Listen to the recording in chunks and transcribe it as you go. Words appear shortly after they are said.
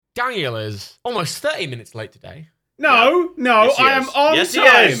Daniel is almost 30 minutes late today. No, Yes, he I am is. on Yes, he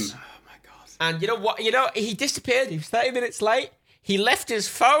time. is. Oh my god! And you know what? He disappeared. He was 30 minutes late. He left his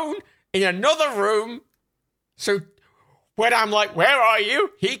phone in another room. So when I'm like, where are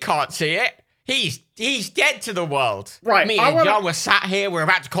you? He can't see it. He's dead to the world. Right, Me I and wanna- John were sat here. We're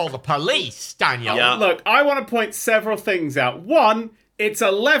about to call the police, Daniel. Yeah. Look, I want to point several things out. One, it's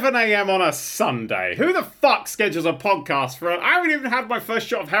 11 a.m. on a Sunday. Who the fuck schedules a podcast for? I haven't even had my first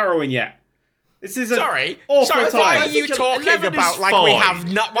shot of heroin yet. This is an awful Sorry, time. why are I you think talking 11 is about like we fine.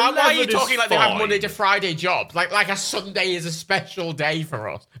 have not? Why are you 11 is talking like they have fine. Monday to Friday jobs? Like a Sunday is a special day for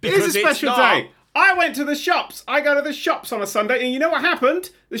us. It Because is a it's special not. day. I went to the shops. I go to the shops on a Sunday, and you know what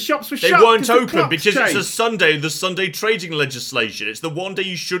happened? The shops were They shut. weren't 'cause the open clocks because changed. it's a Sunday, the Sunday trading legislation. It's the one day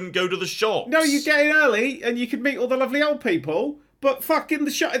you shouldn't go to the shops. No, you get in early, and you could meet all the lovely old people. But fucking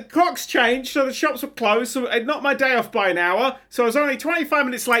the clocks changed, so the shops were closed. So it knocked my day off by an hour. So I was only 25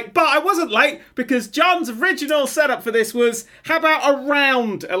 minutes late. But I wasn't late because John's original setup for this was how about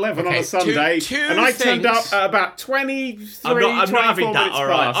around 11 on Okay, a Sunday, two and I turned up things. at about 23, I'm not 24 having that. minutes All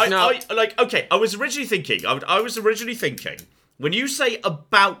right. past. I was originally thinking. I was originally thinking when you say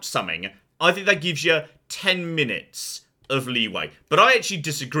about something, I think that gives you 10 minutes of leeway. But I actually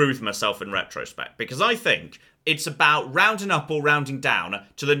disagree with myself in retrospect because I think it's about rounding up or rounding down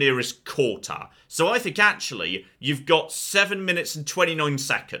to the nearest quarter. So I think actually you've got 7 minutes and 29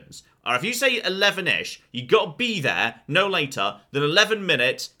 seconds. Or if you say 11-ish, you got to be there no later than 11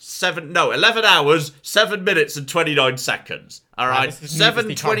 hours, 7 minutes and 29 seconds. All right, this is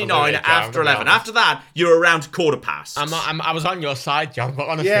needlessly 7:29 convoluted, John, after to be 11. honest. After that, you're around quarter past. I was on your side, John, but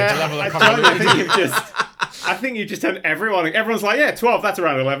honestly, Yeah, the level I of don't. I convolution. think you've just. I think you just had everyone. Everyone's like, yeah, 12. That's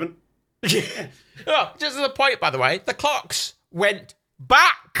around 11. Oh, just as a point, by the way, the clocks went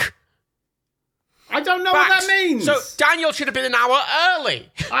back. I don't know what that means. So Daniel should have been an hour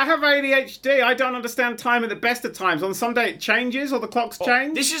early. I have ADHD. I don't understand time at the best of times. On some day it changes or the clocks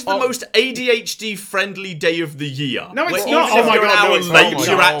change. This is the most ADHD-friendly day of the year. No, it's Where not. Even Oh if my you're God, an no, hour it's not. late, Oh my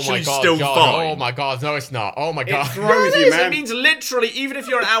you're God. actually God, still John. fine. Oh my God, no, it's not. Oh my It God. throws It you, is. man. It means literally, even if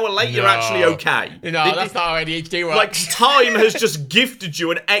you're an hour late, you're actually okay. No, that's not how ADHD works. Like, time has just gifted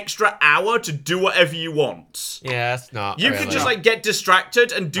you an extra hour to do whatever you want. yeah, it's not. You really. can just, like, get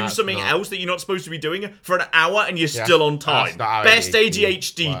distracted and do That's something not. else that you're not supposed to be doing for an hour and you're still on time. that's not how Best ADHD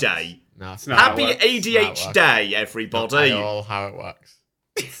ADHD works. day. No, it's not not. how Happy it works. ADHD day, everybody. Not at all how it works.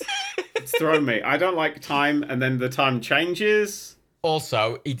 It's thrown me. I don't like time, and then the time changes.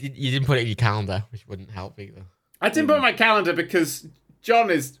 Also, you didn't put it in your calendar, which wouldn't help either. I didn't put it on my calendar because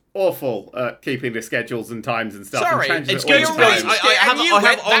John is awful at keeping the schedules and times and stuff. Sorry, and changes It's it all good the to time. be honest. I have, And you I have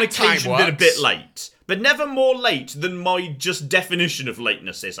went, on that time occasion been a works. bit late, but never more late than my just definition of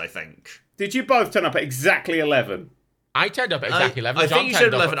lateness is, I think. Did you both turn up at exactly 11? I turned up at exactly 11. I John think you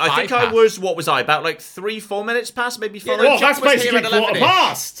turned said up 11. at I think 5 I past. was, what was I, about like 3-4 minutes past, maybe 4 no, Well, minutes? John that's was here basically at quarter 11-ish.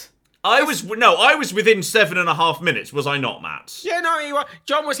 past. I was within 7.5 minutes, was I not, Matt? Yeah, no, you were.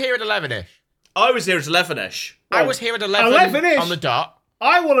 John was here at 11ish. I was here at 11ish. I was here at 11 11-ish? on the dot.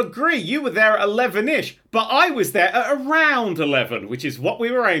 I will agree, you were there at 11-ish, but I was there at around 11, which is what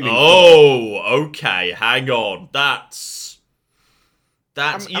we were aiming for. Oh, okay, hang on. That's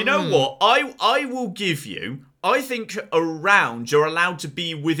you know what? I will give you, I think around you're allowed to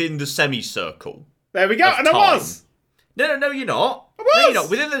be within the semicircle. There we go, of and I time. was. No, you're not. I No, you're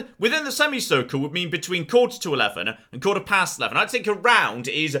was. not. Within the semicircle would mean between quarter to 11 and quarter past 11. I'd think around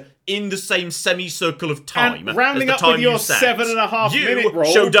is in the same semicircle of time. And rounding as up the time with your you said. 7.5 minute You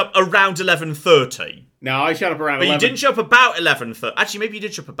roll. showed up around 11:30. No, I showed up around But 11. you didn't show up about 11:30. Actually, maybe you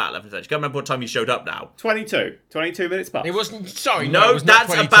did show up about 11:30. I can't remember what time you showed up now. 22 minutes past. It wasn't. Sorry, it No, was not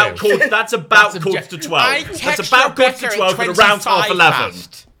that's 22. about quarter. That's about That's quarter obje- to 12. I That's text about quarter Rebecca to at 12 and around half 25 11.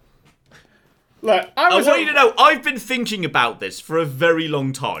 past. Look, I want you to know, I've been thinking about this for a very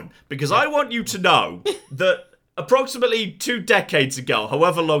long time, because I want you to know that approximately 2 decades ago,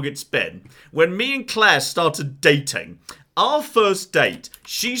 however long it's been, when me and Claire started dating, our first date,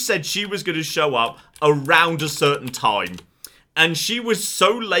 she said she was going to show up around a certain time. And she was so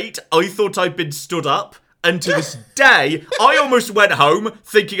late, I thought I'd been stood up. And to this day, I almost went home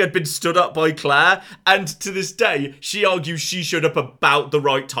thinking I'd been stood up by Claire. And to this day, she argues she showed up about the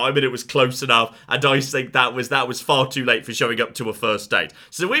right time and it was close enough. And I think that was far too late for showing up to a first date.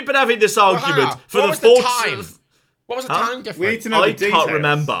 So we've been having this argument for what the was fourth. time? What was the time difference? We need to know I the details. can't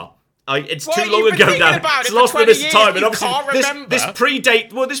remember. It's Well, too long you've been ago thinking now. about It's it for lost me 20 this years, time, and you obviously can't remember.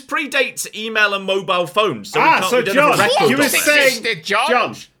 this predates email and mobile phones. So we can't. So we don't have a John, record you were of it. saying,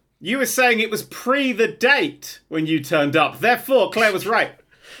 John? you were saying it was pre the date when you turned up. Therefore, Claire was right.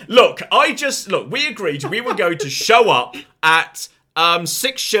 Look, we agreed we were going to show up at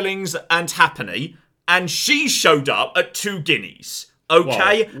 6 shillings and halfpenny, and she showed up at 2 guineas.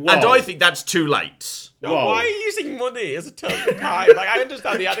 Okay? Whoa. And I think that's too late. Why are you using money as a term of time? Like, I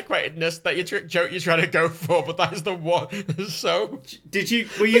understand the adequateness that joke you're trying to go for, but that is the one. So,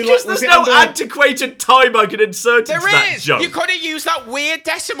 Were you Because there's no antiquated time I can insert into that there is. joke. You could have used that weird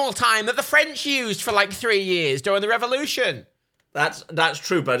decimal time that the French used for like 3 years during the Revolution. That's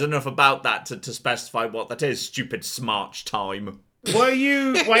true, but I don't know if about that to specify what that is. Stupid smarch time. Were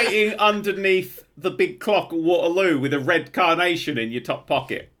you waiting underneath the big clock at Waterloo with a red carnation in your top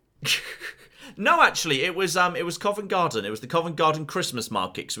pocket? No, actually, it was Covent Garden. It was the Covent Garden Christmas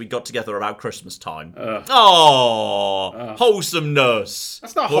market, because we got together about Christmas time. Wholesomeness.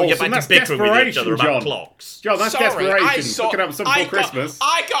 That's not We'll wholesome, get back that's to bickering with each other desperation, about John. clocks. John, that's desperation. Looking up something for Christmas.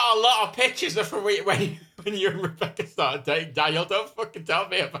 I got a lot of pictures of when you and Rebecca started dating. Daniel, don't fucking tell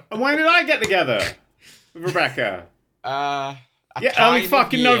me about it. And when did I get together with Rebecca? A Yeah, kind only of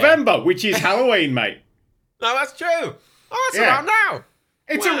fucking year. November, which is Halloween, mate. No, that's true. Oh, it's Yeah. around now.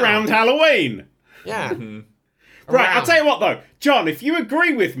 It's Wow. around Halloween. Yeah. Right, I'll Around. tell you what though, John, if you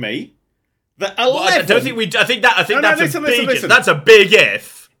agree with me that 11... Well, I don't think we. I think that's listen, a big. listen. That's a big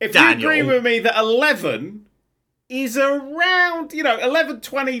if. If Daniel. you agree with me that 11 is around,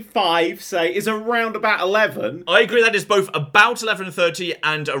 11:25, say, is around about 11... I agree that is both about 11:30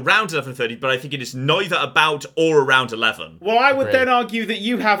 and around 11:30, but I think it is neither about or around 11. Well, I would Agree. then argue that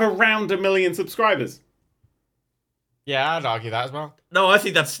you have around 1 million subscribers. Yeah, I'd argue that as well. No, I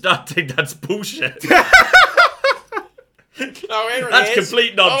think that's bullshit. Oh, here it That's is.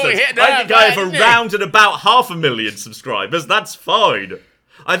 complete nonsense. Oh, hit I that think I have button. around and about 500,000 subscribers. That's fine.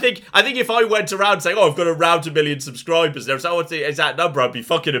 I think if I went around saying, "Oh, I've got around 1 million subscribers," there's what's the exact number, I'd be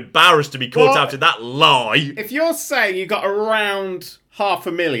fucking embarrassed to be caught Well, out in that lie. If you're saying you got around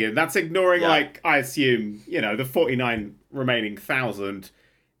 500,000, that's ignoring, Yeah. I assume, the 49 remaining thousand.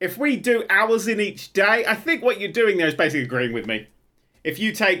 If we do hours in each day, I think what you're doing there is basically agreeing with me. If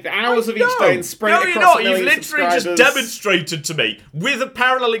you take the hours of each day and spread it you're across not. 1 million You've literally just subscribers- demonstrated to me with a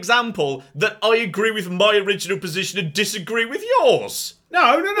parallel example that I agree with my original position and disagree with yours.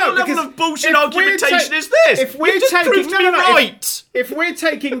 No, What because level of bullshit if we're argumentation ta- is this? If we're You've just taking proved me right. If we're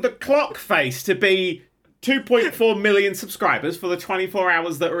taking the clock face to be 2.4 million subscribers for the 24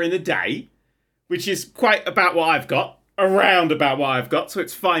 hours that are in a day, which is quite about what I've got, around about what I've got, so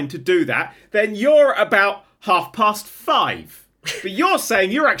it's fine to do that, then you're about 5:30. But you're saying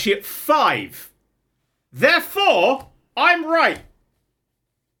you're actually at 5. Therefore, I'm right.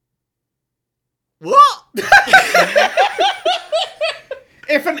 What?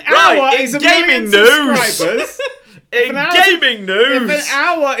 If an Right, hour in is a gaming million news. subscribers... In an hour's- gaming news. If an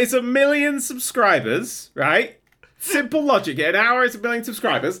hour is 1 million subscribers, right? Simple logic. An hour is 1 million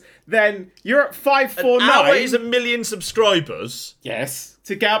subscribers. Then you're at 549. An hour is 1 million subscribers. Yes.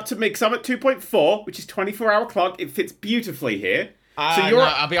 To get up to mix, I'm at 2.4, which is 24-hour clock. It fits beautifully here. So No,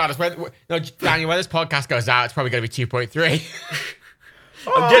 I'll be honest. Daniel, when this podcast goes out, it's probably going to be 2.3.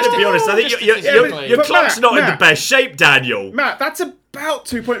 I'm going to be honest. I think just your statistically. But clock's Matt, not in the Matt. best shape, Daniel. Matt, that's about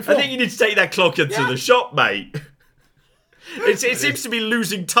 2.4. I think you need to take that clock into the shop, mate. It seems to be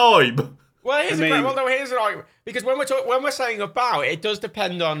losing time. Well, here's mean- an argument, because when we're saying about, it does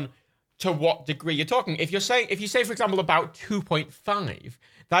depend on to what degree you're talking. If you say, for example, about 2.5,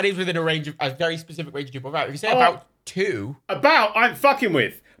 that is within a very specific range of 2.5. If you say about 2, About, I'm fucking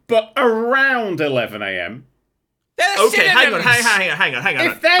with. But around 11 a.m. they're Okay, hang on.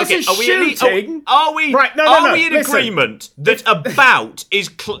 If there's okay, a shooting- are we Right, no, are we in listen. agreement that about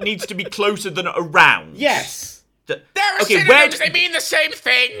needs to be closer than around? Yes. That- They're okay, synonyms, they mean the same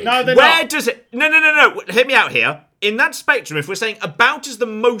thing. No, they're where not. does it? No. Hear me out here. In that spectrum, if we're saying about is the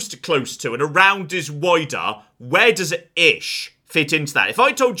most close to and around is wider, where does it ish fit into that? If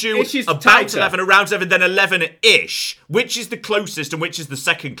I told you Ish is about tighter. 11, around 11, then 11-ish, which is the closest and which is the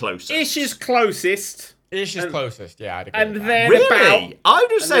second closest? Ish is closest. Ish is closest, yeah, I'd agree And with that. then Really? about. I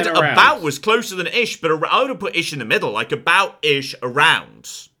would have said then around. about was closer than ish, but I would have put ish in the middle, like about-ish,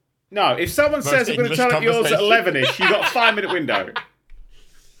 around. No, if someone says I'm going to English turn up yours at conversation. 11ish, you got a 5-minute window.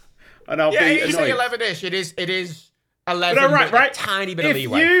 And I'll Yeah, be you say annoyed. 11-ish. It is 11, No, right, with right. a tiny bit of If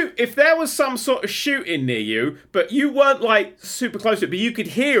leeway. if there was some sort of shooting near you, but you weren't like super close to it, but you could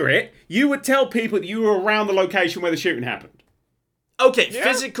hear it, you would tell people that you were around the location where the shooting happened. Okay, Yeah.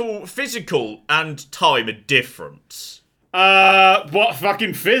 physical and time are different. What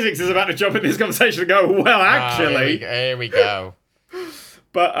fucking physics is about to jump in this conversation and go, well, actually. Here we go.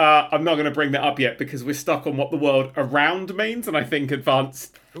 But I'm not going to bring that up yet because we're stuck on what the word around means, and I think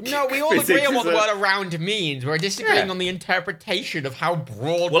advanced. No, we all agree on what the word around means. We're disagreeing on the interpretation of how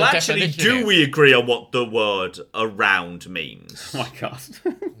broad Well, the actually, definition is. we agree on what the word around means? Oh my god.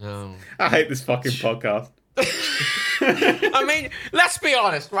 No. I hate this fucking podcast. I mean, let's be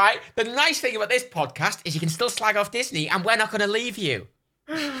honest, right? The nice thing about this podcast is you can still slag off Disney, and we're not going to leave you.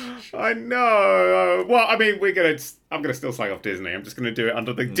 I know. Well, I mean, I'm gonna still slag off Disney. I'm just gonna do it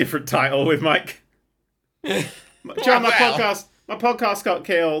under the different title with Mike. John, my podcast got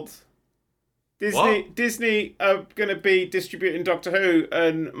killed. Disney are gonna be distributing Doctor Who,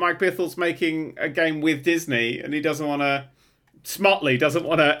 and Mike Bithel's making a game with Disney, and he doesn't want to. Smartly doesn't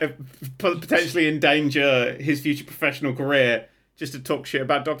want to potentially endanger his future professional career just to talk shit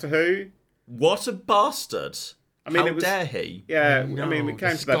about Doctor Who. What a bastard! I mean, how dare he? Yeah, I mean, we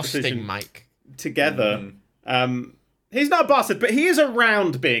came to that decision Mike. together. He's not a bastard, but he is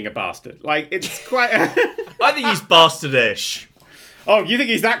around being a bastard. Like, it's quite... I think he's bastardish. Oh, you think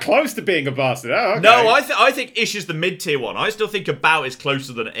he's that close to being a bastard? Oh, okay. No, I think Ish is the mid-tier one. I still think About is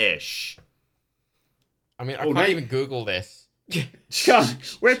closer than Ish. I mean, I can't even Google this. John,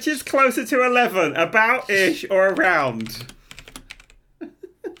 which is closer to 11? About-ish or around?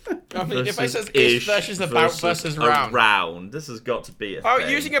 I mean, if I says ish versus about versus round. Around. This has got to be a thing.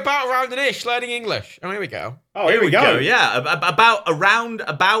 using about, around, and ish, learning English. Oh, here we go. Oh, here we go. Yeah, about, around,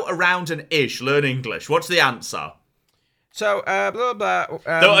 and ish, learn English. What's the answer? So, blah, blah.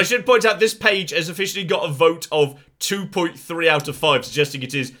 Though I should point out, this page has officially got a vote of 2.3 out of 5, suggesting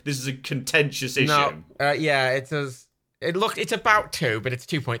this is a contentious issue. No, yeah, it says... It's about 2, but it's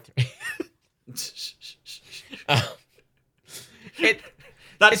 2.3.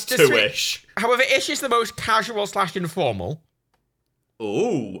 That's 2-ish. However, ish is the most casual / informal.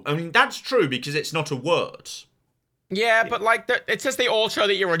 Ooh, I mean, that's true because it's not a word. Yeah, but like, it says they all show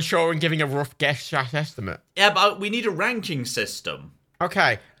that you're unsure and giving a rough guess / estimate. Yeah, but we need a ranking system.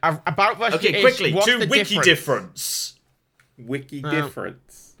 Okay, about versus okay, ish, quickly, what's to the wiki difference. Wiki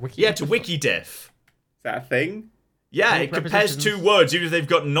difference? To wiki diff. Is that a thing? Yeah, it compares 2 words, even if they've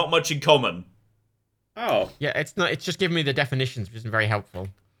got not much in common. Oh. Yeah, it's not. It's just giving me the definitions, which isn't very helpful.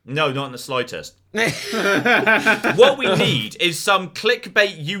 No, not in the slightest. What we need is some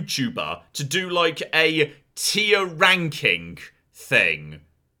clickbait YouTuber to do like a tier ranking thing.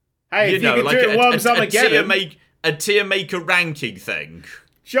 Hey, if you could do it Worms Armageddon. A tier maker ranking thing.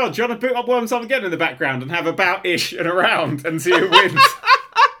 Sure, do you want to put up Worms Armageddon in the background and have about-ish and around and see who wins?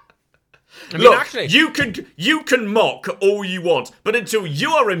 I mean, look, actually, you can mock all you want, but until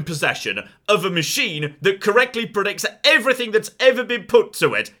you are in possession of a machine that correctly predicts everything that's ever been put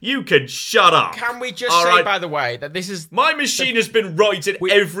to it, you can shut up. Can we just say, by the way, that this is... My machine has been right in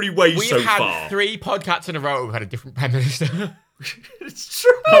every way so far. We've had 3 podcasts in a row who had a different Prime Minister. It's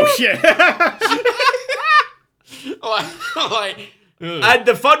true. Oh, shit. And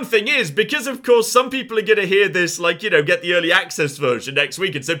the fun thing is, because of course some people are going to hear this, like, you know, get the early access version next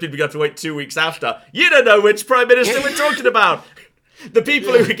week, and some people have to wait 2 weeks after. You don't know which Prime Minister we're talking about. The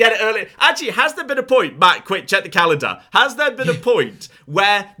people who get it early. Actually, has there been a point, Matt, quick, check the calendar. Has there been a point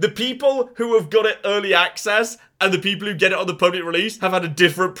where the people who have got it early access and the people who get it on the public release have had a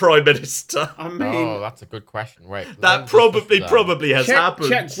different Prime Minister? I mean... that's a good question. Wait. That probably has happened.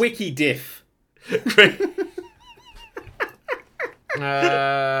 Check WikiDiff. Where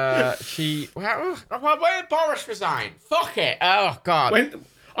did Boris resign? Fuck it. Oh, God.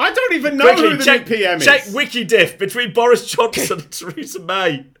 I don't even know who the new PM is. Check WikiDiff between Boris Johnson and Theresa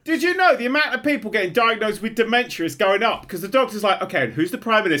May. Did you know the amount of people getting diagnosed with dementia is going up? Because the doctor's like, okay, and who's the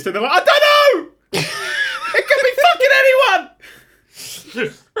Prime Minister? And they're like, I don't know! It could be fucking anyone!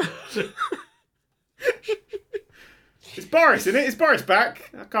 It's Boris, isn't it? Is Boris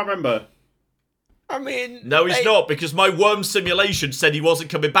back? I can't remember. I mean... No, he's not, because my worm simulation said he wasn't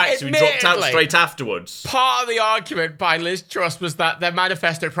coming back, so he dropped out straight afterwards. Part of the argument by Liz Truss was that their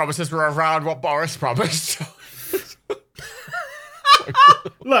manifesto promises were around what Boris promised.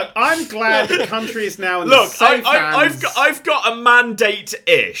 Look, I'm glad the country is now in the safe hands. I've got a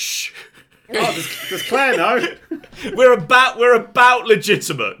mandate-ish. Oh, does Claire know? We're about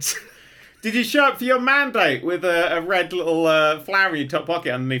legitimate. Did you show up for your mandate with a red little flower in your top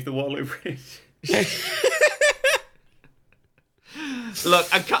pocket underneath the Waterloo Bridge? Look,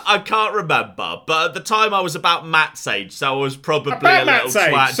 I can't remember, but at the time I was about Matt's age, so I was probably a little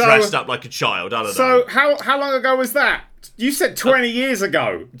twat dressed up like a child. I don't know. So how long ago was that? You said 20 years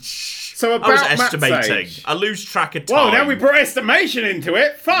ago. So about I was Matt's estimating. age. I lose track of time. Well, now we brought estimation into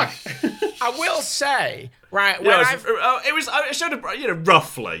it. Fuck. I will say, right, when I showed up,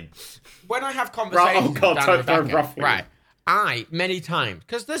 roughly. When I have conversations with Dan and Rebecca, roughly. right, many times,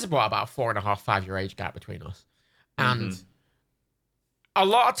 because there's about a 4.5-5 year age gap between us, and a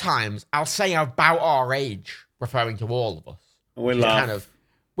lot of times I'll say about our age, referring to all of us. We which is laugh.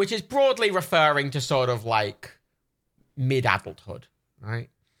 which is broadly referring to sort of like mid-adulthood, right?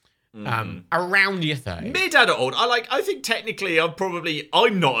 Around your 30s. Mid-adulthood. I think technically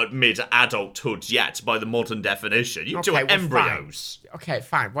I'm not at mid-adulthood yet by the modern definition. You two are embryos. Fine. Okay,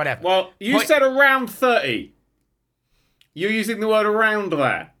 fine, whatever. Well, you said around 30. You're using the word around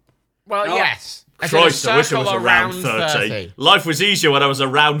there. Well, yes. Christ, I wish I was around 30. Life was easier when I was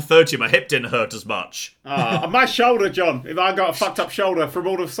around 30. My hip didn't hurt as much. My shoulder, John. If I got a fucked up shoulder from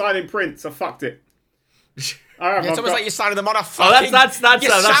all the signing prints, I fucked it. It's almost like you're signing them on a fucking... that's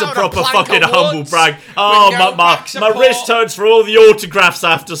a proper fucking humble brag. Oh, my wrist hurts for all the autographs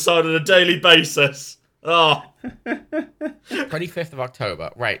I have to sign on a daily basis. Oh. 25th of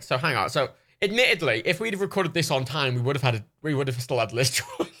October. Right, so hang on. So, admittedly, if we'd have recorded this on time, we would have still had list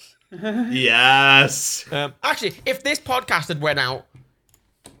choice. Yes. Actually, if this podcast had went out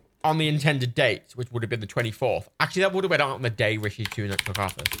on the intended date, which would have been the 24th, actually that would have went out on the day Rishi Sunak took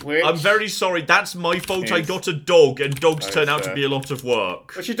office. I'm very sorry, that's my fault. I got a dog, and dogs turn out to be a lot of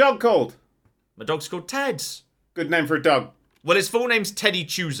work. What's your dog called? My dog's called Ted. Good name for a dog. Well, his full name's Teddy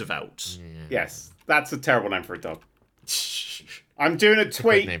Choosevelt. Yes, that's a terrible name for a dog. I'm doing a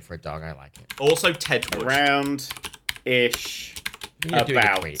tweet. Good name for a dog, I like it. Also Tedwood. Around-ish You're doing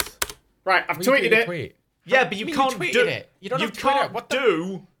a tweet. Right, I've tweeted it. Tweet. Yeah, but you can't do it. You don't have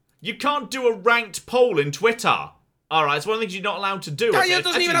Twitter. You can't do a ranked poll in Twitter. All right, it's one of the things you're not allowed to do. Daniel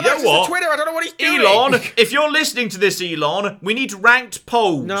doesn't even have access to Twitter. I don't know what he's doing. Elon, if you're listening to this, Elon, we need ranked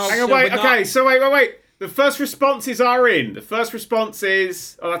polls. No, hang on, wait. Okay, so wait. The first responses are in. The first response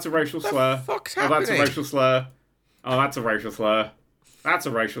is, oh, that's a racial slur. The fuck's happening? Oh, that's a racial slur. Oh, that's a racial slur. That's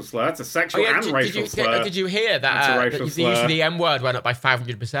a racial slur. That's a sexual and racial slur. Did you hear that? The use of the M word went up by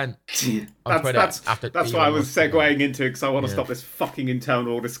 500% on Twitter. That's what I was segueing into, because I want to stop this fucking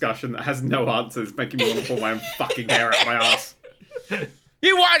internal discussion that has no answers, making me want to pull my own fucking hair out my ass.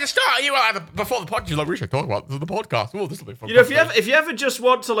 You wanted to start. You were before the podcast. You're like, we should talk about the podcast. Oh, this will be fun. You know, if you ever just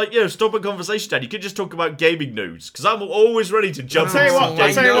want to stop a conversation, Dad, you could just talk about gaming news, because I'm always ready to jump. I'll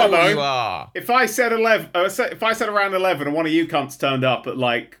tell you what though. If I said around 11, and one of you cunts turned up at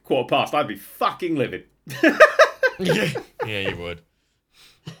like 15:15, I'd be fucking livid. Yeah, you would.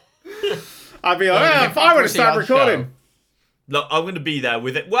 I'd be like, if I were to start recording. Look, I'm going to be there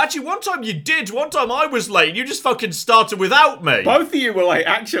with it. Well, actually, one time you did. One time I was late. You just fucking started without me. Both of you were late,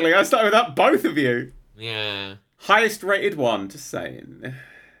 actually. I started without both of you. Yeah. Highest rated one, just saying.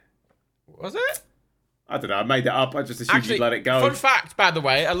 Was it? I don't know. I made it up. I just assumed you'd let it go. Fun fact, by the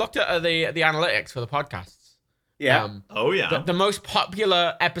way, I looked at the analytics for the podcasts. Yeah. The most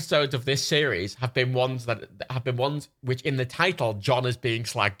popular episodes of this series have been ones which in the title John is being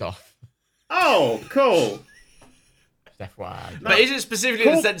slagged off. Oh, cool. FYI. But is it specifically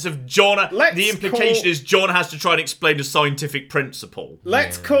in the sense of John? The implication is John has to try and explain a scientific principle.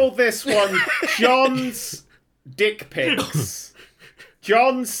 Let's call this one John's Dick Pics.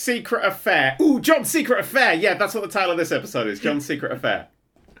 John's Secret Affair. Ooh, John's Secret Affair. Yeah, that's what the title of this episode is. John's Secret Affair.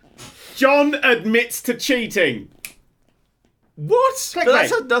 John admits to cheating. What? But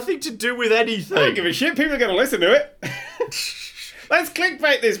that's had nothing to do with anything. I don't give a shit. People are going to listen to it. Let's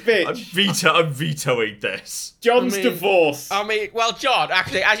clickbait this bitch. I'm vetoing this. John's divorce. Well, John,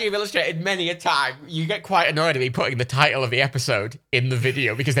 actually, as you've illustrated many a time, you get quite annoyed at me putting the title of the episode in the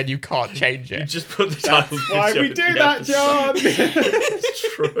video because then you can't change it. You just put the title of the Why we do that, John?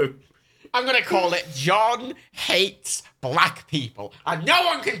 It's true. I'm going to call it John Hates Black People. And no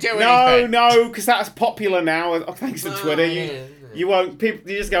one can do anything. No, because that's popular now. Oh, thanks to Twitter. You won't. You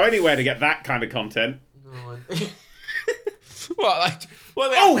just go anywhere to get that kind of content. No.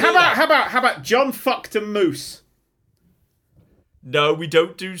 How about John fucked a moose? No, we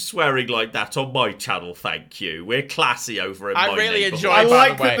don't do swearing like that on my channel, thank you. We're classy over in my I really neighborhood. enjoy. I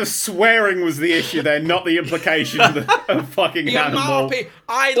like that the swearing was the issue there, not the implication of fucking animal.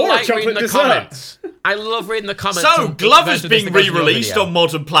 I like reading the comments. I love reading the comments. So, Glover's being re-released on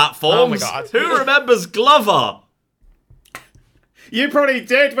modern platforms. Oh my God. Who remembers Glover? You probably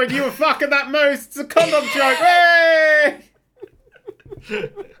did when you were fucking that moose. It's a condom joke. Hey!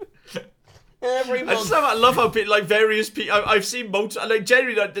 Every I month. love how various people. I've seen multiple. Like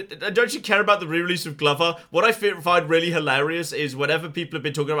generally, I don't actually care about the re-release of Glover. What I find really hilarious is whenever people have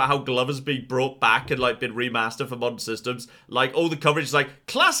been talking about how Glover's been brought back and like been remastered for modern systems, like all the coverage is like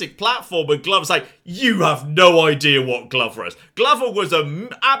classic platformer. Glover's like, you have no idea what Glover is. Glover was an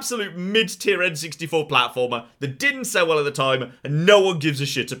absolute mid-tier N64 platformer that didn't sell well at the time, and no one gives a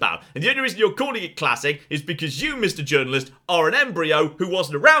shit about. And the only reason you're calling it classic is because you, Mr. Journalist, are an embryo who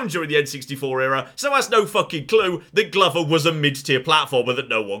wasn't around during the N64 era, so has no fucking clue that Glover was a mid-tier platformer that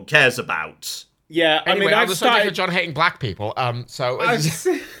no one cares about. Yeah, Anyway, I mean, on I've the subject started... of John hating black people,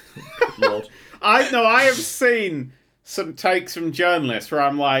 Lord. I have seen some takes from journalists where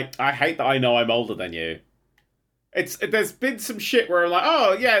I'm like, I hate that I know I'm older than you. There's been some shit where I'm like,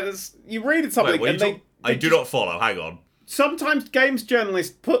 oh yeah, you read something Wait, and I do not follow. Hang on. Sometimes games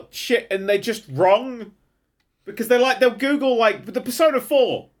journalists put shit and they're just wrong. Because they'll Google, like, the Persona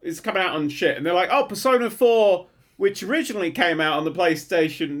 4 is coming out on shit, and they're like, oh, Persona 4, which originally came out on the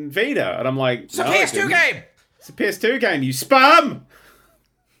PlayStation Vita. And I'm like, it's a PS2 game! It's a PS2 game, you spam!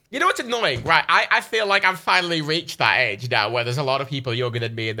 You know what's annoying, right? I feel like I've finally reached that age now where there's a lot of people younger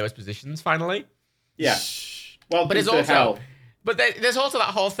than me in those positions, finally. Yeah. Well, but there's also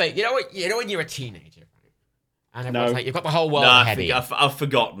that whole thing. You know when you're a teenager, and everyone's like, you've got the whole world ahead of you. I've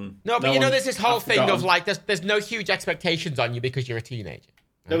forgotten. No, but there's this whole thing of like, there's no huge expectations on you because you're a teenager.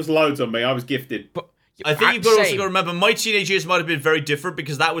 Right? There was loads on me. I was gifted. But I think you've also got to remember, my teenage years might have been very different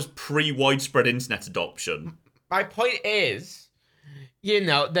because that was pre-widespread internet adoption. My point is,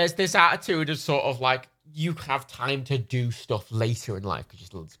 there's this attitude of sort of like, you have time to do stuff later in life because you're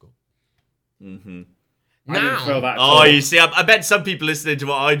still in school. Mm-hmm. I didn't feel that. You see, I bet some people listening to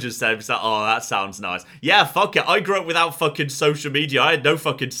what I just said was like, oh, that sounds nice. Yeah, fuck it. I grew up without fucking social media. I had no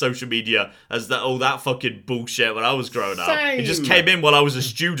fucking social media as all that fucking bullshit when I was growing up. It just came in while I was a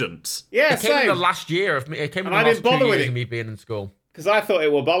student. Yeah, it came in the last year of me. It came in the last 2 years of me being in school. Because I thought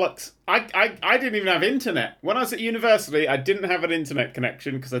it were bollocks. I didn't even have internet. When I was at university, I didn't have an internet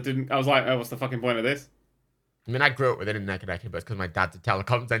connection because I was like, oh, what's the fucking point of this? I mean, I grew up with an internet connection, but it's because my dad's a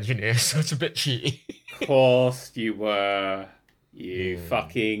telecoms engineer, so it's a bit cheaty. Of course you were. You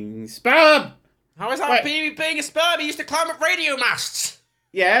fucking spam! How is that being a sperm? He used to climb up radio masts.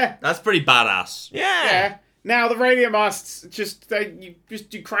 Yeah. That's pretty badass. Yeah. Now the radio masts you just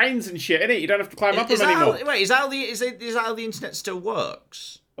do cranes and shit, innit? You don't have to climb up them anymore. Is that how the internet still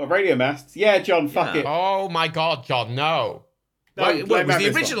works? Oh, radio masts? Yeah, John, fuck it. Oh my god, John, no. No, was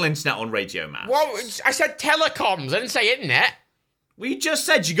the original internet on radio masts? Well, I said telecoms, I didn't say internet. We just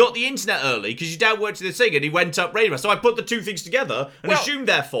said you got the internet early because your dad worked in the thing and he went up radio. So I put the two things together and assumed,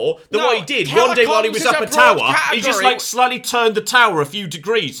 therefore, that what he did one day while he was up a tower, he just like slightly turned the tower a few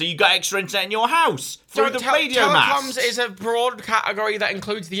degrees so you got extra internet in your house through the radio mast. Telecoms is a broad category that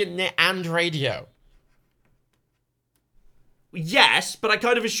includes the internet and radio. Yes, but I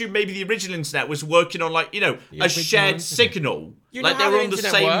kind of assumed maybe the original internet was working on a shared signal. Like they were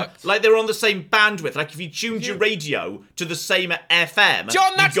on the same bandwidth. Like if you tuned your radio to the same FM,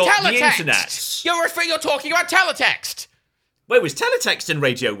 John, that's you got teletext. the internet. You're talking about teletext. Wait, was teletext in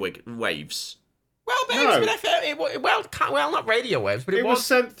radio waves? Well, but well, not radio waves, but it was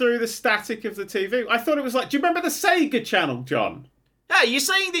sent through the static of the TV. I thought it was like, do you remember the Sega channel, John? Yeah, you're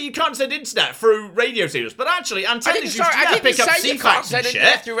saying that you can't send internet through radio signals, but actually antennas used to pick up CFAX and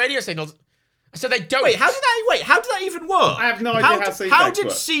shit. Through radio signals. So they don't. How did that even work? I have no idea how CFAX How did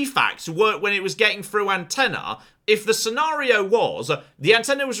work. CFAX work when it was getting through antenna if the scenario was the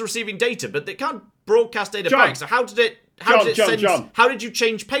antenna was receiving data, but it can't broadcast data back? So how did it send? How did you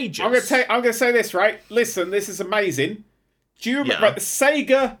change pages? I'm going to say this, right? Listen, this is amazing. Do you remember the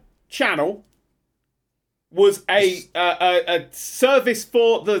Sega channel was a service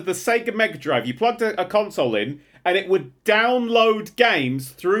for the Sega Mega Drive? You plugged a console in, and it would download games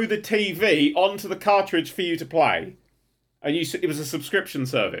through the TV onto the cartridge for you to play. And it was a subscription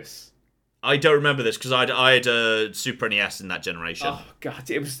service. I don't remember this because I had a Super NES in that generation. Oh god,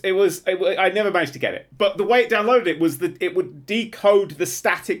 it was. I never managed to get it. But the way it downloaded it was that it would decode the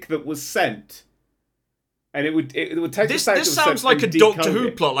static that was sent. And it would take this sounds like a Doctor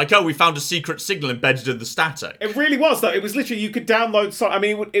Who plot. Like, we found a secret signal embedded in the static. It really was, though. It was literally, you could download... I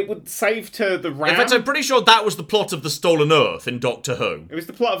mean, it would save to the RAM. In fact, I'm pretty sure that was the plot of The Stolen Earth in Doctor Who. It was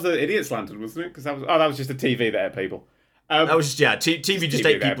the plot of The Idiot's Lantern, wasn't it? Because that was just a TV that had people. That was just, TV just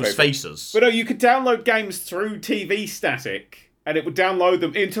ate people's faces. But no, you could download games through TV static, and it would download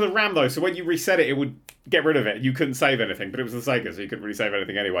them into the RAM, though. So when you reset it, it would get rid of it. You couldn't save anything, but it was the Sega, so you couldn't really save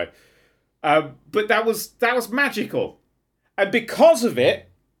anything anyway. But that was magical. And because of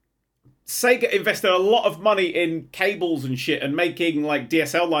it, Sega invested a lot of money in cables and shit and making like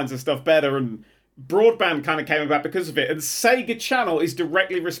DSL lines and stuff better, and broadband kind of came about because of it. And Sega Channel is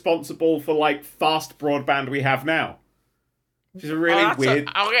directly responsible for like fast broadband we have now, which is a really weird.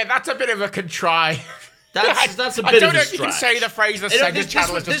 That's a bit of a contrive. That's a bit of a stretch. I don't know if you can say the phrase the Sega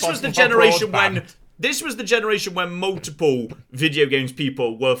Channel is this was the generation generation when multiple video games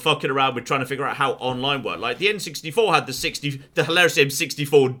people were fucking around with trying to figure out how online worked. Like the N64 had the hilarious name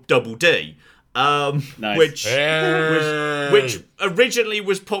 64 Double D, Nice. which originally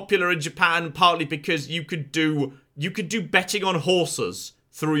was popular in Japan partly because you could do betting on horses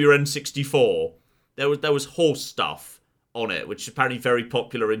through your N64. There was horse stuff on it, which is apparently very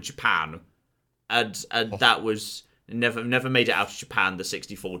popular in Japan, and that was. Never made it out of Japan, the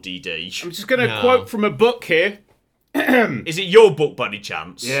 64DD. I'm just going to quote from a book here. Is it your book, Bunny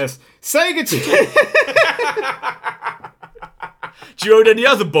Chance? Yes. Sega... Do you own any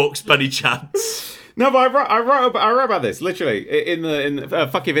other books, Bunny Chance? No, but I wrote about this, literally, in the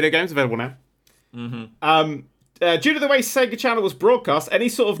Fuck Your Video Games, available now. Mm-hmm. Due to the way Sega Channel was broadcast, any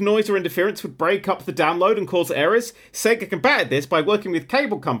sort of noise or interference would break up the download and cause errors. Sega combated this by working with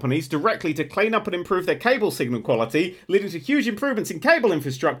cable companies directly to clean up and improve their cable signal quality, leading to huge improvements in cable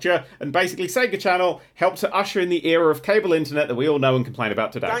infrastructure, and basically Sega Channel helped to usher in the era of cable internet that we all know and complain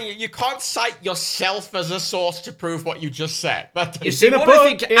about today. Daniel, you can't cite yourself as a source to prove what you just said. But It's in a book. What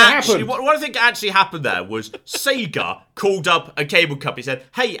I think actually happened there was Sega called up a cable company and said,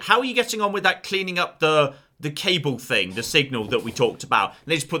 hey, how are you getting on with that cleaning up the cable thing, the signal that we talked about? And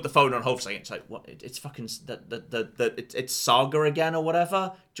they just put the phone on hold for a second. It's like, what? It's fucking it's Saga again or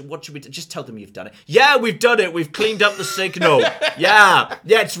whatever. What should we do? Just tell them you've done it. Yeah, we've done it. We've cleaned up the signal. Yeah,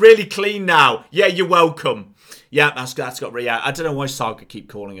 it's really clean now. Yeah, you're welcome. Yeah, that's got. Yeah, I don't know why Saga keep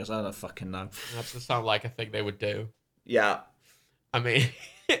calling us. I don't fucking know. That doesn't sound like a thing they would do. Yeah, I mean.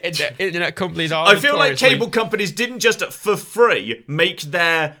 Internet companies are. I feel like cable companies didn't just for free make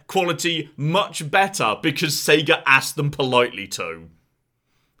their quality much better because Sega asked them politely to.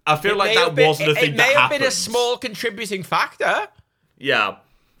 I feel like that wasn't a thing that happened. It may have been a small contributing factor. Yeah.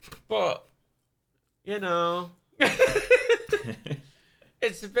 But, you know.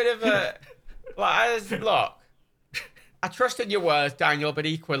 It's a bit of a. Look. I trust in your words, Daniel, but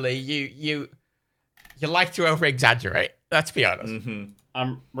equally, you like to over exaggerate. Let's be honest. Mm-hmm.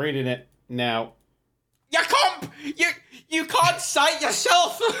 I'm reading it now. You can't cite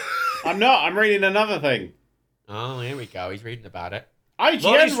yourself. I'm not. I'm reading another thing. Oh, here we go. He's reading about it.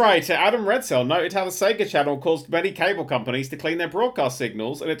 IGN writer Adam Redsell noted how the Sega Channel caused many cable companies to clean their broadcast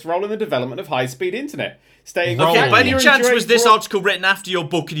signals and its role in the development of high-speed internet. Stating, okay, by any chance was this article written after your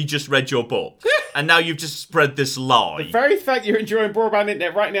book and you just read your book? And now you've just spread this lie. The very fact you're enjoying broadband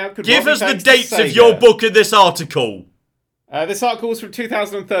internet right now could give us the dates of your book in this article. This article was from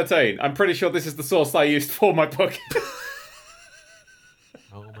 2013. I'm pretty sure this is the source I used for my book.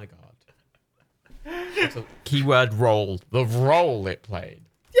 Oh my god. So, keyword role. The role it played.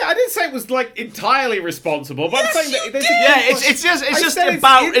 Yeah, I didn't say it was like entirely responsible, but I'm saying that there's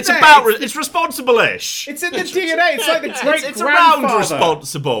it's responsible-ish. It's in the DNA. It's like the great it's grandfather. Around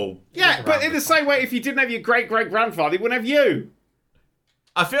responsible. Yeah, but in the same way, if you didn't have your great grandfather, he wouldn't have you.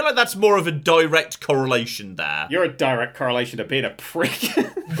 I feel like that's more of a direct correlation there. You're a direct correlation to being a prick.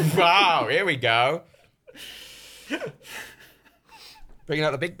 Wow, here we go. Bringing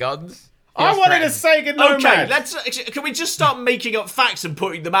out the big guns. I wanted a Sega Nomad. Okay, can we just start making up facts and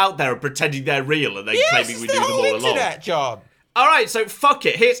putting them out there and pretending they're real and then claiming we knew them all along? John. All right, so fuck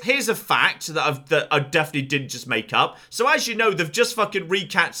it. Here's a fact that I definitely didn't just make up. So as you know, they've just fucking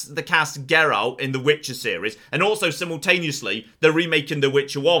recast the cast Geralt in the Witcher series, and also simultaneously they're remaking The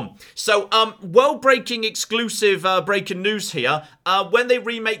Witcher 1. So world-breaking exclusive breaking news here. When they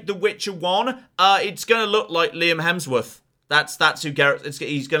remake The Witcher 1, it's gonna look like Liam Hemsworth. That's who Geralt.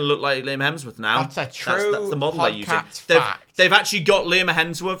 He's going to look like Liam Hemsworth now. That's a true. That's the model they're using. Fact. They've actually got Liam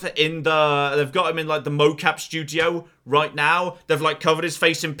Hemsworth in the. They've got him in like the mocap studio right now. They've like covered his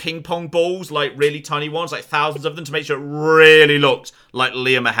face in ping pong balls, like really tiny ones, like thousands of them, to make sure it really looks like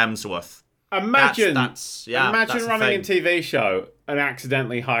Liam Hemsworth. Imagine that's running a TV show and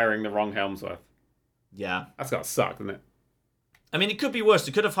accidentally hiring the wrong Hemsworth. Yeah, that's got to suck, doesn't it? I mean, it could be worse.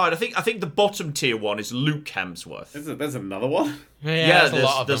 They could have hired. I think the bottom tier one is Luke Hemsworth. There's another one. Yeah,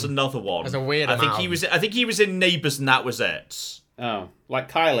 there's another one. There's a weird. I think he was in Neighbours, and that was it. Oh,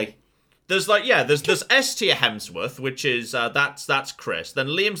 like Kylie. There's S tier Hemsworth, which is that's Chris. Then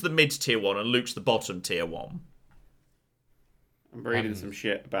Liam's the mid tier one, and Luke's the bottom tier one. I'm reading some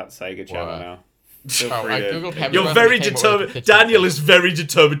shit about Sega Channel now. Feel Oh, free I to- googled Pepperoni You're and very it came up with determined. the Daniel picture. is very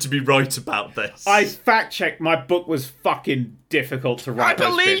determined to be right about this. I fact checked. My book was fucking difficult to I write. those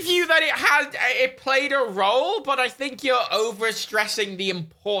believe bits. you that it played a role, but I think you're overstressing the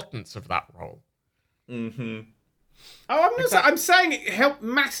importance of that role. Mm-hmm. Oh, I'm not. I'm saying it helped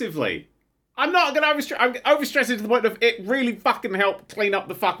massively. I'm not gonna overstress. I'm overstressing to the point of it really fucking helped clean up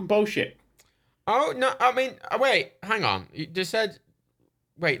the fucking bullshit. Oh no! I mean, wait, hang on. You just said,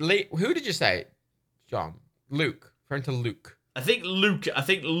 wait, who did you say? John, Luke, referring to Luke. I think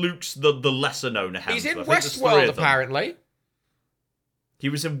Luke's the lesser known Hemsworth. He's in I think there's three Westworld of them. apparently. He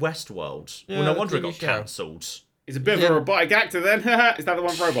was in Westworld. Yeah, Well, no the wonder it TV got show. cancelled. He's a bit of a robotic actor then. Is that the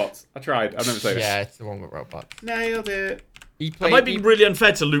one with robots? I tried. I've never seen it. Yeah, it's the one with robots. Nailed it. He Am played. I being really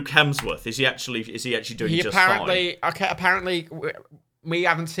unfair to Luke Hemsworth? Is he actually doing He just apparently okay. Apparently, we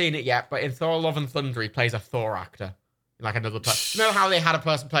haven't seen it yet, but in Thor: Love and Thunder, he plays a Thor actor, like another person. You know how they had a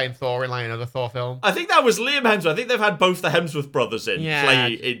person playing Thor in like another Thor film? I think that was Liam Hemsworth. I think they've had both the Hemsworth brothers in Yeah.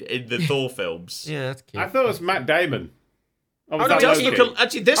 play in the Thor films. Yeah, that's cute. I thought it was Matt Damon. Oh, was Oh, no, that He does he- Loki? look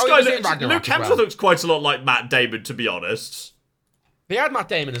actually. This Oh, he guy was in looks. Ragnarok Luke as Hemsworth well. looks quite a lot like Matt Damon, to be honest. They had Matt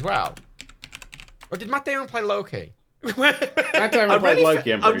Damon as well. Or did Matt Damon play Loki? Matt Damon played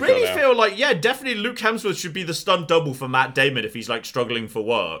Loki. I'm I pretty really sure now. feel like, yeah, definitely Luke Hemsworth should be the stunt double for Matt Damon if he's like struggling for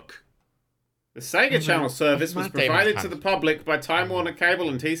work. The Sega Channel service was Matt Damon's provided to hands. the public by Time Warner Cable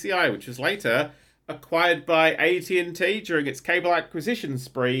and TCI, which was later acquired by AT&T during its cable acquisition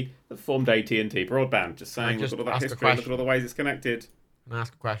spree that formed AT&T Broadband. Just saying, just look at all that asked a history, look question. at all the ways it's connected. Can I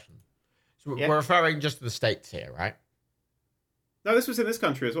ask a question? So Yeah. we're referring just to the States here, right? No, this was in this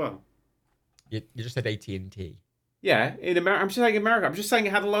country as well. You just said AT&T. Yeah, in America. I'm just saying America. I'm just saying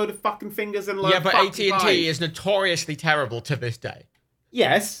it had a load of fucking fingers and a load Yeah, of but fucking pies. AT&T is notoriously terrible to this day.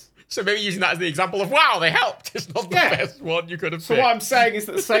 Yes. So maybe using that as the example of, wow, they helped. It's not the Yeah. best one you could have So picked. what I'm saying is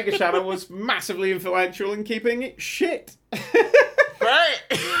that the Sega Channel was massively influential in keeping it shit. Right?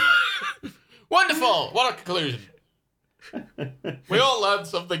 Wonderful. What a conclusion. We all learned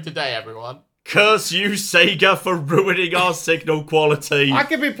something today, everyone. Curse you, Sega, for ruining our signal quality. I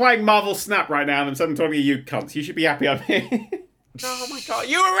could be playing Marvel Snap right now and I'm suddenly talking to you cunts. You should be happy I'm here. Oh my god,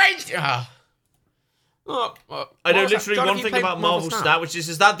 you arranged. I know literally one thing about Marvel Snap, which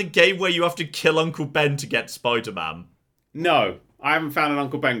is that the game where you have to kill Uncle Ben to get Spider-Man? No, I haven't found an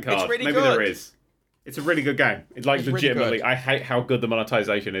Uncle Ben card. It's really Maybe good. there is. It's a really good game. It's like really legitimately. good. I hate how good the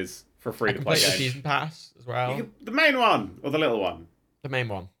monetization is for free I to can play play the games. season pass as well. The main one or the little one? The main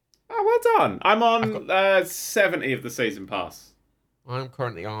one. Oh, well done. I'm on 70 of the season pass. I'm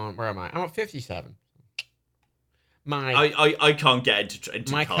currently on. Where am I? I'm at 57. My I can't get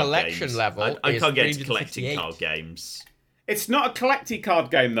into My card collection games. level I is can't get into collecting 368. card games. It's not a collecty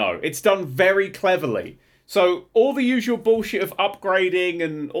card game though. It's done very cleverly. So all the usual bullshit of upgrading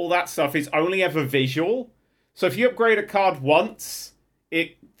and all that stuff is only ever visual. So if you upgrade a card once,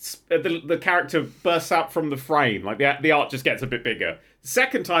 the character bursts out from the frame. Like the art just gets a bit bigger.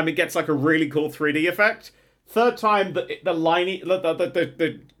 Second time, it gets like a really cool 3D effect. Third time,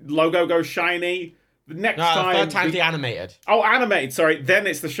 the logo goes shiny. The next time, third time the animated. Oh, animated, sorry. Then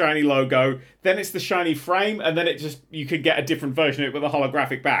it's the shiny logo. Then it's the shiny frame. And then you could get a different version of it with a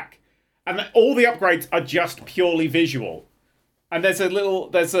holographic back. And all the upgrades are just purely visual. And there's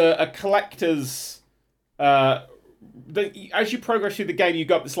a collector's... as you progress through the game, you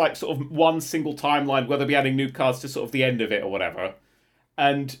got this like sort of one single timeline where they'll be adding new cards to sort of the end of it or whatever.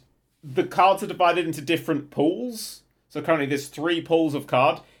 And the cards are divided into different pools. So currently there's 3 pools of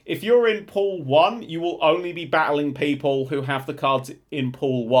card. If you're in pool 1, you will only be battling people who have the cards in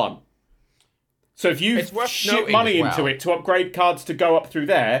pool 1. So if you shit money into it to upgrade cards to go up through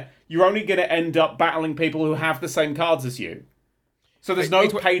there, you're only going to end up battling people who have the same cards as you. So there's no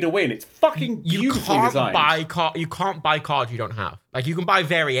pay to win. It's fucking beautifully designed. You can't buy cards you don't have. Like you can buy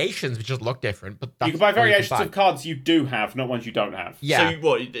variations which just look different, but You can buy variations of cards you do have, not ones you don't have. Yeah. So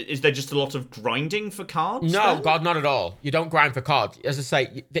what, is there just a lot of grinding for cards? No, then? God, not at all. You don't grind for cards. As I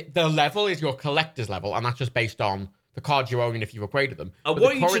say, the level is your collector's level, and that's just based on the cards you own and if you've upgraded them. I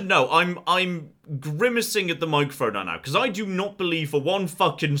want you to know, I'm grimacing at the microphone right now, because I do not believe for one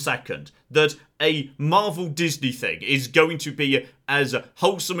fucking second that a Marvel Disney thing is going to be as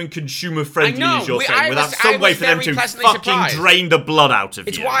wholesome and consumer-friendly as you're saying, without some way for them to fucking drain the blood out of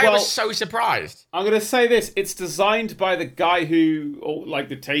It's you. why I was so surprised. I'm going to say this. It's designed by the guy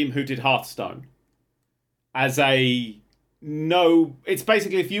the team who did Hearthstone. It's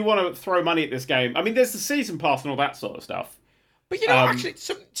basically if you want to throw money at this game, I mean, there's the season pass and all that sort of stuff. But you know, actually,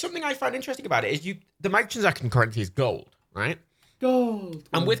 something I find interesting about it is the microtransaction currency is gold, right? Gold.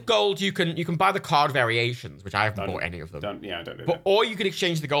 And with gold, you can buy the card variations, which I haven't bought any of them. Don't do But that. or you can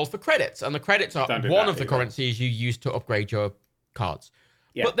exchange the gold for credits, and the credits are Don't do one that of the either. currencies you use to upgrade your cards.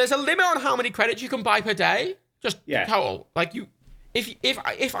 Yeah. But there's a limit on how many credits you can buy per day. Just Yeah. total. Like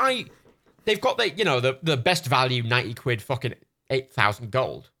if I, they've got the best value 90 quid fucking 8,000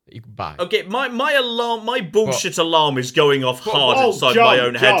 gold that you can buy. Okay, my bullshit alarm is going off hard inside John, my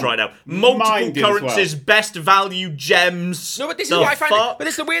own head right now. Multiple mine did as currencies, well. best value gems. No, but this is The what I find. fuck? But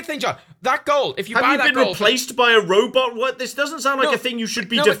this is the weird thing, John. That gold, if you Have buy you that been gold, replaced by a robot? What? This doesn't sound like No, a thing you should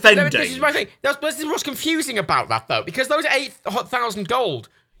be no, defending. But this is my thing. This is what's confusing about that, though, because those 8,000 gold,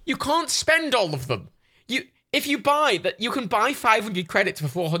 you can't spend all of them. If you buy that, you can buy 500 credits for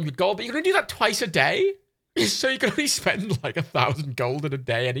 400 gold, but you're going to do that twice a day, so you can only spend like 1,000 gold in a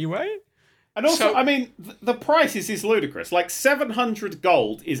day anyway. And also, So- I mean, the price is ludicrous. Like 700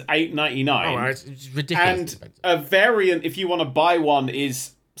 gold is $8.99. Oh, it's ridiculous. And expensive. a variant, if you want to buy one,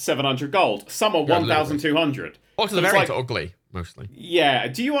 is 700 gold. Some are Yeah, a little bit. 1,200. Also, So the it's variants like- are ugly, mostly. Yeah.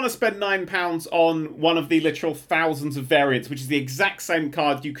 Do you want to spend £9 on one of the literal thousands of variants, which is the exact same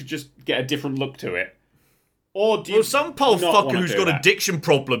card? You could just get a different look to it. Or do you? Well, some poor not fucker wanna who's do got that? addiction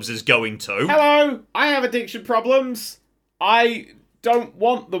problems is going to. Hello, I have addiction problems. I don't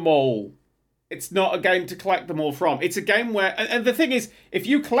want them all. It's not a game to collect them all from. It's a game where, and the thing is, if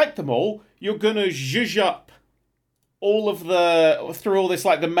you collect them all, you're gonna zhuzh up all of through all this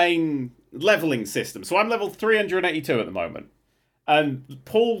like the main leveling system. So I'm level 382 at the moment, and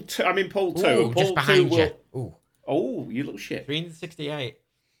I'm in pool 2. Ooh, and just pool behind 2 you. will. Ooh, Oh, you little shit. 368.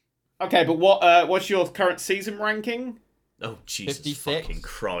 Okay, but what's your current season ranking? Oh, Jesus 56. fucking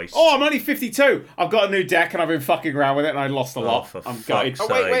Christ. Oh, I'm only 52. I've got a new deck and I've been fucking around with it and I lost a lot. for I'm gutted. fuck's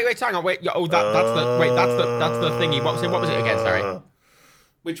Oh sake. wait, hang on, wait. That's the thingy. What was it again? Sorry.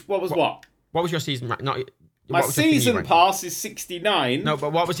 What was what? What was your season rank? Not My what was your thingy season ranking? pass is 69. No,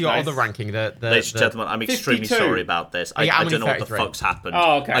 but what was your Nice. other ranking? Ladies and gentlemen, I'm extremely 52. sorry about this. Yeah, I I'm don't know only what the 33. fuck's happened.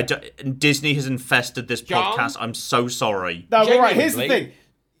 Oh, okay. Disney has infested this John? podcast. I'm so sorry. No, but right, here's the Genuinely. thing.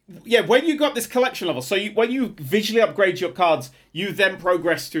 Yeah, when you got this collection level, so when you visually upgrade your cards, you then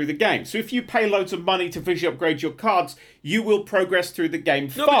progress through the game. So if you pay loads of money to visually upgrade your cards, you will progress through the game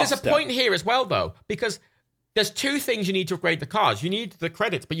No, faster. but there's a point here as well, though, because there's two things you need to upgrade the cards. You need the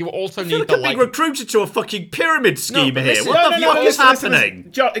credits, but you also I feel need like the I'm being recruited to a fucking pyramid scheme but here. listen- What the fuck is listen. happening?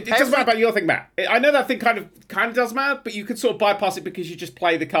 John, it doesn't Every- matter about your thing, Matt. I know that thing kind of does matter, but you can sort of bypass it because you just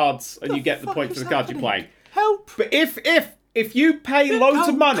play the cards and you get the fuck points for is the cards you happening? play. Help. But if you pay loads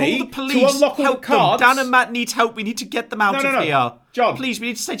of money Call the police. to unlock all Help the cards, them. Dan and Matt need help. We need to get them out No, of here. John, Please, we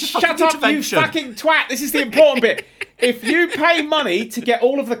need to stage a shut fucking up, intervention. you fucking twat! This is the important bit. If you pay money to get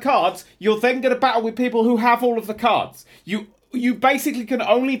all of the cards, you're then going to battle with people who have all of the cards. You basically can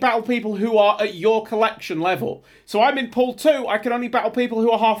only battle people who are at your collection level. So I'm in pool 2. I can only battle people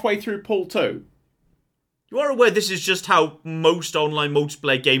who are halfway through pool 2. You are aware this is just how most online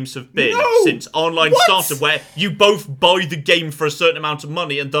multiplayer games have been No! since online What? started, where you both buy the game for a certain amount of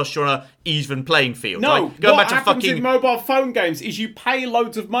money and thus you're on an even playing field. No, right? Going what back to happens fucking in mobile phone games is you pay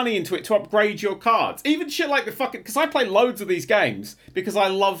loads of money into it to upgrade your cards. Even shit like the fucking... Because I play loads of these games because I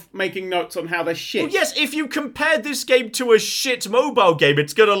love making notes on how they're shit. Well, yes, if you compare this game to a shit mobile game,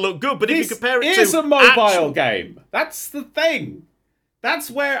 it's gonna look good. But if you This compare it is to a mobile actual- game. That's the thing.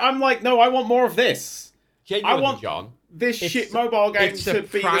 That's where I'm like, no, I want more of this. Genuinely, I want John. this It's- shit mobile game it's to be the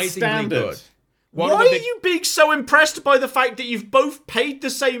surprisingly standard. good. One Why of are the big- you being so impressed by the fact that you've both paid the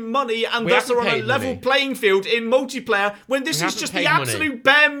same money and We thus haven't are on a paid level money. playing field in multiplayer when this We is haven't just the paid money. absolute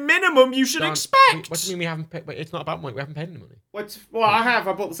bare minimum you should John, expect? What do you mean we haven't paid? It's not about money. We haven't paid any money. Well, I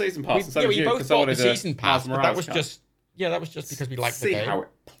bought the season pass. and so did You you, both 'cause I bought wanted the a season pass, Miles but that was Morales just because we liked the see game. how it.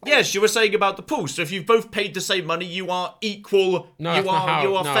 Yes, you were saying about the pool. So if you've both paid the same money, you are equal. No, you that's not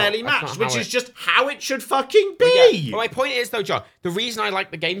how- are no, fairly that's not matched, how which it- is just how it should fucking Yeah. be. But my point is, though, John, the reason I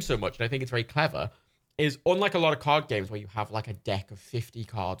like the game so much, and I think it's very clever, is unlike a lot of card games where you have like a deck of 50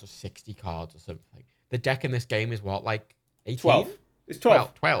 cards or 60 cards or something, the deck in this game is what, like 18? 12. It's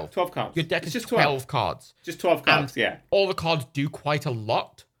 12. 12. 12 cards. Your deck It's is just 12 cards. Just 12 cards, yeah. All the cards do quite a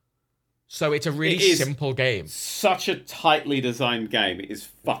lot. So it's a really It is. simple game. Such a tightly designed game. It is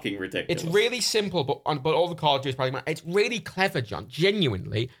fucking ridiculous. It's really simple, but all the cards do is probably... It's really clever, John.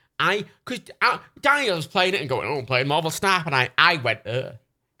 Genuinely. Because Daniel was playing it and going, oh, I'm playing Marvel Snap, and I went, ugh.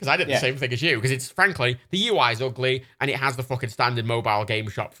 Because I did the Yeah. same thing as you. Because it's, frankly, the UI is ugly, and it has the fucking standard mobile game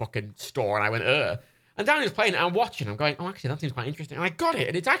shop fucking store, and I went, ugh. And Daniel's playing it, and I'm watching, I'm going, oh, actually, that seems quite interesting. And I got it,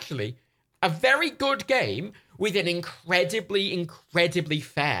 and it's actually a very good game with an incredibly, incredibly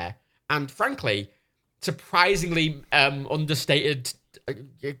fair and, frankly, surprisingly understated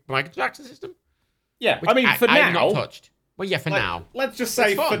Michael Jackson system. Yeah, Which I mean, for I'm now, not touched. Well, yeah, for now. Let's just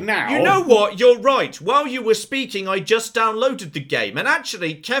say It's for fun. now. You know what? You're right. While you were speaking, I just downloaded the game. And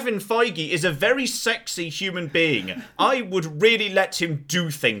actually, Kevin Feige is a very sexy human being. I would really let him do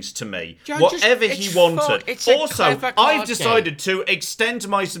things to me. John, whatever it's he fun. wanted. It's a Also, clever I've card decided to extend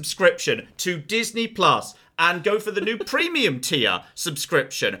my subscription to Disney Plus and go for the new premium tier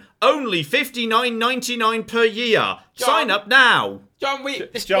subscription. Only $59.99 per year. Sign up now. John, one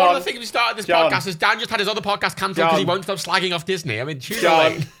of John, the things we started this John. podcast is Dan just had his other podcast cancelled because he won't stop slagging off Disney. I mean,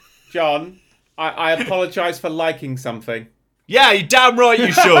 John, I apologise for liking something. Yeah, you're damn right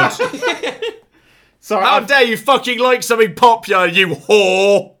you should. Sorry, How dare you fucking like something popular, you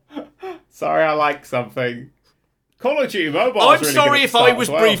whore! sorry, I like something. Call of Duty Mobile. I'm sorry if I was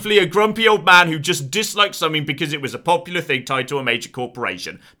briefly a grumpy old man who just disliked something because it was a popular thing tied to a major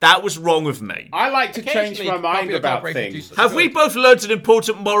corporation. That was wrong of me. I like to change my mind popular about corporations things. Have we both learnt an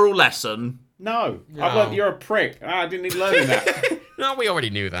important moral lesson? No, I've learned you're a prick. I didn't need learning that. No, we already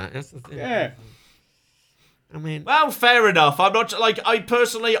knew that. That's the thing. Yeah. I mean, Well, fair enough. I'm not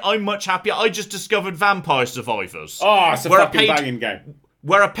I'm much happier. I just discovered Vampire Survivors. Oh, it's a Where I fucking paid- banging game.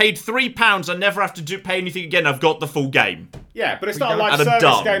 Where I paid £3 and never have to pay anything again. I've got the full game. Yeah, but it's not a don't- live And I'm service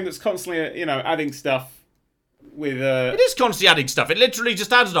done. game that's constantly, adding stuff with. It is constantly adding stuff. It literally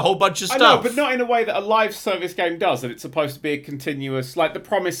just added a whole bunch of I stuff. know, but not in a way that a live service game does. That it's supposed to be a continuous, like the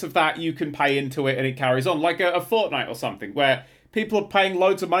promise of that you can pay into it and it carries on, like a Fortnite or something, where people are paying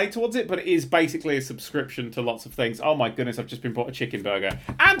loads of money towards it, but it is basically a subscription to lots of things. Oh my goodness, I've just been bought a chicken burger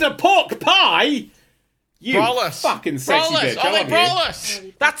and a pork pie. You Brawlers. fucking sexy Brawlers. bitch. I Are they love you. brawlers?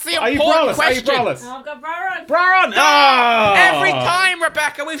 That's the Are you important brawlers? Are you question. brawlers? I've got Baron. Brawn! Oh! Every time,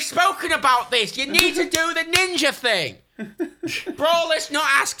 Rebecca, we've spoken about this. You need to do the ninja thing. Brawlers, not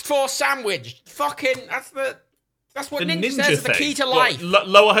asked for sandwich. Fucking, that's what The ninja, ninja says is the thing. key to What, life.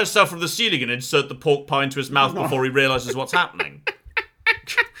 lower herself from the ceiling and insert the pork pie into his mouth before he realises what's happening.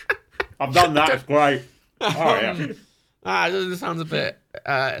 I've done that. It's great. Oh yeah. It sounds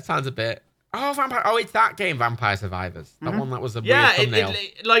a bit. Oh, vampire! Oh, it's that game, Vampire Survivors. That one that was a Yeah, weird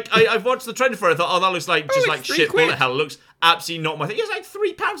thumbnail. I've watched the trailer for it. I thought, oh, that looks like just it's like £3. shit bullet hell. It looks absolutely not my thing. It's like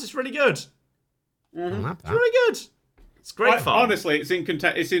 £3. It's really good. Not bad. It's really good. It's great fun. Honestly, it's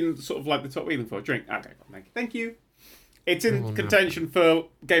in sort of like the top wheeling for a drink. Okay, thank you. It's in contention for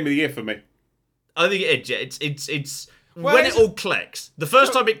Game of the Year for me. I think it's Well, when is it all clicks. The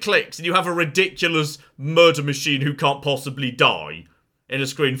first time it clicks, and you have a ridiculous murder machine who can't possibly die in a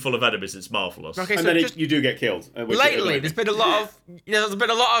screen full of enemies. It's marvelous. Okay, And so then just you do get killed. lately, there's been a lot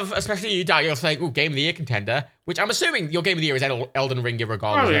of, especially you, Dan, you're saying, "Oh, Game of the Year contender," which I'm assuming your Game of the Year is Elden Ring,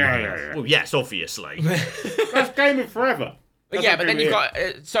 regardless. Oh, of yeah, everything else. yeah. Well, yes, obviously. That's Game of Forever. But That's yeah, not but Game then of you've the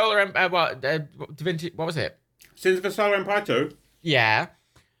Year. got Solar Divinity. What was it? Sins of the Solar Empire 2. Yeah,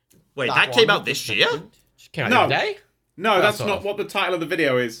 Wait, that came out this year? Came out No. the other day. No, that's sort not of. what the title of the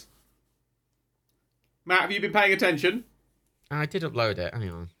video is. Matt, have you been paying attention? I did upload it. Hang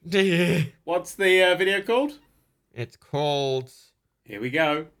on. What's the video called? It's called Here we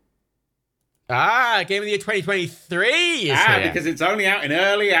go. Game of the Year 2023. Is here. Because it's only out in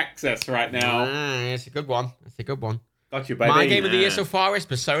early access right now. It's a good one. It's a good one. Got you, baby. My game of the year so far is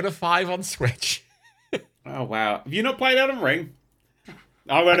Persona 5 on Switch. Oh, wow. Have you not played Elden Ring?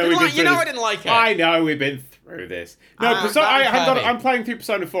 Oh, I know You we've been know through I this. didn't like it. I know we've been through this. No, Persona, Kirby. I'm playing through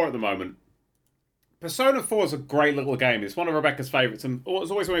Persona 4 at the moment. Persona 4 is a great little game. It's one of Rebecca's favourites, and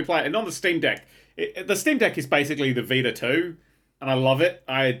it's always when we play it. And on the Steam Deck, the Steam Deck is basically the Vita 2, and I love it.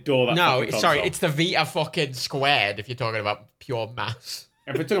 I adore that. No, fucking sorry, console. it's the Vita fucking squared if you're talking about pure mass.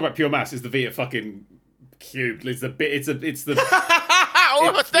 If we're talking about pure mass, it's the Vita fucking cubed. It's the bit. It's the. Oh,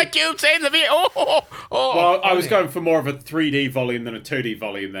 what's that cube saying? The Vita. Oh. Well, I was going for more of a 3D volume than a 2D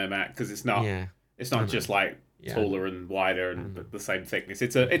volume there, Matt, because it's not. Yeah. It's not just like Yeah. taller and wider and the same thickness.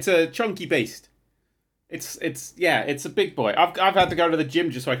 It's a chunky beast. It's a big boy. I've had to go to the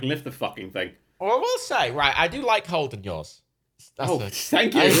gym just so I can lift the fucking thing. Well, I will say, right, I do like holding yours.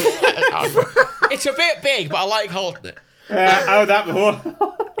 Thank you. It's a bit big, but I like holding it. That before.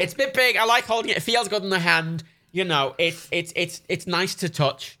 It's a bit big. I like holding it. It feels good in the hand. You know, it's nice to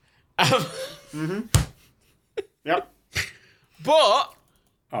touch. Yep. But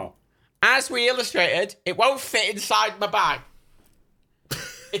Oh. as we illustrated, it won't fit inside my bag.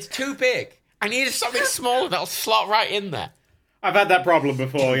 It's too big. I needed something small that'll slot right in there. I've had that problem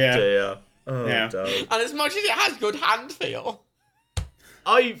before. Yeah. Dear. Oh, Yeah. don't. And as much as it has good hand feel,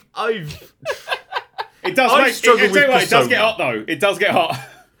 I've It does I make. struggle It, with it does Persona. get hot though. It does get hot.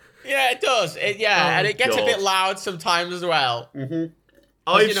 yeah, it does. And it gets a God. bit loud sometimes as well.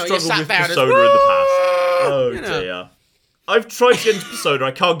 I've you know, you struggled sat with there and Persona in the past. Oh you know. dear. I've tried to get into Persona,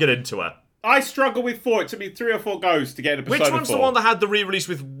 I can't get into it. I struggle with 4. It took me 3 or 4 goes to get into Persona 4. Which one's the one that had the re-release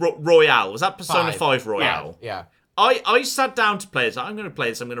with Royale? Was that Persona 5 Royale? Yeah. I sat down to play this. I'm going to play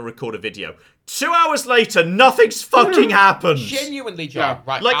this. I'm going to record a video. 2 hours later, nothing's fucking happened. Genuinely, John. Yeah.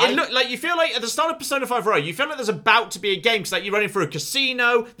 Right. Like, it look like you feel like at the start of Persona 5 Royale, you feel like there's about to be a game because like you're running through a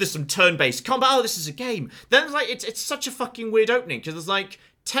casino. There's some turn-based combat. Oh, this is a game. Then it's like it's such a fucking weird opening because there's like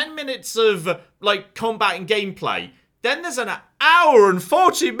 10 minutes of like combat and gameplay. Then there's an hour and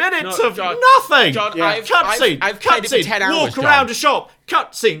 40 minutes of nothing. John, cutscene, I've played it for 10 hours, walk around a shop,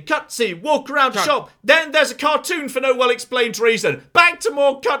 cutscene, walk around a shop. Then there's a cartoon for no well-explained reason. Back to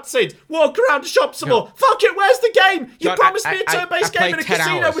more cutscenes, walk around a shop some more. Fuck it, where's the game? You John, promised me a turn-based game in a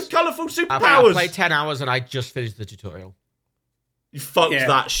casino hours. with colourful I superpowers. played 10 hours and I just finished the tutorial. You fucked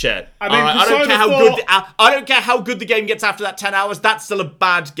that shit. I mean, I don't care how Persona good. I don't care how good the game gets after that 10 hours. That's still a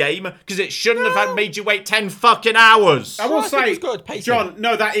bad game because it shouldn't have made you wait 10 fucking hours. I will I think say, it's good. Pacing. John,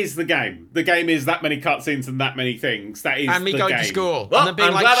 no, that is the game. The game is that many cutscenes and that many things. That is And me the going game. to school. Well, and then being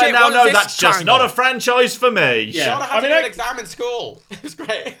I'm like, glad I shit, now what is know this that's just triangle? not a franchise for me. Yeah. John, I had I to mean, do an I- exam in school. It was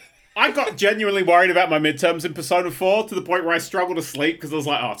great. I got genuinely worried about my midterms in Persona 4 to the point where I struggled to sleep because I was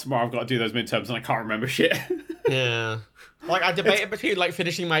like, oh, tomorrow I've got to do those midterms and I can't remember shit. Yeah. Like, I debated between, like,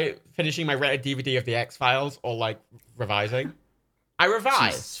 finishing my rented DVD of the X-Files or, like, revising. I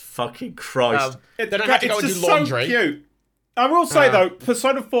revised. Jesus fucking Christ. Then I had to go and do just laundry. so cute. I will say, though,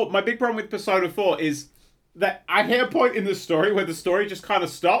 Persona 4, my big problem with Persona 4 is that I hit a point in the story where the story just kind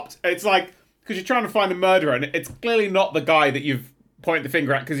of stopped. It's like, because you're trying to find a murderer, and it's clearly not the guy that you've pointed the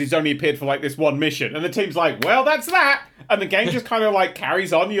finger at because he's only appeared for, like, this one mission. And the team's like, well, that's that. And the game just kind of, like,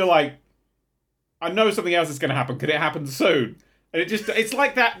 carries on. You're like, I know something else is going to happen. Could it happen soon? And it's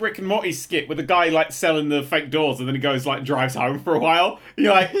like that Rick and Morty skit with the guy, like, selling the fake doors and then he goes, like, drives home for a while.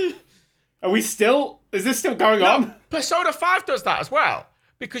 You're like, is this still going on? Persona 5 does that as well.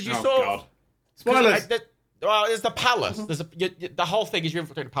 Because you God. Spoilers. There's the palace. The whole thing is you're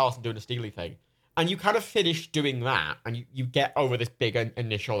infiltrating the palace and doing a steely thing. And you kind of finish doing that, and you get over this big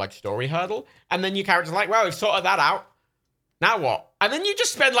initial, like, story hurdle. And then your character's like, well, we've sorted that out. Now what? And then you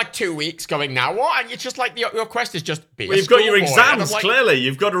just spend like 2 weeks going, now what? And it's just like, your quest is just be a You've got your schoolboy. And I'm exams, like, clearly.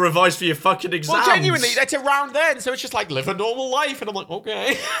 You've got to revise for your fucking exams. well, genuinely, that's around then. So it's just like, live a normal life. And I'm like,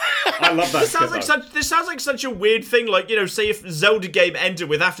 okay. I love that. This sounds like such a weird thing. Like, you know, say if Zelda game ended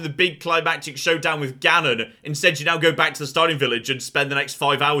with after the big climactic showdown with Ganon, instead you now go back to the starting village and spend the next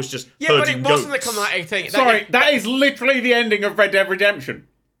 5 hours just herding but it wasn't goats. the climatic thing. Sorry, that is literally the ending of Red Dead Redemption.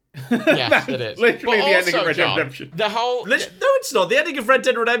 Yes, it is. Literally But the ending also, of Red Dead John, Redemption. The whole... No, it's not. The ending of Red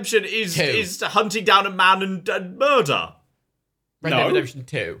Dead Redemption is hunting down a man and murder. Red No. Dead Redemption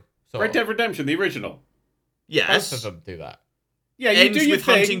 2. So Red Dead Redemption, the original. Yes. both of them do that. Yeah, you Ends do your with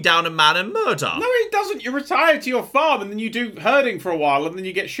thing. hunting down a man and murder. No, it doesn't. You retire to your farm and then you do herding for a while and then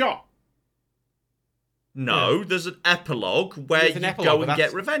you get shot. No, there's an epilogue where There's an you epilogue, go but and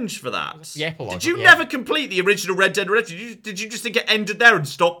get that's- revenge for that. That's the epilogue, Did you yeah. never complete the original Red Dead Redemption? Did you just think it ended there and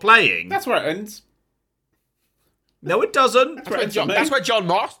stop playing? That's where it ends. No, it doesn't. That's where John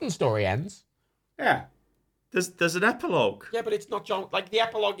Marston's story ends. Yeah. There's an epilogue. Yeah, but it's not John... Like, the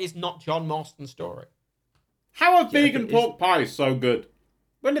epilogue is not John Marston's story. How are vegan pork pies so good?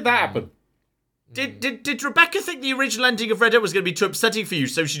 When did that happen? Did Rebecca think the original ending of Red Dead was going to be too upsetting for you,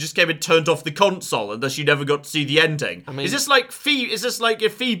 so she just came and turned off the console, and thus you never got to see the ending? I mean- is this like a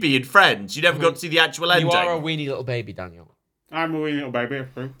Phoebe in Friends? You never got to see the actual ending. You are a weenie little baby, Daniel. I'm a wee little baby.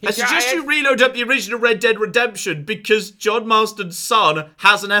 I suggest you reload up the original Red Dead Redemption because John Marston's son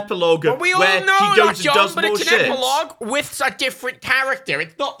has an epilogue Well, we all where know he that, goes John, and does but more it's an shit. epilogue with a different character.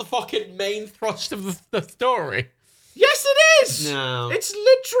 It's not the fucking main thrust of the story. Yes, it is. No. It's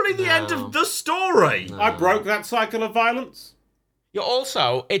literally the end of the story. I broke that cycle of violence. You're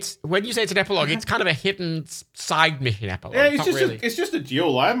also, it's when you say it's an epilogue, it's kind of a hidden side mission epilogue. Yeah, It's it's not really. it's just a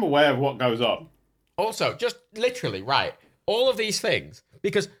duel. I am aware of what goes on. Also, just literally, right, all of these things,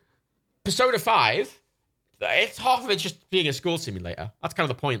 because Persona 5, it's half of it's just being a school simulator. That's kind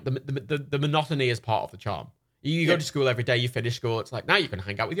of the point. The monotony is part of the charm. You go to school every day, you finish school, it's like, now you can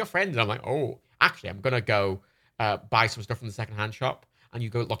hang out with your friends. And I'm like, oh, actually, I'm going to go buy some stuff from the secondhand shop. And you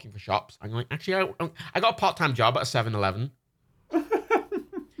go looking for shops. And you're like, actually, I got a part-time job at a 7-Eleven.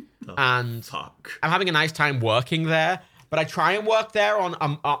 And Fuck. I'm having a nice time working there. But I try and work there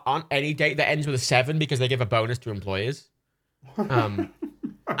on any date that ends with a 7 because they give a bonus to employers.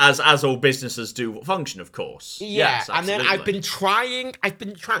 As all businesses do function, of course. Yeah, Yes, and then absolutely. I've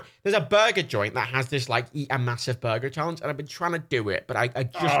been trying. There's a burger joint that has this like eat a massive burger challenge, and I've been trying to do it, but I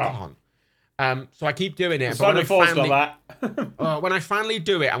just can't. So I keep doing it. But when I finally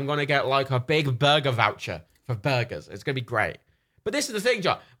do it, I'm gonna get like a big burger voucher for burgers. It's gonna be great. But this is the thing,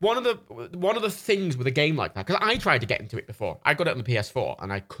 John. One of the things with a game like that, because I tried to get into it before. I got it on the PS4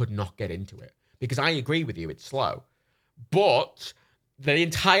 and I could not get into it because I agree with you, it's slow. But the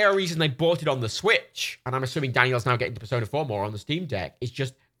entire reason they bought it on the Switch, and I'm assuming Daniel's now getting to Persona 4 more on the Steam Deck, is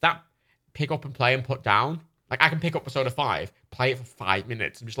just that pick up and play and put down. Like I can pick up Persona 5, play it for 5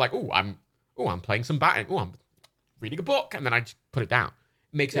 minutes, and just like, I'm playing some batting. Oh, I'm reading a book, and then I just put it down.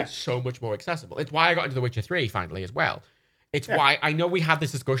 It makes it so much more accessible. It's why I got into The Witcher 3 finally as well. It's why I know we had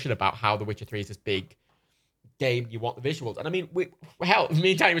this discussion about how The Witcher 3 is this big game, you want the visuals. And I mean, me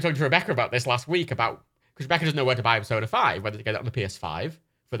and Tanya were talking to Rebecca about this last week, because Rebecca doesn't know where to buy Persona 5, whether to get it on the PS5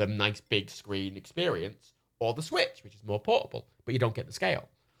 for the nice big screen experience, or the Switch, which is more portable, but you don't get the scale.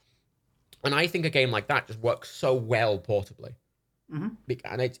 And I think a game like that just works so well portably. Mm-hmm.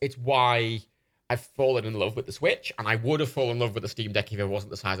 And it's why I've fallen in love with the Switch, and I would have fallen in love with the Steam Deck if it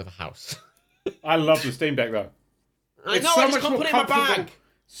wasn't the size of a house. I love the Steam Deck, though. I know, I just can't put it in my bag.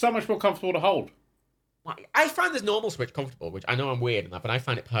 So much more comfortable to hold. I find this normal Switch comfortable, which I know I'm weird in that, but I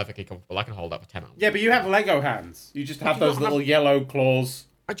find it perfectly comfortable. I can hold that for 10 hours. Yeah, but you have Lego hands. You just have those little yellow claws.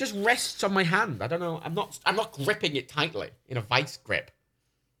 It just rests on my hand. I don't know. I'm not gripping it tightly in a vice grip.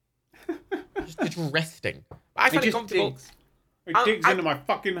 just resting. I find it comfortable. It digs into my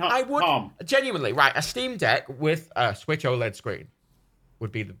fucking palm. I would genuinely, right, a Steam Deck with a Switch OLED screen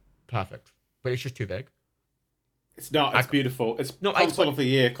would be the perfect, but it's just too big. It's not. It's beautiful. It's console of the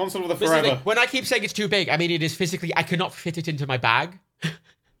year. Console of the forever. When I keep saying it's too big, I mean it is physically. I cannot fit it into my bag.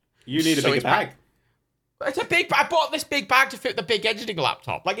 You need a bigger bag. It's a big. I bought this big bag to fit the big editing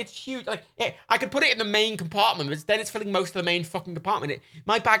laptop. Like it's huge. Like I could put it in the main compartment, but then it's filling most of the main fucking compartment.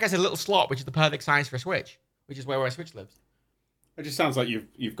 My bag has a little slot, which is the perfect size for a Switch, which is where my Switch lives. It just sounds like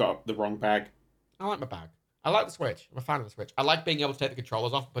you've got the wrong bag. I like my bag. I like the Switch. I'm a fan of the Switch. I like being able to take the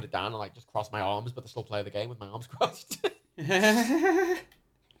controllers off and put it down and like just cross my arms, but still play the game with my arms crossed. And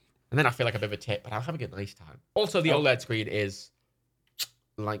then I feel like a bit of a tit, but I'm having a nice time. Also, the OLED screen is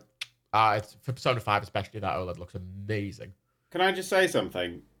like, it's, for Persona 5 especially, that OLED looks amazing. Can I just say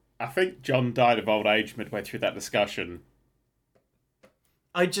something? I think John died of old age midway through that discussion.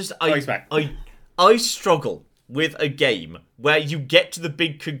 I struggle with a game where you get to the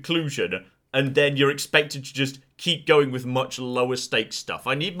big conclusion and then you're expected to just keep going with much lower stakes stuff.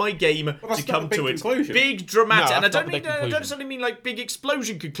 I need my game to come to its big dramatic, and I don't necessarily mean like big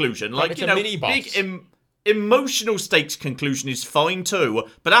explosion conclusion. Like, you know, big emotional stakes conclusion is fine too.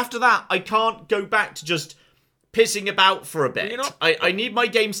 But after that, I can't go back to just pissing about for a bit. I need my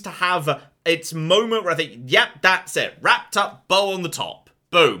games to have its moment where I think, yep, that's it. Wrapped up, bow on the top.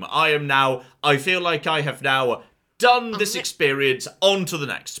 Boom. I feel like I have now done this experience, on to the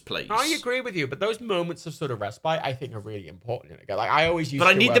next, please. I agree with you, but those moments of sort of respite, I think, are really important. Like I always use. But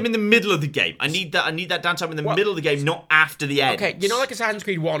I need them in the middle of the game. I need that downtime in the middle of the game, not after the end. Okay, you know, like Assassin's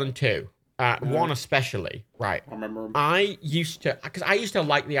Creed 1 and 2, 1 especially, right? I remember them. I used to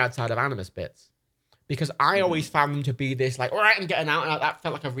like the outside of Animus bits because I always found them to be this like, all right, I'm getting out, and that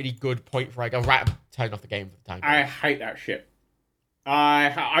felt like a really good point for I go, right, I'm turning off the game for the time. I hate that shit.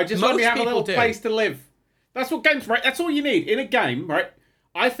 I just want to have a little place to live. That's what games, right? That's all you need in a game, right?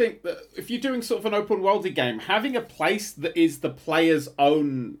 I think that if you're doing sort of an open worldy game, having a place that is the player's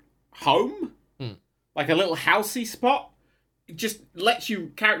own home, like a little housey spot, it just lets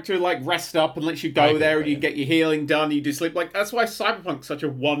you character like rest up and lets you go there and you get your healing done. You do sleep. Like that's why Cyberpunk's such a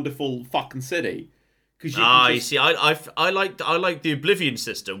wonderful fucking city. You see, I like the Oblivion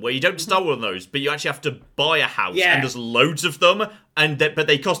system where you don't start one of those, but you actually have to buy a house, and there's loads of them, but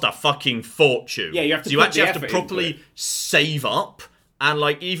they cost a fucking fortune. Yeah, you have to. So you actually have to properly save up, and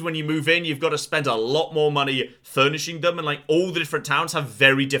like even when you move in, you've got to spend a lot more money furnishing them, and like all the different towns have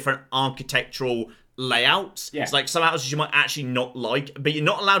very different architectural layouts. Yeah. It's like some houses you might actually not like, but you're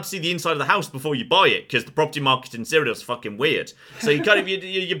not allowed to see the inside of the house before you buy it because the property market in Syria is fucking weird. So you kind of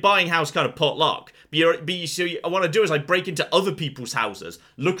you're buying house kind of potluck. But what I do is I break into other people's houses,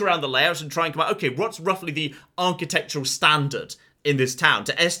 look around the layouts, and try and come out. Okay, what's roughly the architectural standard in this town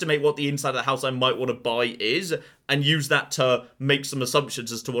to estimate what the inside of the house I might want to buy is, and use that to make some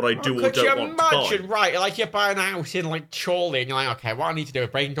assumptions as to what I do or don't want to buy. Imagine, right, like you're buying a house in like Chorley and you're like, okay, what I need to do is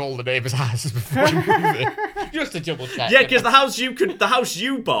break into all the neighbours' houses before you move in. Just to double check. Yeah, because the house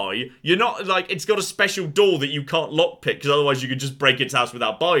you buy, you're not like, it's got a special door that you can't lockpick because otherwise you could just break its house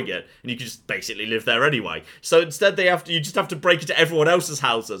without buying it and you could just basically live there anyway. So instead you just have to break into everyone else's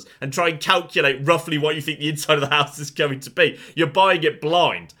houses and try and calculate roughly what you think the inside of the house is going to be. You're buying it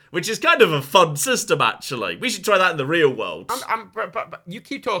blind, which is kind of a fun system, actually. We should try that in the real world. But you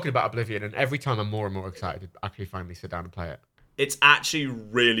keep talking about Oblivion, and every time I'm more and more excited to actually finally sit down and play it. It's actually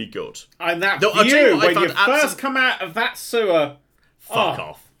really good. And that view, when you first come out of that sewer Fuck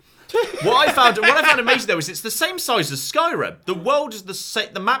off. What I found amazing though is it's the same size as Skyrim. The world is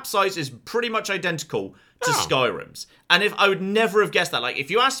the map size is pretty much identical to Skyrim's. And if I would never have guessed that. Like,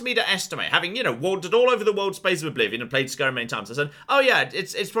 if you asked me to estimate, having, wandered all over the world space of Oblivion and played Skyrim many times, I said, oh yeah,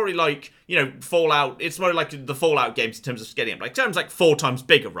 it's probably like, Fallout, it's probably like the Fallout games in terms of scaling up. Like, terms like 4 times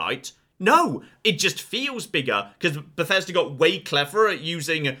bigger, right? No, it just feels bigger because Bethesda got way clever at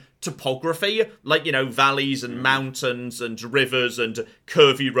using topography, like, valleys and mountains and rivers and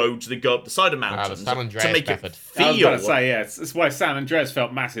curvy roads that go up the side of mountains to make it feel. I was going to say, yes. That's why San Andreas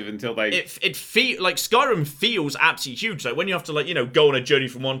felt massive until they... It feel like Skyrim feels absolutely huge. Like, when you have to, go on a journey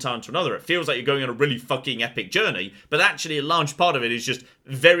from one town to another, it feels like you're going on a really fucking epic journey. But actually, a large part of it is just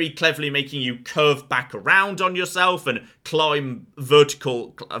very cleverly making you curve back around on yourself and climb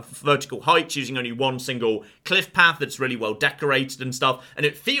vertical heights using only one single cliff path that's really well decorated and stuff. And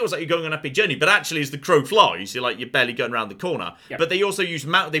it feels like you're going on an epic journey, but actually, as the crow flies, you're barely going around the corner. Yep. But they also use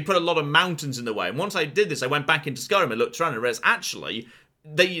they put a lot of mountains in the way. And once I did this, I went back into Skyrim and looked around and realized actually,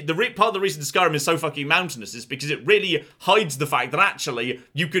 part of the reason Skyrim is so fucking mountainous is because it really hides the fact that actually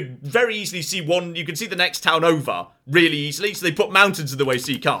you could very easily see you can see the next town over really easily. So they put mountains in the way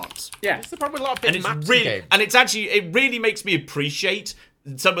so you can't. Yeah, it's the problem with a lot of big maps games. And it really makes me appreciate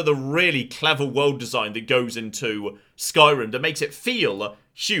some of the really clever world design that goes into Skyrim that makes it feel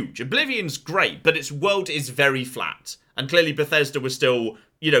huge. Oblivion's great, but its world is very flat. And clearly Bethesda was still,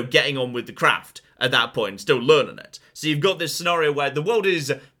 getting on with the craft at that point, still learning it. So you've got this scenario where the world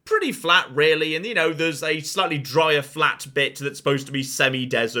is pretty flat, really, and, there's a slightly drier flat bit that's supposed to be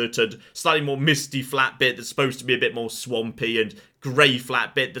semi-desert and slightly more misty flat bit that's supposed to be a bit more swampy and grey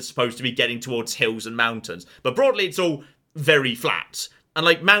flat bit that's supposed to be getting towards hills and mountains. But broadly, it's all very flat.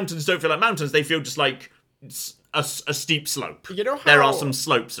 And, mountains don't feel like mountains, they feel just like a steep slope. There are some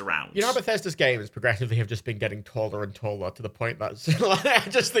slopes around. Bethesda's games progressively have just been getting taller and taller to the point that I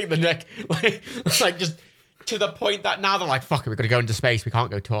just think the neck, just to the point that now they're like, fuck it, we're going to go into space, we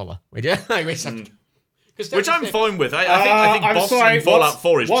can't go taller. Which I'm fine with. I think Boston in Fallout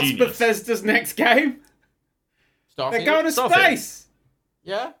 4 is genius. What's Bethesda's next game? Starfield? They're going to space.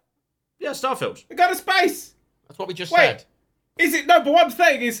 Yeah? Yeah, Starfield. They're going to space. That's what we just said. Is it? No, but what I'm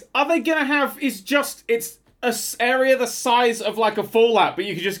saying is, are they going to have, it's a area the size of like a Fallout, but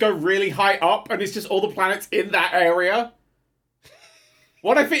you can just go really high up and it's just all the planets in that area?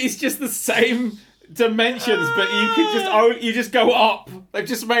 What if it is just the same dimensions, but you just go up? They've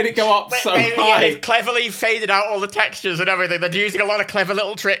just made it go up so high. They've cleverly faded out all the textures and everything. They're using a lot of clever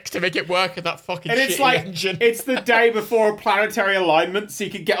little tricks to make it work in that fucking shitty engine. It's the day before a planetary alignment, so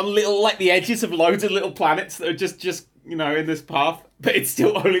you can get on the edges of loads of little planets that are just in this path, but it's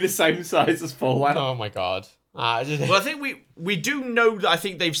still only the same size as Fallout. Oh my god. Well, I think we do know that I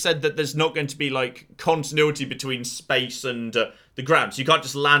think they've said that there's not going to be continuity between space and the ground. So you can't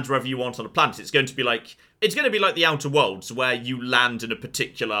just land wherever you want on a planet. It's going to be like the Outer Worlds, where you land in a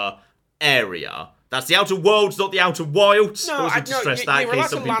particular area. That's the Outer Worlds, not the Outer Wilds. No, you're allowed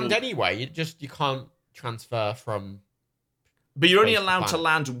to land anyway. You can't transfer from. But you're only allowed to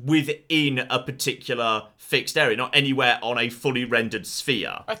land within a particular fixed area, not anywhere on a fully rendered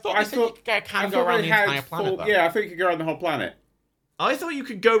sphere. I thought you can go around the entire planet, though. Yeah, I think you could go around the whole planet. I thought you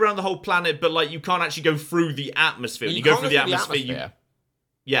could go around the whole planet, but you can't actually go through the atmosphere. You go through the atmosphere.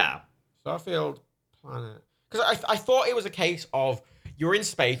 Yeah. Starfield planet. Because I thought it was a case of you're in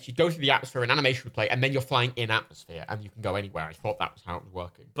space, you go through the atmosphere, an animation would play, and then you're flying in atmosphere, and you can go anywhere. I thought that was how it was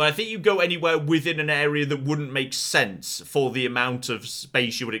working. But I think you go anywhere within an area that wouldn't make sense for the amount of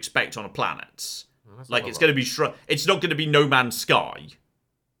space you would expect on a planet. It's going to be it's not going to be No Man's Sky.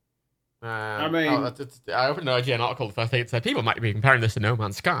 I mean, I opened an IGN article the first thing it said people might be comparing this to No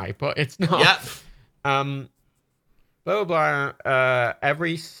Man's Sky, but it's not. Yep. Blah blah.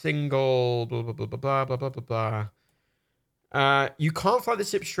 Every single blah blah blah blah blah blah blah blah. You can't fly the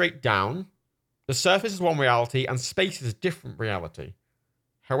ship straight down. The surface is one reality, and space is a different reality.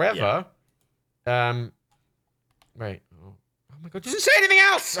 However, wait. Oh my god, does it say anything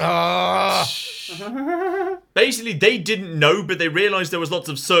else? Basically, they didn't know, but they realised there was lots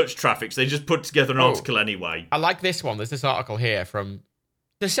of search traffic, so they just put together an article anyway. I like this one. There's this article here from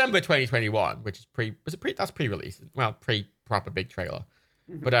December 2021, which is that's pre-release. Well, pre-proper big trailer.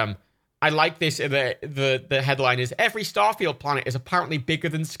 But I like this. The headline is, every Starfield planet is apparently bigger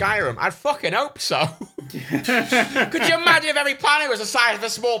than Skyrim. I'd fucking hope so. Could you imagine if every planet was the size of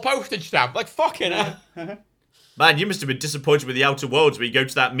a small postage stamp? Fucking Man, you must have been disappointed with the Outer Worlds where you go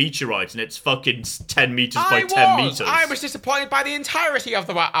to that meteorite and it's fucking 10 metres by 10 metres. I was disappointed by the entirety of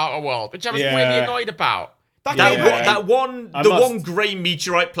the Outer World, which I was really annoyed about. That one grey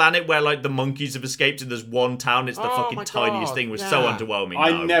meteorite planet where like the monkeys have escaped and there's one town. It's the fucking tiniest thing. Was so underwhelming.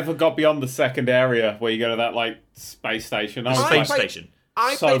 I never got beyond the second area where you go to that like space station. Station.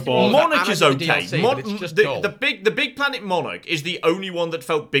 So bored. Monarch is okay. DLC, the big planet Monarch is the only one that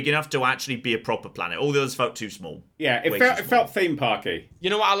felt big enough to actually be a proper planet. All the others felt too small. Yeah, it felt theme parky. You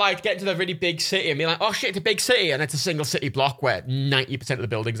know what I liked? Getting to the really big city and being like, oh shit, it's a big city, and it's a single city block where 90% of the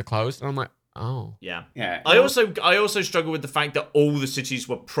buildings are closed. And I'm like, oh. Yeah. I also struggle with the fact that all the cities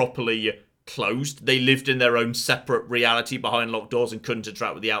were properly closed. They lived in their own separate reality behind locked doors and couldn't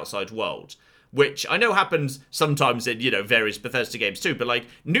interact with the outside world. Which I know happens sometimes in, various Bethesda games too. But like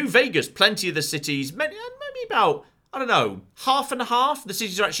New Vegas, plenty of the cities, maybe about, I don't know, half and half. The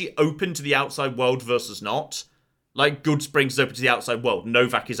cities are actually open to the outside world versus not. Like Good Springs is open to the outside world.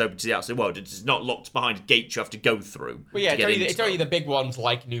 Novak is open to the outside world. It's not locked behind gates you have to go through. Well, yeah, it's only the big ones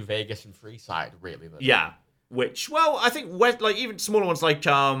like New Vegas and Freeside, really. Yeah. Which, well, I think even smaller ones like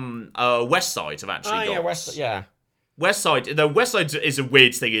West Side have actually got. West Side is a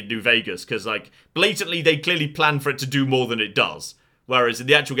weird thing in New Vegas because, like, blatantly they clearly plan for it to do more than it does. Whereas in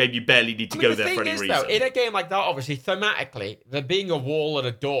the actual game, you barely need to go there for any reason. Though, in a game like that, obviously, thematically, there being a wall and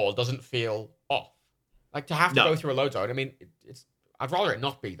a door doesn't feel off. Like, to have to go through a load zone, I mean, I'd rather it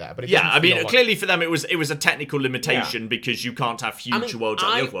not be there. But clearly for them, it was a technical limitation because you can't have huge worlds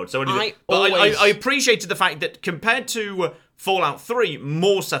on the other world. So I appreciated the fact that compared to Fallout 3,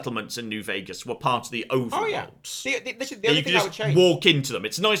 more settlements in New Vegas were part of the overworld. Oh, yeah. The only thing I would change. Walk into them.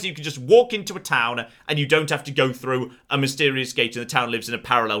 It's nice that you can just walk into a town and you don't have to go through a mysterious gate and the town lives in a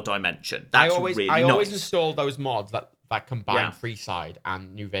parallel dimension. That's really nice. I always install those mods that combine Freeside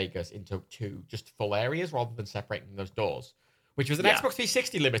and New Vegas into two just full areas rather than separating those doors, which was an Xbox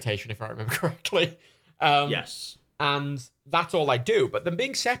 360 limitation, if I remember correctly. Yes. And that's all I do. But them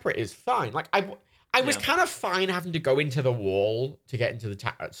being separate is fine. Like, I was kind of fine having to go into the wall to get into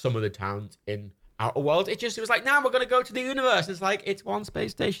some of the towns in Outer Worlds. It was like, now we're going to go to the universe. It's like, it's one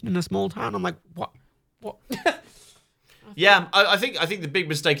space station in a small town. I'm like, what? Yeah, I think the big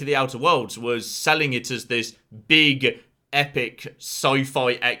mistake of the Outer Worlds was selling it as this big, epic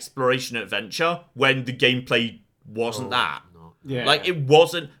sci-fi exploration adventure when the gameplay wasn't that. Yeah. Like, it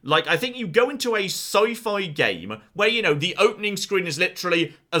wasn't... Like, I think you go into a sci-fi game where, the opening screen is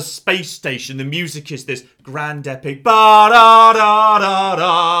literally a space station. The music is this grand epic...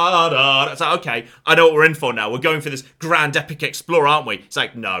 Ba-da-da-da-da-da. It's like, okay, I know what we're in for now. We're going for this grand epic explorer, aren't we? It's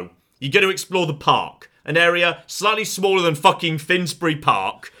like, no. You're going to explore the park. An area slightly smaller than fucking Finsbury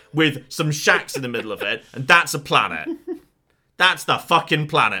Park with some shacks in the middle of it, and that's a planet. That's the fucking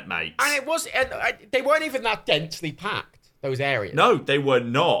planet, mate. And it was... they weren't even that densely packed. Those areas. No, they were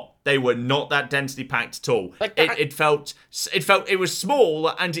not. They were not that densely packed at all. Like it felt it was small,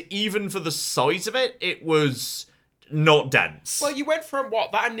 and even for the size of it, it was not dense. Well, you went from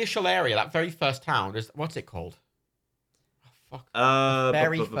that initial area, that very first town. What's it called? Oh, fuck.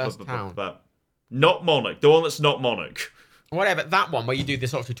 Very first town. Not Monarch. The one that's not Monarch. Whatever. That one where you do this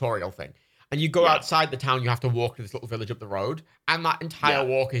sort of tutorial thing, and you go outside the town. You have to walk to this little village up the road, and that entire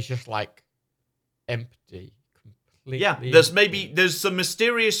walk is just like empty. Yeah, there's some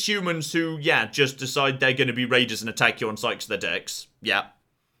mysterious humans who, just decide they're going to be raiders and attack you on sight because they're dicks. Yeah.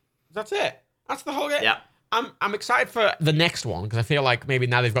 That's it. That's the whole game. Yeah. I'm excited for the next one because I feel like maybe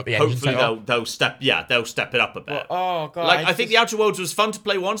now they've got the engine. Hopefully they'll step it up a bit. Oh god! Like I think the Outer Worlds was fun to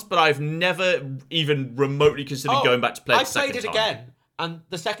play once, but I've never even remotely considered going back to play it the second time. I played it again. And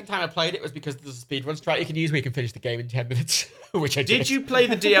the second time I played it was because there's a speedrun strat you can use where you can finish the game in 10 minutes, which I did. Did you play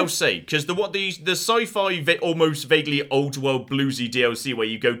the DLC? Because the sci-fi, almost vaguely old world bluesy DLC where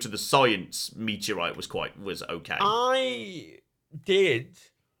you go to the science meteorite was okay. I did,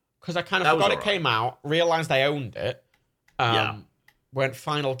 because I kind of forgot it came out, realised I owned it, went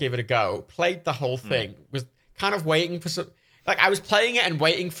final, give it a go, played the whole thing, was kind of waiting for some... Like, I was playing it and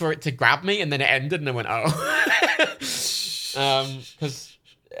waiting for it to grab me, and then it ended, and I went, oh... Because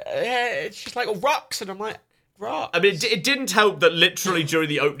it's just like rocks, and I'm like, rocks. I mean, it didn't help that literally during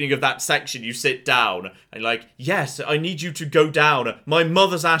the opening of that section, you sit down and you're like, yes, I need you to go down. My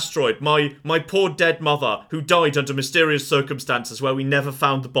mother's asteroid, my poor dead mother who died under mysterious circumstances where we never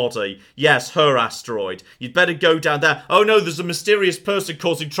found the body. Yes, her asteroid. You'd better go down there. Oh no, there's a mysterious person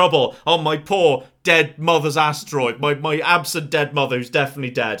causing trouble on my poor dead mother's asteroid. My absent dead mother who's definitely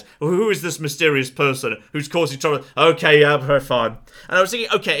dead. Who is this mysterious person who's causing trouble? Okay, yeah, her fine. And I was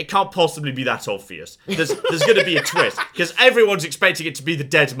thinking, okay, it can't possibly be that obvious. There's going to be a twist because everyone's expecting it to be the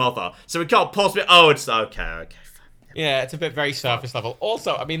dead mother. So it can't possibly... Oh, it's okay, fine. Yeah, it's a bit very surface level.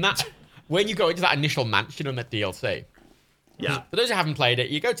 Also, I mean, that when you go into that initial mansion on that DLC... Yeah. For those who haven't played it,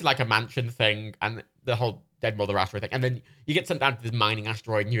 you go to like a mansion thing and the whole dead mother asteroid thing, and then you get sent down to this mining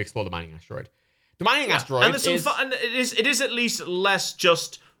asteroid, and you explore the mining asteroid. The mining asteroid and it is at least less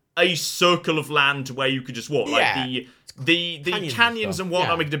just a circle of land where you could just walk. Yeah. Like the canyons and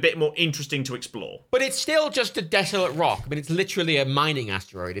whatnot make it a bit more interesting to explore. But it's still just a desolate rock. I mean, it's literally a mining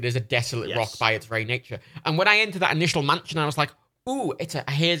asteroid. It is a desolate rock by its very nature. And when I entered that initial mansion, I was like, ooh,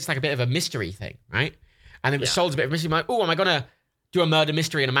 I hear it's like a bit of a mystery thing, right? And it was sold as a bit of a mystery. I'm like, ooh, am I going to do a murder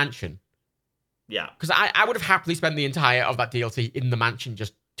mystery in a mansion? Yeah. Because I would have happily spent the entire of that DLC in the mansion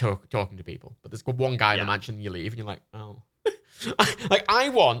just talking to people. But there's one guy in the mansion and you leave and you're like, oh. Like, I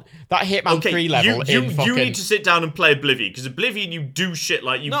want that Hitman 3 level you need to sit down and play Oblivion, because Oblivion, you do shit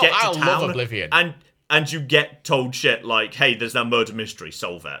like I love Oblivion. And you get told shit like, hey, there's that murder mystery,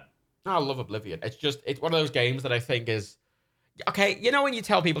 solve it. I love Oblivion. It's one of those games that I think is... Okay, you know when you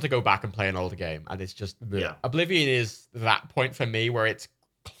tell people to go back and play an older game, and it's just... Oblivion is that point for me where it's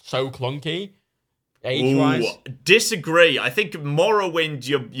so clunky, age-wise. Ooh, disagree. I think Morrowind,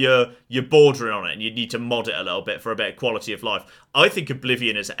 you're bordering on it, and you need to mod it a little bit for a better quality of life. I think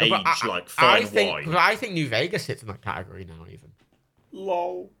Oblivion has aged like fine wine. But I think New Vegas sits in that category now, even.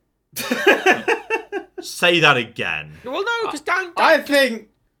 Lol. Say that again. Well, no, because Dan... I think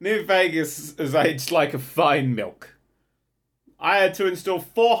New Vegas has aged like a fine milk. I had to install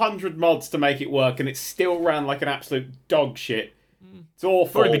 400 mods to make it work, and it still ran like an absolute dog shit. It's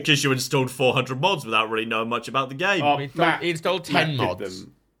awful. Probably because you installed 400 mods without really knowing much about the game. He installed 10 mods.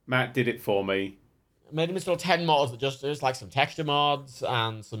 Matt did it for me. I made him install 10 mods that there's like some texture mods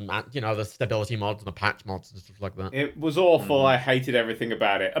and some, the stability mods and the patch mods and stuff like that. It was awful. I hated everything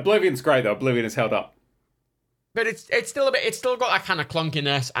about it. Oblivion's great, though. Oblivion has held up. But it's still got that kind of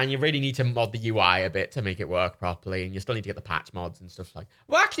clunkiness, and you really need to mod the UI a bit to make it work properly, and you still need to get the patch mods and stuff like.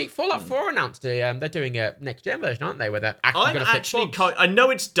 Well, actually, Fallout 4 announced they're doing a next gen version, aren't they? Where they're actually going to fix bugs. I know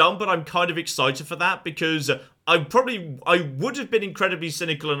it's dumb, but I'm kind of excited for that because I would have been incredibly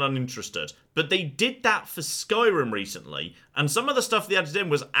cynical and uninterested, but they did that for Skyrim recently, and some of the stuff they added in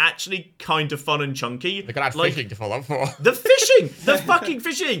was actually kind of fun and chunky. They could add fishing to Fallout 4. The fucking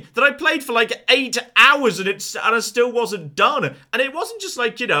fishing that I played for like 8 hours and I still wasn't done. And it wasn't just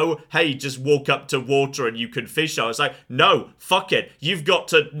like, hey, just walk up to water and you can fish. I was like, no, fuck it. You've got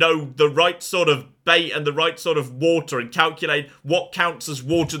to know the right sort of bait and the right sort of water and calculate what counts as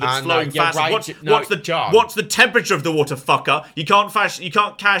water that's flowing fast. Right. What's the temperature of the water, fucker? You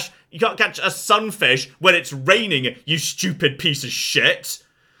can't catch a sunfish when it's raining, you stupid piece of shit.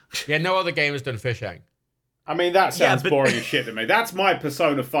 Yeah, no other game has done fishing. I mean, that sounds boring as shit to me. That's my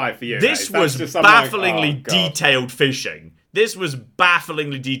Persona 5 for you. This was bafflingly detailed fishing. This was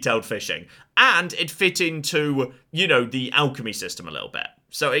bafflingly detailed fishing. And it fit into, the alchemy system a little bit.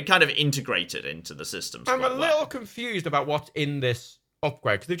 So it kind of integrated into the systems. I'm a little confused about what's in this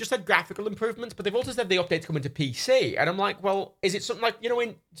upgrade, because they've just said graphical improvements, but they've also said the update's coming to PC. And I'm like, well, is it something like, in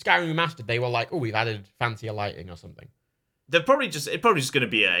Skyrim Remastered, they were like, oh, we've added fancier lighting or something. It's probably just going to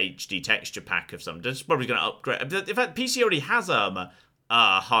be a HD texture pack of some. It's probably going to upgrade. In fact, PC already has a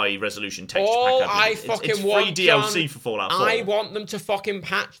high resolution texture pack. It's free DLC for Fallout 4. I want them to fucking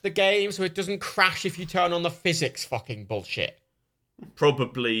patch the game so it doesn't crash if you turn on the physics fucking bullshit.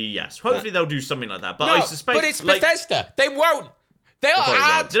 Probably yes. Hopefully they'll do something like that. But I suspect. But it's Bethesda. They won't. They'll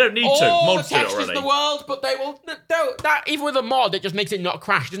add they don't need all to. Mods the textures in the world, but they will. That even with a mod, it just makes it not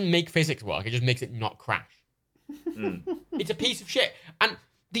crash. It doesn't make physics work. It just makes it not crash. It's a piece of shit. And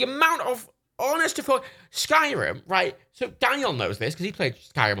the amount of honest to fuck Skyrim, right? So Daniel knows this because he played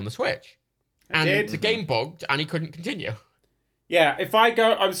Skyrim on the Switch, and the game bugged and he couldn't continue. Yeah, if I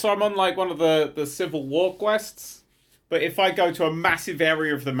go, I'm on like one of the Civil War quests, but if I go to a massive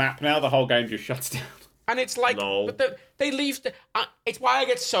area of the map now, the whole game just shuts down. And it's like, but they leave. It's why I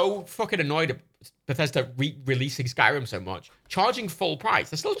get so fucking annoyed at Bethesda releasing Skyrim so much, charging full price.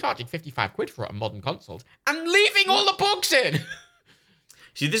 They're still charging £55 for it on modern consoles, and leaving all the bugs in.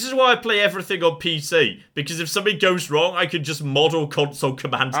 See, this is why I play everything on PC, because if something goes wrong, I can just model console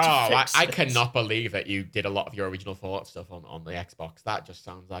commands to fix it. I cannot believe that you did a lot of your original Fallout stuff on the Xbox. That just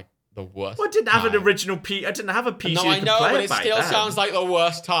sounds like the worst. Well, I didn't have an original I didn't have a PC. No, I know, but it still sounds like the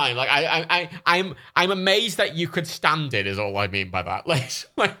worst time. Like I'm amazed that you could stand it. Is all I mean by that. Like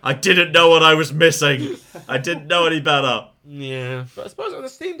I didn't know what I was missing. I didn't know any better. Yeah, but I suppose on the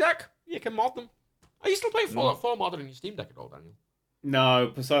Steam Deck you can mod them. Are you still playing Fallout 4 modded on your Steam Deck at all, Daniel?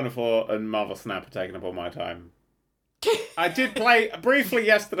 No, Persona 4 and Marvel Snap are taking up all my time. I did play briefly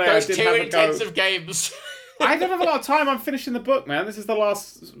yesterday. Those I did two have a intensive games. I don't have a lot of time. I'm finishing the book, man. This is the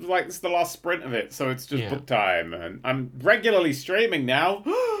last sprint of it, so it's just book time, and I'm regularly streaming now.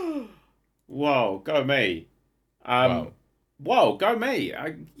 Whoa, go me! Whoa, go me!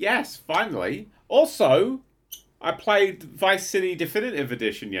 Yes, finally. Also, I played Vice City Definitive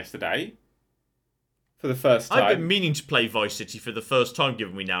Edition yesterday for the first time. I've been meaning to play Vice City for the first time,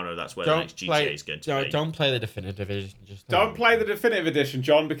 given we now know that's where the next GTA is going to be. Don't play the Definitive Edition. Don't play the Definitive Edition,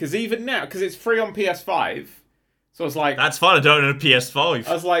 John, because even now, because it's free on PS5, so I was like... That's fine, I don't own a PS5.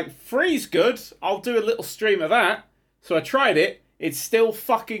 I was like, free's good, I'll do a little stream of that. So I tried it, it's still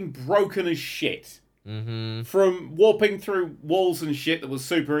fucking broken as shit. Mm-hmm. From warping through walls and shit that was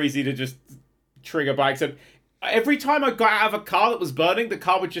super easy to just trigger by, except every time I got out of a car that was burning, the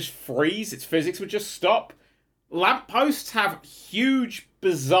car would just freeze, its physics would just stop. Lampposts have huge,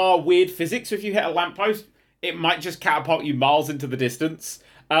 bizarre, weird physics. So if you hit a lamppost, it might just catapult you miles into the distance.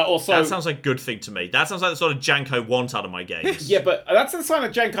 Also, that sounds like a good thing to me. That sounds like the sort of jank I want out of my games. Yeah, but that's the sign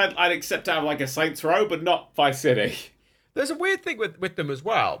of jank I'd accept out of like a Saints Row, but not Vice City. There's a weird thing with them as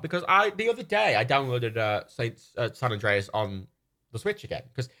well, because the other day I downloaded San Andreas on the Switch again,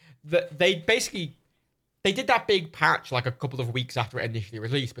 because they did that big patch like a couple of weeks after it initially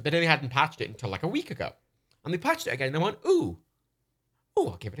released, but they only hadn't patched it until like a week ago. And they patched it again, and I went, ooh,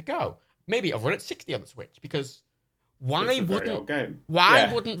 I'll give it a go. Maybe I'll run at 60 on the Switch, because why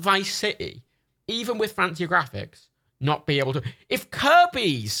wouldn't Vice City, even with fancier graphics, not be able to... If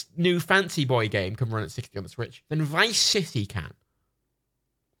Kirby's new Fancy Boy game can run at 60 on the Switch, then Vice City can.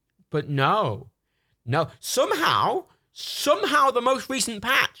 But no. Somehow the most recent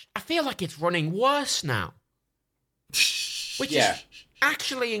patch, I feel like it's running worse now. Which is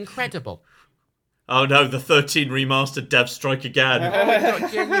actually incredible. Oh no, the 13 remastered devs strike again.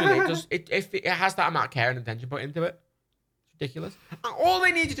 Genuinely, it has that amount of care and attention put into it. It's ridiculous. And all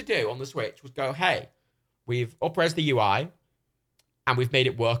they needed to do on the Switch was go, hey, we've up-res the UI, and we've made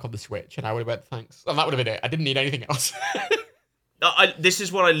it work on the Switch. And I would have went, thanks. And that would have been it. I didn't need anything else. This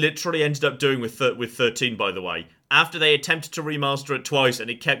is what I literally ended up doing with 13, by the way. After they attempted to remaster it twice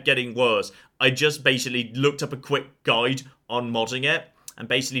and it kept getting worse, I just basically looked up a quick guide on modding it and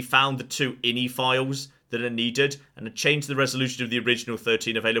basically found the 2 INI files that are needed and I changed the resolution of the original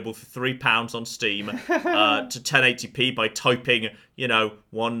 13 available for £3 on Steam to 1080p by typing,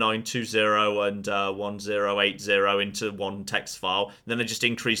 1920 and 1080 into one text file. And then I just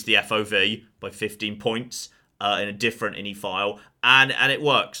increased the FOV by 15 points in a different INI file, and it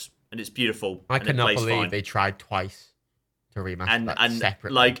works. And it's beautiful. I and cannot it plays believe fine. they tried twice to remaster that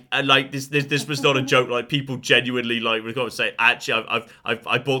separately. This was not a joke. Like people genuinely we've got to say, actually,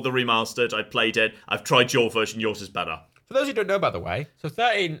 I bought the remastered. I played it. I've tried your version. Yours is better. For those who don't know, by the way, so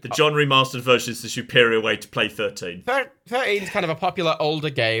 13... The John remastered version is the superior way to play 13. 13 is kind of a popular older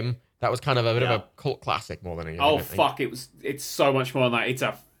game that was kind of a bit of a cult classic more than anything. Oh fuck! It's so much more than that. It's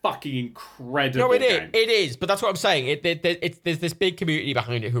a fucking incredible game. It is, but that's what I'm saying. There's this big community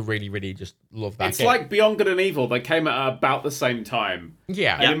behind it who really, really just love that game. It's like Beyond Good and Evil. They came at about the same time.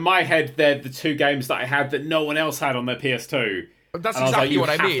 Yeah. And in my head, they're the 2 games that I had that no one else had on their PS2. That's and exactly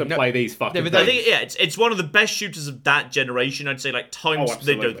what I mean. You have to play these fucking but things. I think, it's one of the best shooters of that generation. I'd say, Time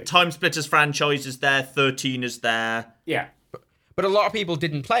Splitters franchise is there, 13 is there. Yeah. But a lot of people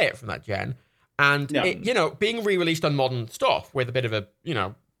didn't play it from that gen. And, being re-released on modern stuff with a bit of a,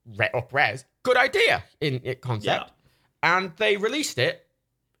 up-res, good idea in concept. Yeah. And they released it,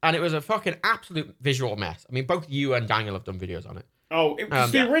 and it was a fucking absolute visual mess. I mean, both you and Daniel have done videos on it. Oh,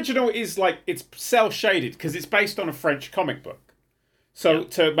 the original is it's cel-shaded because it's based on a French comic book. So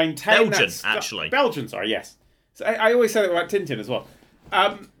to maintain actually. Belgian, sorry, yes. So I always say that about Tintin as well.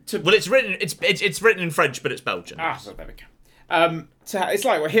 Well, it's written in French, but it's Belgian. So there we go. It's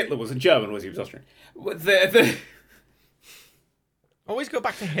like what Hitler was in German, was he was Austrian? Always go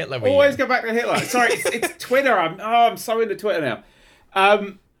back to Hitler. Go back to Hitler. Sorry, it's Twitter. I'm so into Twitter now.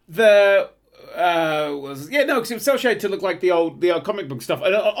 Because it was cel shaded to look like the old comic book stuff.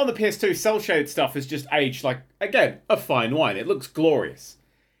 And on the PS2, cel shaded stuff is just aged like, again, a fine wine. It looks glorious.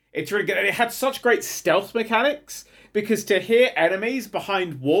 It's really good, and it had such great stealth mechanics because to hear enemies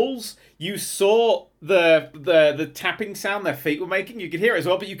behind walls, you saw the tapping sound their feet were making. You could hear it as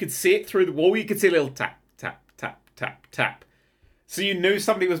well, but you could see it through the wall. You could see a little tap, tap, tap, tap, tap. So you knew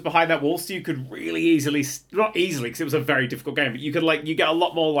somebody was behind that wall, so you could really easily, not easily, because it was a very difficult game, but you could you get a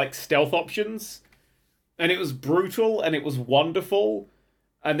lot more stealth options. And it was brutal, and it was wonderful,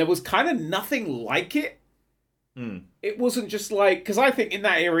 and there was kind of nothing like it. Mm. It wasn't just because I think in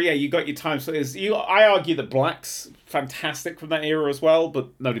that era, you got your time splitters. I argue that Black's fantastic from that era as well,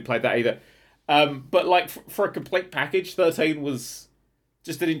 but nobody played that either. But for a complete package, 13 was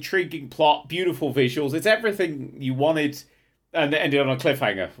just an intriguing plot, beautiful visuals. It's everything you wanted. And it ended on a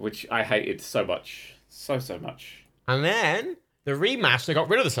cliffhanger, which I hated so much. So much. And then the remaster got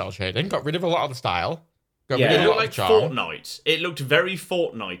rid of the cel shading, got rid of a lot of the style, Got Yeah. really It a looked lot like of charm, Fortnite. It looked very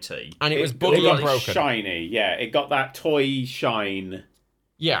Fortnite-y. and it was It buggy got and broken. shiny. Yeah, it got that toy shine.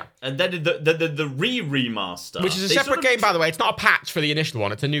 Yeah, And then the remaster, which is a they separate sort of game, by the way. It's not a patch for the initial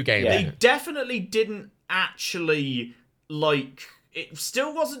one. It's a new game. Yeah. They definitely didn't actually like. It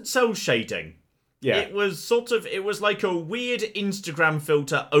still wasn't cel shading. Yeah. It was like a weird Instagram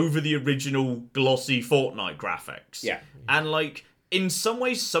filter over the original glossy Fortnite graphics. Yeah. And like in some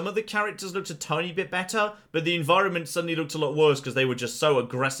ways, some of the characters looked a tiny bit better, but the environment suddenly looked a lot worse because they were just so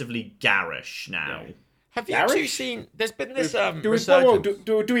aggressively garish now. Yeah. Have you Garish? two seen? There's been this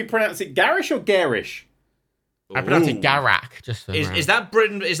Do we pronounce it garish or garish? I pronounce it Ooh. Garak. Just for Is that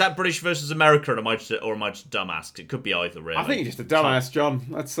Britain? Is that British versus America, or am I just a dumbass? It could be either, really. I think you're just a dumbass, John.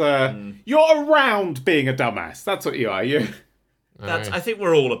 That's you're around being a dumbass. That's what you are. You. I think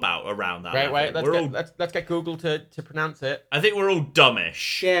we're all about around that. Wait. level. Let's get Google to pronounce it. I think we're all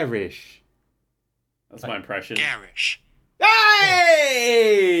dumbish. Garish. That's my impression. Garish.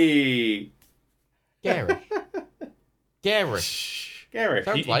 Hey! Garish. Garish. Garish.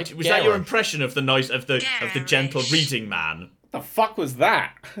 Sounds like Was that your garish. impression of the gentle reading man? What the fuck was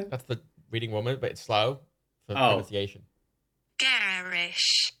that? That's the reading woman, but it's slow for Oh. pronunciation.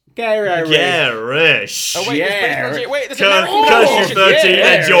 Garish. Garish. Garish. Oh wait, Garish. there's Because American you're pronunciation. 13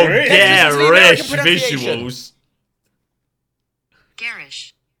 and your Garish. This is the American garish pronunciation. visuals.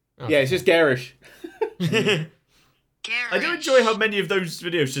 Garish. Yeah, it's just garish. Garish. I do enjoy how many of those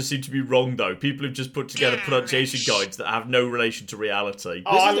videos just seem to be wrong, though. People have just put together pronunciation guides that have no relation to reality.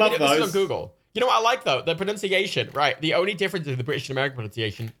 Oh, I This is love the- This is on those. Google. You know what I like though? The pronunciation, right? The only difference is the British and American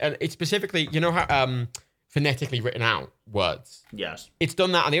pronunciation, and it's specifically, you know how phonetically written out words. Yes. It's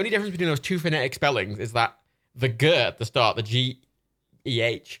done that, and the only difference between those two phonetic spellings is that the G at the start, the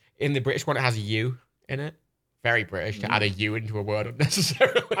G-E-H, in the British one, it has a U in it. Very British to add a U into a word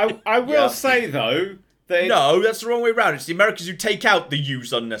unnecessarily. I will say though that No, that's the wrong way around. It's the Americans who take out the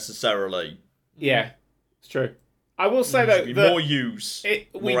U's unnecessarily. yeah, it's true. I will say There though should be that more U's.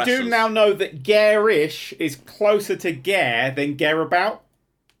 we more do S's. now know that garish is closer to gare than garabout.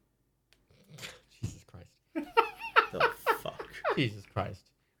 Jesus Christ. The fuck? Jesus Christ.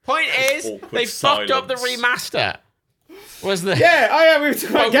 Point is, Awkward they fucked up the silence. remaster. Was the Yeah, we were talking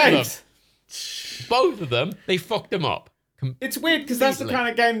about Both of games. both of them? They fucked them up. It's weird because that's the Completely. kind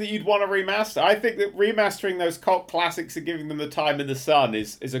of game that you'd want to remaster. I think that remastering those cult classics and giving them the time in the sun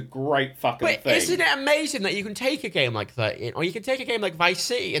is a great fucking But thing. isn't it amazing that you can take a game like 13, or you can take a game like Vice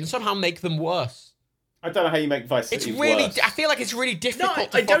City and somehow make them worse? I don't know how you make Vice It's City really, worse. I feel like it's really No,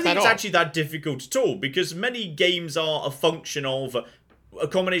 difficult I to don't fuck think that it's up. actually that difficult at all, because many games are a function of a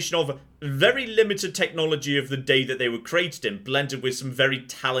combination of very limited technology of the day that they were created in, blended with some very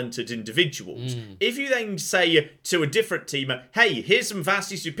talented individuals. If you then say to a different team, hey, here's some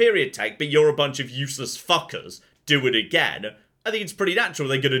vastly superior tech, but you're a bunch of useless fuckers, do it again, I think it's pretty natural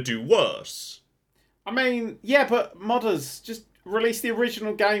they're going to do worse. I mean, yeah, but modders just release the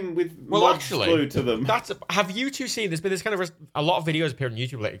original game with Well, mods actually, glued to them. have you two seen? There's been this kind of a lot of videos appear on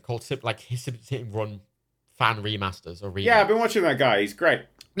YouTube lately called Sim Run fan remasters or remakes. Yeah, I've been watching that guy. He's great.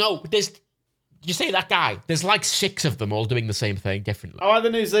 No, but you say that guy. There's like 6 of them all doing the same thing differently. Oh,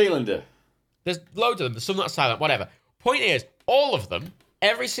 the New Zealander. There's loads of them. There's some that are silent, whatever. Point is, all of them,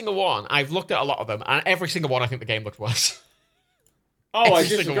 every single one, I've looked at a lot of them, and every single one I think the game looks worse. Oh, I Every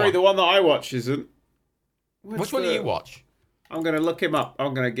single disagree. one. The one that I watch isn't. Which one do you watch? I'm going to look him up.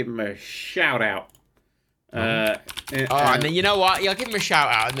 I'm going to give him a shout out. And then you know what? You'll give him a shout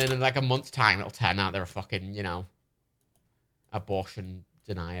out, and then in like a month's time, it'll turn out they're a fucking, abortion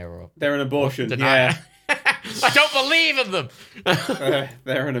denier or they're an abortion. denier. Yeah. I don't believe in them.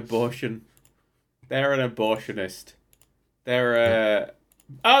 They're an abortion. They're an abortionist. They're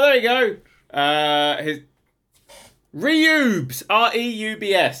oh, there you go. His Reubs,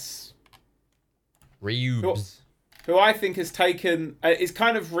 Reubs, Reubs. who I think has taken is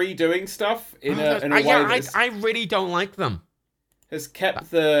kind of redoing stuff in a way that I really don't like them. has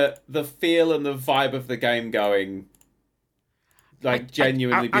kept the feel and the vibe of the game going, like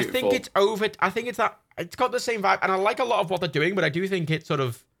genuinely I beautiful. think it's over. I think it's got the same vibe, and I like a lot of what they're doing, but I do think it sort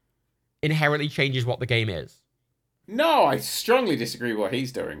of inherently changes what the game is. No, I strongly disagree with what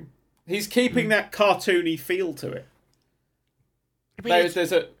he's doing. He's keeping that cartoony feel to it. I mean,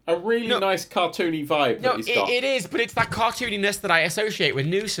 There's a really nice cartoony vibe that he's got. it is, but it's that cartooniness that I associate with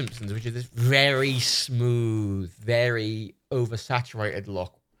New Simpsons, which is this very smooth, very oversaturated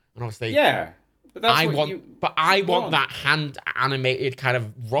look. And obviously, Yeah, but that's I what want want. that hand animated kind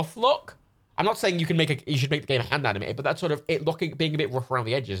of rough look. I'm not saying you should make the game hand animated, but that sort of being a bit rough around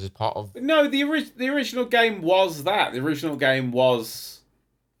the edges is part of. No, the original game was that. The original game was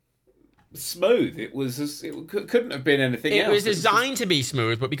smooth. It couldn't have been anything else. It was designed to be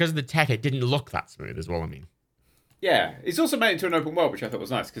smooth, but because of the tech, it didn't look that smooth as well, I mean. Yeah, it's also made into an open world, which I thought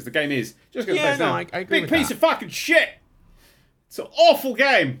was nice, because the game is just going to I agree big with piece that. of fucking shit. It's an awful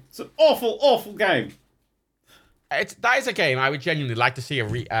game. It's an awful, awful game. That is a game I would genuinely like to see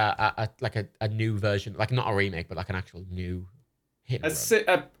a new version, like not a remake, but like an actual new hit and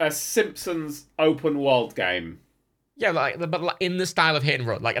run. A Simpsons open world game. Yeah, but in the style of Hit and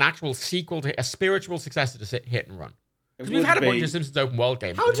Run, like an actual sequel to a spiritual successor to Hit and Run. Because we've had a bunch of Simpsons open world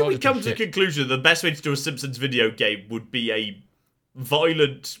games. How do we come to the conclusion that the best way to do a Simpsons video game would be a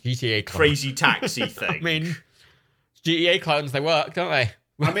violent, GTA crazy taxi thing? I mean, GTA clones, they work, don't they?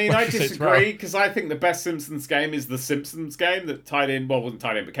 I mean, I disagree, because I think the best Simpsons game is the Simpsons game that wasn't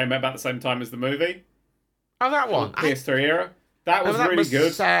tied in, but came out about the same time as the movie. Oh, that one. PS3 era. That was really was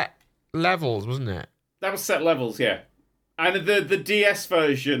good. Set levels, wasn't it? That was set levels, yeah. And the DS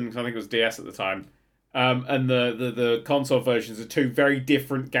version, 'cause I think it was DS at the time, and the console versions are two very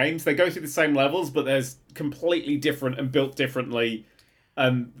different games. They go through the same levels, but there's completely different and built differently,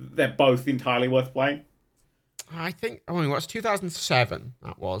 and they're both entirely worth playing. I think, what's 2007?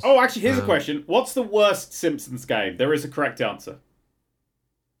 That was. Oh, actually, here's a question. What's the worst Simpsons game? There is a correct answer.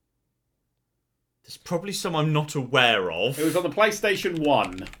 There's probably some I'm not aware of. It was on the PlayStation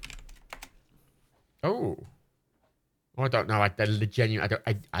 1. Oh. I don't know.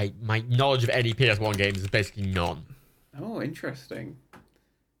 My knowledge of any PS1 games is basically none. Oh, interesting.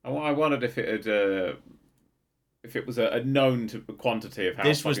 I wondered if it was a known quantity of how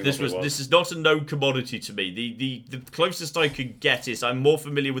this is not a known commodity to me. The closest I could get is I'm more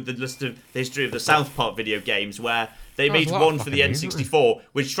familiar with the list of the history of the South Park video games, where they made one for the N64,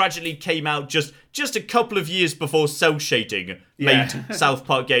 which tragically came out just a couple of years before cell shading made South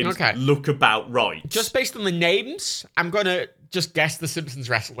Park games look about right. Just based on the names, I'm gonna just guess the Simpsons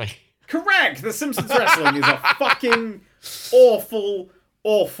Wrestling. Correct. The Simpsons Wrestling is a fucking awful,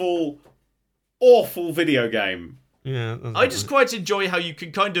 awful, awful video game. Yeah, I just quite enjoy how you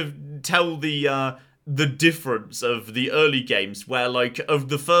can kind of tell the difference of the early games, where like of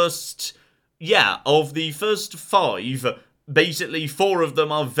the first five, basically 4 of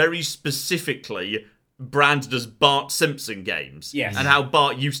them are very specifically branded as Bart Simpson games. Yes. And how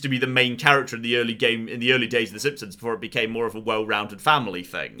Bart used to be the main character in the early days of The Simpsons before it became more of a well-rounded family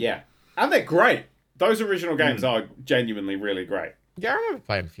thing. Yeah. And they're great. Those original games are genuinely really great. Yeah, I remember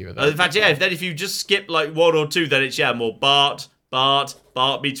playing a few of those. In fact, if you just skip like 1 or 2, then it's more Bart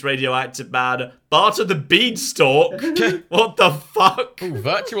meets Radioactive Man, Bart and the Beanstalk. What the fuck? Ooh,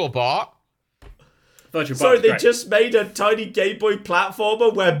 Virtual Bart. Sorry, they just made a tiny Game Boy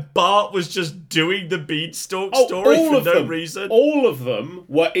platformer where Bart was just doing the Beanstalk story for no reason. All of them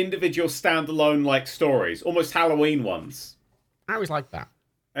were individual standalone like stories, almost Halloween ones. I always liked that.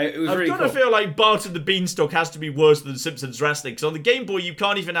 It was really cool. I've got to feel like Bart and the Beanstalk has to be worse than Simpsons Wrestling, because on the Game Boy you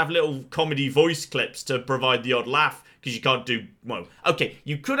can't even have little comedy voice clips to provide the odd laugh, because you can't do... Well, okay,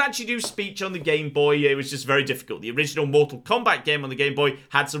 you could actually do speech on the Game Boy, it was just very difficult. The original Mortal Kombat game on the Game Boy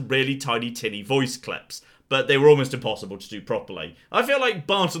had some really tiny, tinny voice clips, but they were almost impossible to do properly. I feel like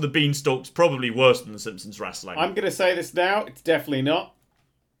Bart and the Beanstalk's probably worse than the Simpsons Wrestling. I'm going to say this now, it's definitely not.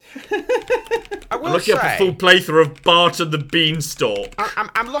 I'm looking up a full playthrough of Bart and the Beanstalk.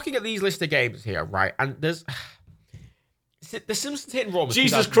 I'm looking at these list of games here, right? And there's the Simpsons Hit and Run was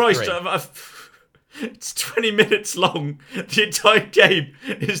Jesus Christ! It's 20 minutes long. The entire game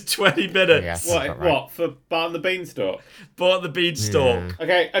is 20 minutes. Yes, what for Bart and the Beanstalk? Bart and the Beanstalk. Yeah.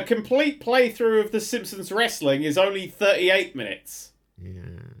 Okay, a complete playthrough of The Simpsons Wrestling is only 38 minutes. Yeah.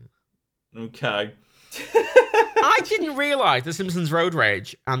 Okay. I didn't realise The Simpsons Road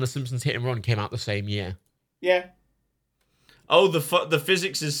Rage and The Simpsons Hit and Run came out the same year. Yeah. Oh, the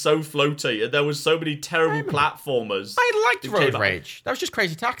physics is so floaty, and there was so many terrible platformers. I liked Road Rage. That was just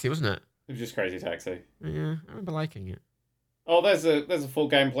Crazy Taxi, wasn't it? It was just Crazy Taxi. Yeah, I remember liking it. Oh, there's a full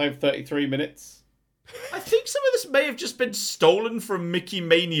gameplay of 33 minutes. I think some of this may have just been stolen from Mickey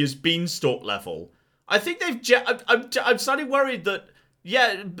Mania's Beanstalk level. I think they've... I'm slightly worried that...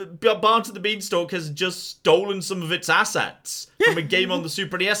 Yeah, Bart and the Beanstalk has just stolen some of its assets from a game on the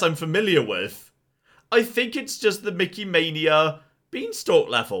Super NES I'm familiar with. I think it's just the Mickey Mania Beanstalk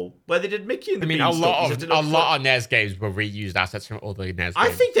level, where they did Mickey and the Beanstalk. A lot of NES games were reused assets from other NES games. I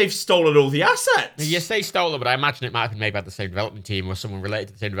think they've stolen all the assets. Yes, they stole them, but I imagine it might have been made by the same development team or someone related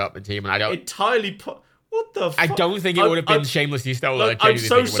to the same development team, and I don't... What the fuck? I don't think it would have been shamelessly stolen. Look, I'm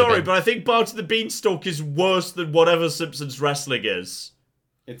so sorry, but I think Bart and the Beanstalk is worse than whatever Simpsons Wrestling is.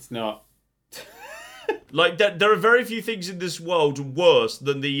 It's not. Like, there are very few things in this world worse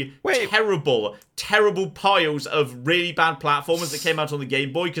than the terrible, terrible piles of really bad platformers that came out on the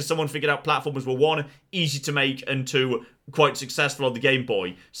Game Boy because someone figured out platformers were, one, easy to make, and two, quite successful on the Game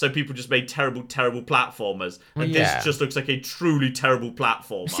Boy. So people just made terrible, terrible platformers. And this just looks like a truly terrible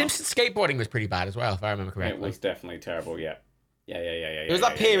platformer. Simpsons skateboarding was pretty bad as well, if I remember correctly. It was definitely terrible, yeah. Yeah. It was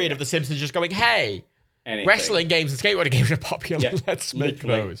that period of The Simpsons just going, hey, anything. Wrestling games and skateboarding games are popular. Yeah, Let's make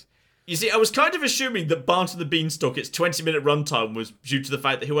those. You see, I was kind of assuming that Bart and the Beanstalk, its 20-minute runtime was due to the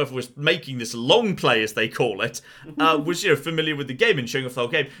fact that whoever was making this long play, as they call it, was, familiar with the game and showing off the whole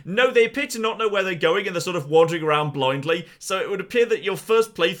game. No, they appear to not know where they're going and they're sort of wandering around blindly. So it would appear that your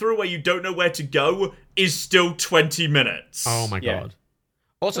first playthrough where you don't know where to go is still 20 minutes. Oh my god.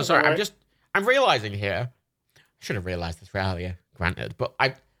 Also, sorry, I'm realizing here, I should have realized this earlier, granted, but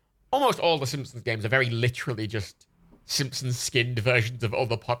almost all the Simpsons games are very literally just Simpsons skinned versions of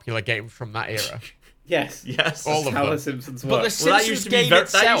other popular games from that era. Yes. All of how them. The Simpsons But work. the Simpsons game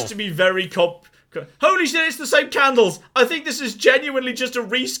itself... That used to be very... Holy shit, it's the same candles! I think this is genuinely just a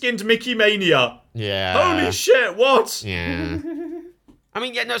reskinned Mickey Mania. Yeah. Holy shit, what? Yeah. I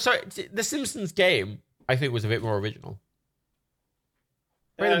mean, the Simpsons game, I think, was a bit more original.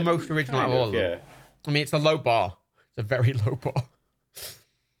 Probably the most original out of all of them. I mean, it's a low bar. It's a very low bar.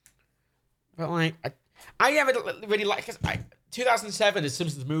 But, like... I never really liked, because 2007 is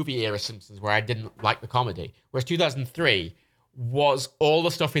Simpsons movie era Simpsons, where I didn't like the comedy. Whereas 2003 was all the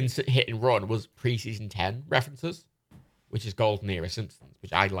stuff in Hit and Run was pre-season 10 references, which is golden era Simpsons,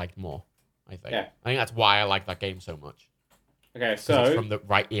 which I liked more, I think. Yeah. I think that's why I like that game so much. Okay, so... It's from the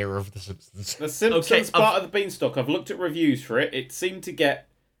right era of The Simpsons. The Simpsons part of the Beanstalk, I've looked at reviews for it. It seemed to get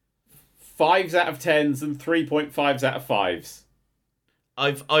 5s out of 10s and 3.5s out of 5s.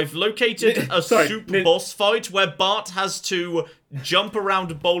 I've located a soup boss fight where Bart has to jump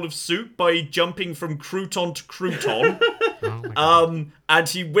around a bowl of soup by jumping from crouton to crouton. And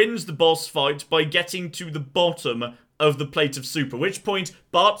he wins the boss fight by getting to the bottom of the plate of soup. At which point,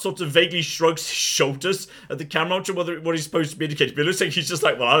 Bart sort of vaguely shrugs his shoulders at the camera. I'm not sure what he's supposed to be indicating, but it looks like he's just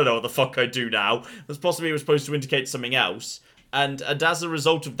like, well, I don't know what the fuck I do now. That's possibly was supposed to indicate something else. And as a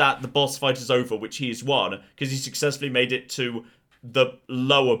result of that, the boss fight is over, which he has won, because he successfully made it to the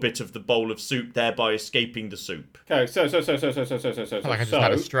lower bit of the bowl of soup, thereby escaping the soup. Okay, so. Like I just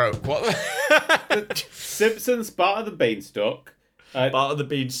had a stroke. What? Simpsons Bart of the Beanstalk. Bart of the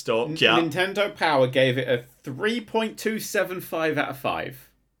Beanstalk, yeah. Nintendo Power gave it a 3.275 out of 5.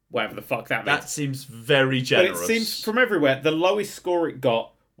 Whatever the fuck that means. That seems very generous. But it seems from everywhere, the lowest score it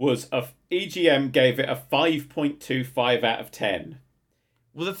got was EGM gave it a 5.25 out of 10.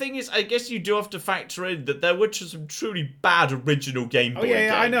 Well, the thing is, I guess you do have to factor in that there were just some truly bad original Game Boy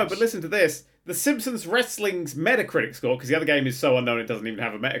games. I know, but listen to this. The Simpsons Wrestling's Metacritic score, because the other game is so unknown it doesn't even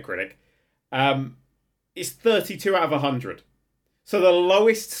have a Metacritic, is 32 out of 100. So the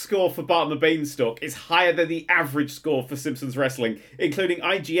lowest score for Bart and the Beanstalk is higher than the average score for Simpsons Wrestling, including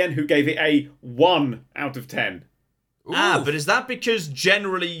IGN, who gave it a 1 out of 10. Ooh. But is that because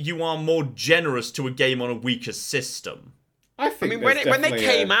generally you are more generous to a game on a weaker system? I think when they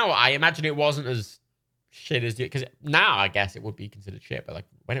came out, I imagine it wasn't as shit as because now I guess it would be considered shit, but like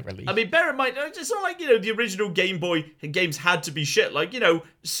when it released, I mean, bear in mind, it's not like the original Game Boy games had to be shit. Like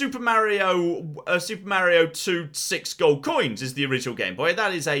Super Mario 2 6 gold coins is the original Game Boy.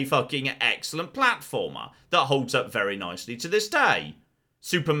 That is a fucking excellent platformer that holds up very nicely to this day.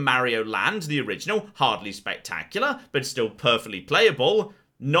 Super Mario Land, the original, hardly spectacular, but still perfectly playable.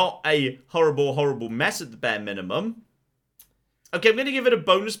 Not a horrible mess at the bare minimum. Okay, I'm going to give it a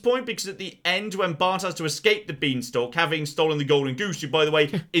bonus point because at the end, when Bart has to escape the beanstalk, having stolen the golden goose, who, by the way,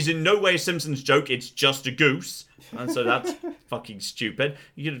 is in no way a Simpsons joke, it's just a goose. And so that's fucking stupid.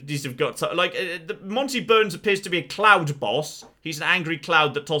 These have got... Monty Burns appears to be a cloud boss. He's an angry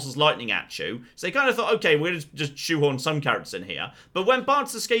cloud that tosses lightning at you. So they kind of thought, okay, we're going to just shoehorn some characters in here. But when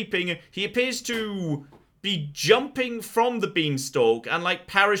Bart's escaping, he appears to be jumping from the beanstalk and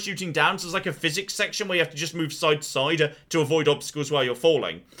parachuting down. So there's a physics section where you have to just move side to side to avoid obstacles while you're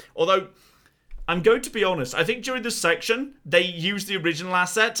falling. Although, I'm going to be honest, I think during this section, they used the original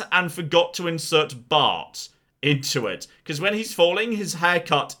asset and forgot to insert Bart into it. Because when he's falling, his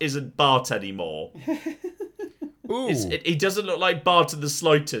haircut isn't Bart anymore. Ooh. He doesn't look like Bart in the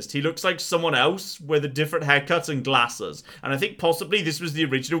slightest. He looks like someone else with a different haircut and glasses. And I think possibly this was the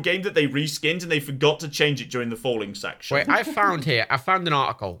original game that they reskinned and they forgot to change it during the falling section. Wait, I found an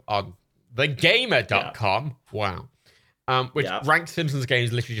article on thegamer.com. Yeah. Wow. Which ranked Simpsons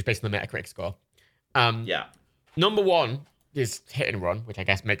games literally just based on the Metacritic score. Number 1 is Hit and Run, which I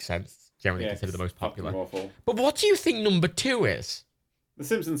guess makes sense. Generally considered the most popular. But what do you think number 2 is? The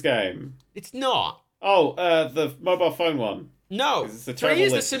Simpsons game. It's not. Oh, the mobile phone one. No, It's a 3 terrible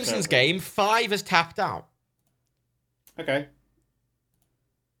is the list, Simpsons terrible. game, 5 is tapped out. Okay.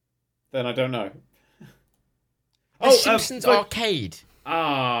 Then I don't know. The Simpsons but- Arcade.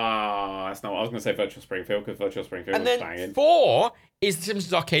 that's not what I was going to say. Virtual Springfield, because Virtual Springfield And was then banging. 4 is the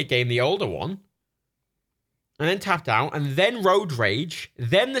Simpsons Arcade game, the older one. And then tapped out, and then Road Rage,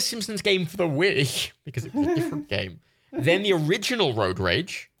 then the Simpsons game for the Wii, because it was a different game. Then the original Road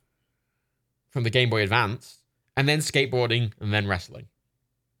Rage from the Game Boy Advance, and then skateboarding, and then wrestling.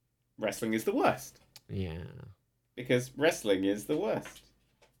 Wrestling is the worst. Yeah. Because wrestling is the worst.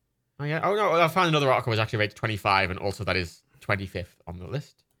 Oh, yeah. Oh, no, I found another article was actually rated 25, and also that is 25th on the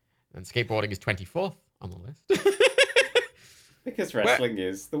list. And skateboarding is 24th on the list. Because wrestling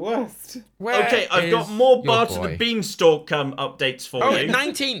is the worst. Where Okay, I've is got more your Bart and boy? the Beanstalk updates for Oh, you.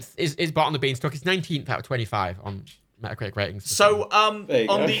 19th is Bart and the Beanstalk. It's 19th out of 25 on Metacritic ratings. So, There you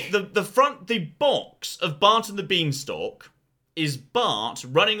on go. the box of Bart and the Beanstalk is Bart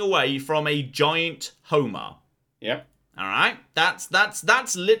running away from a giant Homer. Yep. All right,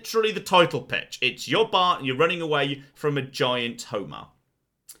 that's literally the title pitch. It's your Bart and you're running away from a giant Homer.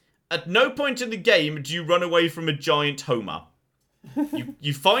 At no point in the game do you run away from a giant Homer.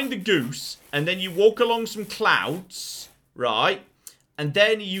 You find the goose and then you walk along some clouds, right? And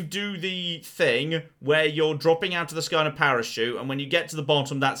then you do the thing where you're dropping out of the sky in a parachute, and when you get to the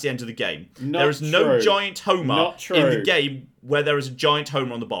bottom, that's the end of the game. Not there is no true. giant Homer Not in the true. game where there is a giant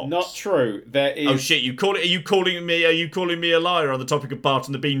Homer on the box. Not true. There is. Oh shit! Are you calling me a liar on the topic of Bart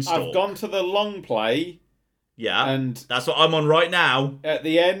and the Beanstalk? I've gone to the long play, Yeah, and that's what I'm on right now. at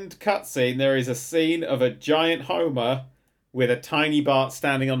the end cutscene, there is a scene of a giant Homer with a tiny Bart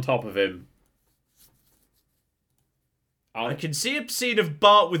standing on top of him. I can see a scene of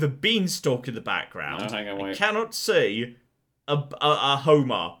Bart with a beanstalk in the background. No, hang on, I wait. cannot see a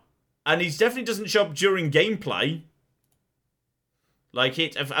Homer, and he definitely doesn't show up during gameplay. Like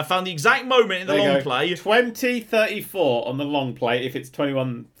I found the exact moment in the There you long go. play. 2034 on the long play if it's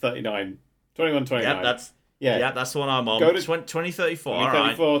 2139. 2129. Yeah, that's the one I'm on. Go to 2034. All right.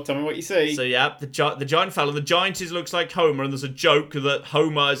 2034. Tell me what you see. So yeah, the giant fella. The giant looks like Homer, and there's a joke that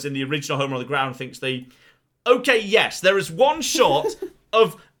Homer is in the original Homer on the ground. Thinks the. Okay, yes, there is one shot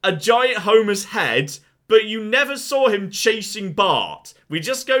of a giant Homer's head, but you never saw him chasing Bart. We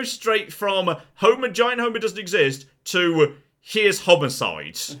just go straight from giant Homer doesn't exist to here's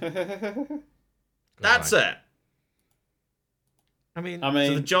homicide. That's it. I mean, I So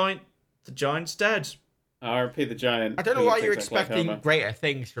mean, the giant's dead. RP the giant. I don't know who why you're looks like expecting Homer. great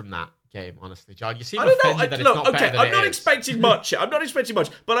things from that game, honestly, John. You seem I don't know. offended that it's Look, not okay, better than I'm it not is. expecting much. I'm not expecting much,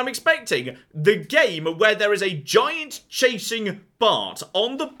 but I'm expecting the game where there is a giant chasing Bart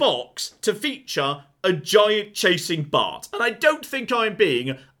on the box to feature a giant chasing Bart. And I don't think I'm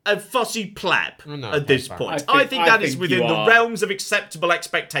being a fussy pleb No, at this okay, fine. point. I I think- think I that is think within you the are. realms of acceptable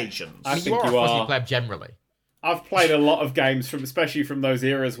expectations. I I mean, think you are you a fussy are. pleb generally. I've played a lot of games especially from those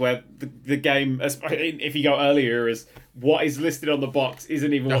eras where the game, if you go earlier, is what is listed on the box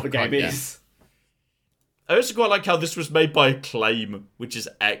isn't even what the God, game yeah. is. I also quite like how this was made by Acclaim, which is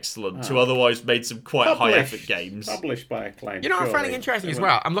excellent, who otherwise made some quite high-effort games. Published by Acclaim. You know what I'm surely. finding interesting as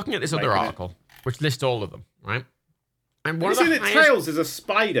Everyone- well? I'm looking at this other making it. article, which lists all of them, right? And one Have of you the seen that highest... Tails is a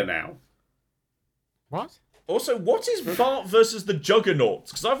spider now? What? Also, what is Bart versus the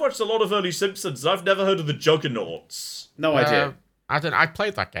Juggernauts? Because I've watched a lot of early Simpsons, and I've never heard of the Juggernauts. No idea. I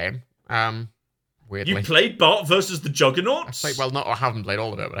played that game. Weirdly. You played Bart versus the Juggernauts? I haven't played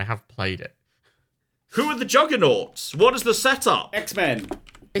all of it, but I have played it. Who are the Juggernauts? What is the setup? X-Men.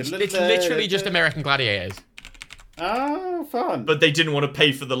 It's literally just American Gladiators. Oh, fun. But they didn't want to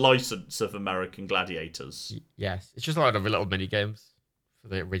pay for the license of American Gladiators. Yes, it's just a lot of little mini games for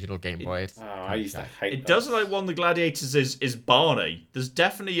the original Game Boy. Oh, I used to hate It those. does look like one of the Gladiators is Barney. There's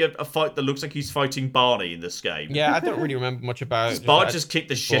definitely a fight that looks like he's fighting Barney in this game. Yeah, I don't really remember much about Does it. Bart just kick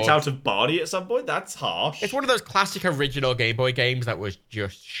the shit bored. out of Barney at some point? That's harsh. It's one of those classic original Game Boy games that was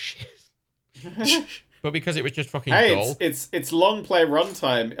just shit. But because it was just fucking Hey, dull. it's long play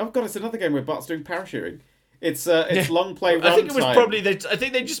runtime. Oh god, it's another game where Bart's doing parachuting. It's long play runtime. I think it was probably I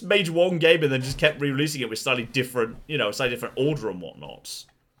think they just made one game and then just kept re-releasing it with slightly different, slightly different order and whatnot.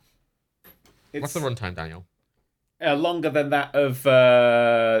 What's the runtime, Daniel? Longer than that of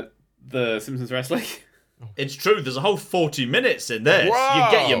the Simpsons Wrestling. It's true. There's a whole 40 minutes in this. Whoa.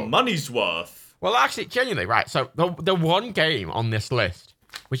 You get your money's worth. Well, actually, genuinely, right. So the one game on this list,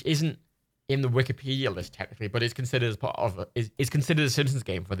 which isn't in the Wikipedia list technically, but is considered as part of is considered a Simpsons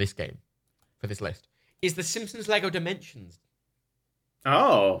game for this list, is the Simpsons Lego Dimensions.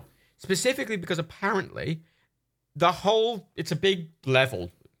 Oh, Specifically because apparently it's a big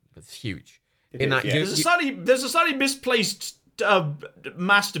level. It's huge. In that, yeah. There's a slightly misplaced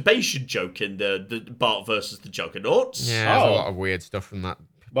masturbation joke in the Bart versus the Juggernauts. yeah, there's a lot of weird stuff from that.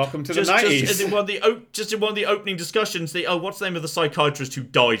 Welcome to the Just 90s. in one of the opening discussions, what's the name of the psychiatrist who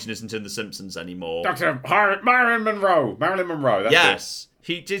died and isn't in The Simpsons anymore? Dr. Marilyn Monroe. Marilyn Monroe, that's Yes.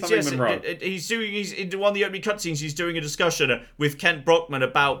 He did. Something Yes, Monroe. he's in one of the opening cutscenes. He's doing a discussion with Kent Brockman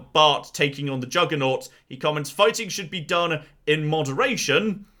about Bart taking on the Juggernauts. He comments, "Fighting should be done in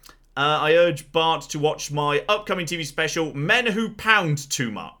moderation. I urge Bart to watch my upcoming TV special, Men Who Pound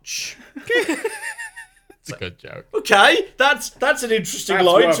Too Much." It's a good joke. Okay, that's an interesting That's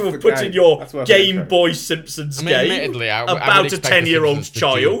line worth to the have put game. in your That's worth Game the Boy Simpsons I mean, game admittedly, I would about a expect the 10-year-old Simpsons to do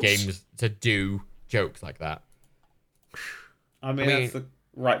child. games to do jokes like that. I mean, that's the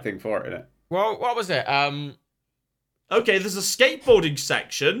right thing for it, isn't it? Well, what was it? Okay, there's a skateboarding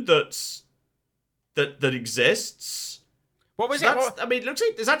section that exists. What was So it? I mean, it looks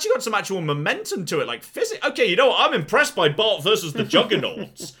like there's actually got some actual momentum to it, like physics. Okay, you know what? I'm impressed by Bart versus the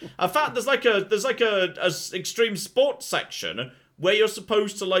Juggernauts. In fact, there's like a extreme sports section where you're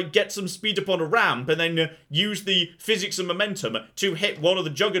supposed to like get some speed up on a ramp and then use the physics and momentum to hit one of the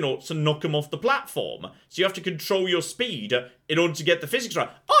Juggernauts and knock him off the platform. So you have to control your speed in order to get the physics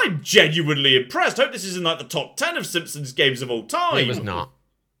right. I'm genuinely impressed. I hope this is in like the top 10 of Simpsons games of all time. It was not.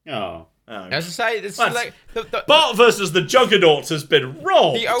 Oh. As I say, it's like Bart versus the Juggernauts has been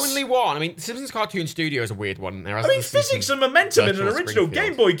wrong. the only one. I mean, Simpsons Cartoon Studio is a weird one. I mean, physics and momentum in an Virtual original Springfield.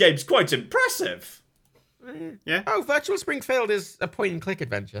 Game Boy game is quite impressive. Yeah. Oh, Virtual Springfield is a point-and-click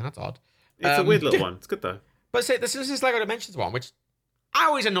adventure. That's odd. It's a weird little one. It's good, though. But say this is Lego Dimensions one, which I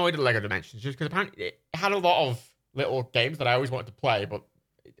always annoyed at Lego Dimensions just because apparently it had a lot of little games that I always wanted to play, but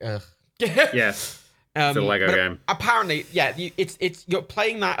Yeah. It's a Lego but game. Apparently, yeah, it's you're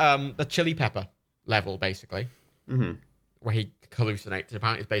playing that the chili pepper level basically, where he hallucinates.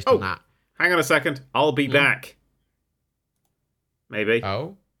 Apparently, it's based on that. Hang on a second. I'll be back. Maybe.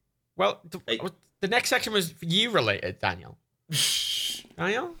 Oh, well, the next section was you related, Daniel.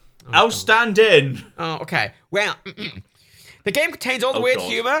 Daniel, I'll stand in. Oh, okay. Well, the game contains all the Oh, weird God.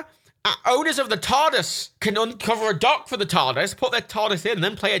 humor. Owners of the TARDIS can uncover a dock for the TARDIS, put their TARDIS in, and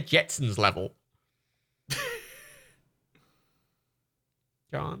then play a Jetsons level.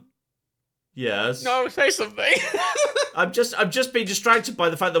 John? Yes. No, say something. I'm just being distracted by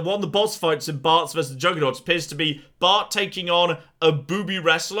the fact that one of the boss fights in Bart's vs. Juggernauts appears to be Bart taking on a booby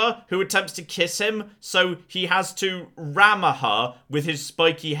wrestler who attempts to kiss him, so he has to ram her with his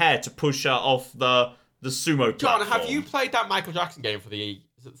spiky hair to push her off the sumo John, platform. have you played that Michael Jackson game for the...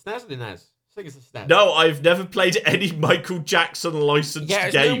 Is it the SNES or the NES? I think it's the SNES. No, I've never played any Michael Jackson licensed Yeah,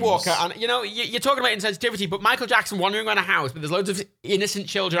 it's games. Moonwalker, and you know, you're talking about insensitivity, but Michael Jackson wandering around a house, but there's loads of innocent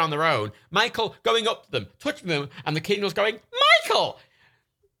children on their own. Michael going up to them, touching them, and the kid was going, Michael!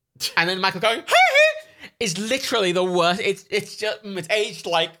 And then Michael going, hey, is literally the worst. It's just, it's aged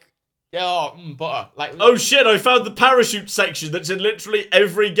like, butter. Like, Oh shit, I found the parachute section that's in literally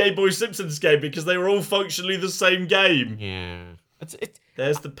every Game Boy Simpsons game because they were all functionally the same game. yeah. It's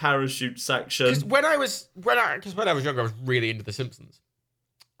There's the parachute section. Because when I was younger, I was really into The Simpsons,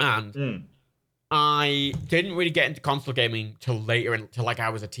 and I didn't really get into console gaming till later, until like I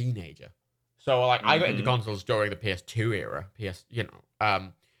was a teenager. So like I got into consoles during the PS2 era,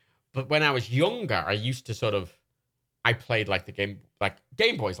 But when I was younger, I used to I played like the Game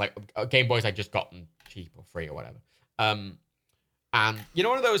Boys, like Game Boys I just gotten cheap or free or whatever. And you know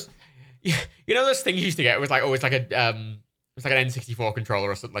one of those, those things you used to get. It was like always like a It's like an N64 controller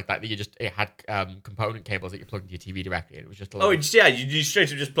or something like that. It had component cables that you plugged into your TV directly, and it was just a load. You straight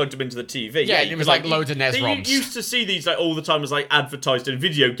up just plugged them into the TV. Yeah, it was like loads of NES ROMs. You used to see these like all the time as like advertised in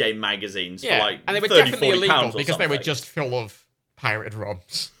video game magazines for like and they were 30, definitely 40 illegal pounds or because they were something. just full of pirated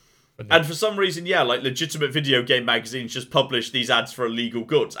ROMs. And for some reason, like legitimate video game magazines just publish these ads for illegal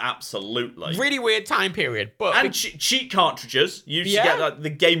goods. Absolutely. Really weird time period, but And cheat cartridges. You used to get like the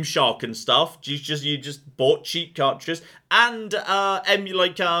Game Shark and stuff. You just bought cheat cartridges and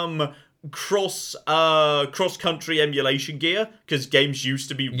cross country emulation gear because games used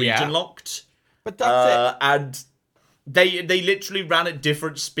to be region locked. But that's it. And they literally ran at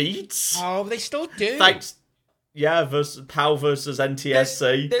different speeds. Oh, they still do. Thanks. Yeah, versus PAL versus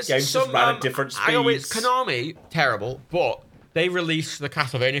NTSC. There's Games some, just ran at different speeds. Konami, terrible, but they released the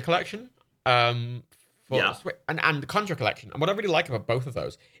Castlevania collection, and the Contra collection. And what I really like about both of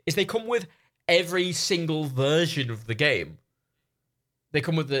those is they come with every single version of the game. They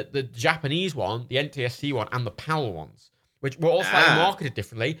come with the Japanese one, the NTSC one, and the PAL ones, which were all slightly marketed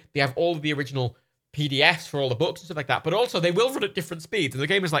differently. They have all of the original PDFs for all the books and stuff like that, but also they will run at different speeds. And the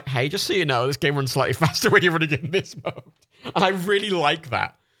game is like, hey, just so you know, this game runs slightly faster when you're running in this mode. And I really like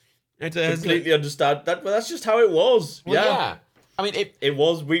that. Completely understand that, but that's just how it was. Well, yeah. I mean, it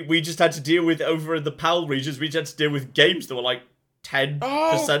was. We just had to deal with over in the PAL regions. We just had to deal with games that were like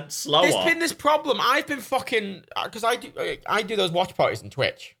 10% slower. There's been this problem. I've been fucking because I do those watch parties on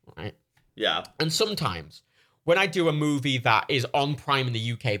Twitch, right? Yeah. And sometimes when I do a movie that is on Prime in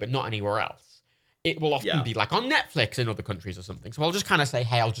the UK but not anywhere else, it will often be like on Netflix in other countries or something. So I'll just kind of say,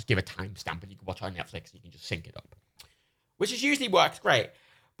 hey, I'll just give a timestamp and you can watch it on Netflix and you can just sync it up, which is usually works great.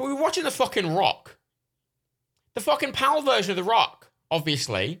 But we're watching The fucking Rock. The fucking PAL version of The Rock,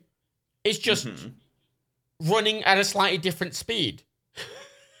 obviously, is just running at a slightly different speed.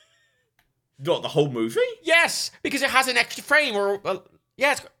 What, the whole movie? Yes, because it has an extra frame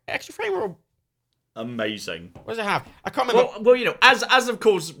it's got extra frame or... Amazing. What does it have? I can't remember. Well, you know, as of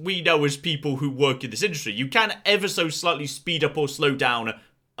course we know as people who work in this industry, you can ever so slightly speed up or slow down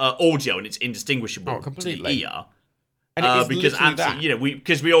audio, and it's indistinguishable to completely. the ear. And it is because literally that. you know,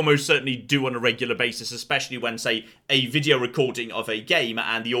 we almost certainly do on a regular basis, especially when, say, a video recording of a game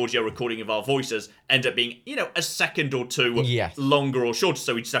and the audio recording of our voices end up being, you know, a second or two longer or shorter,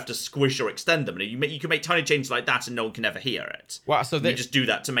 so we just have to squish or extend them. And you can make tiny changes like that and no one can ever hear it. Well, so you just do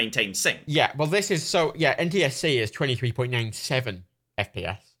that to maintain sync. Yeah, well, this is NTSC is 23.97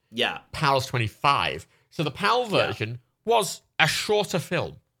 FPS. Yeah. PAL's 25. So the PAL version was a shorter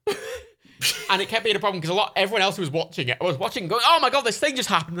film. And it kept being a problem because everyone else who was watching it was watching going, oh my god, this thing just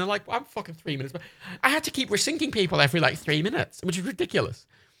happened. And they're like, well, I'm fucking 3 minutes. But I had to keep resyncing people every like 3 minutes, which is ridiculous.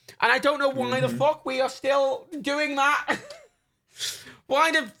 And I don't know why the fuck we are still doing that.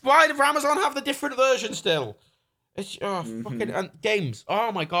 Why did Amazon have the different version still? It's fucking and games.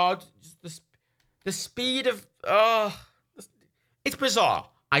 Oh my god, the speed of it's bizarre.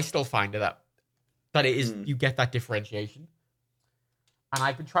 I still find that it is you get that differentiation. And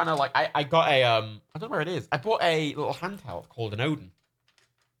I've been trying to, like, I got a, I don't know where it is. I bought a little handheld called an Odin.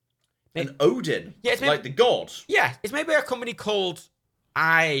 An Odin? Yeah, it's like the god? Yeah, it's made by a company called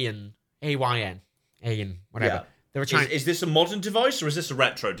AYN, whatever. Yeah. Is this a modern device or is this a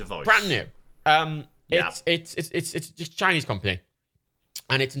retro device? Brand new. It's just a Chinese company.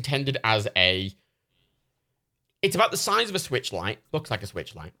 And it's intended as it's about the size of a Switch Lite, looks like a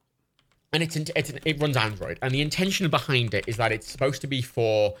Switch Lite. And it runs Android. And the intention behind it is that it's supposed to be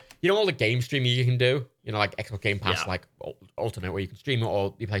for, you know, all the game streaming you can do? You know, like Xbox Game Pass, like Ultimate, where you can stream it,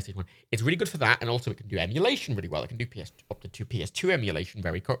 or your PlayStation 1. It's really good for that, and also it can do emulation really well. It can do up to PS2 emulation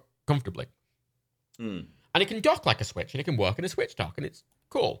very comfortably. And it can dock like a Switch, and it can work in a Switch dock, and it's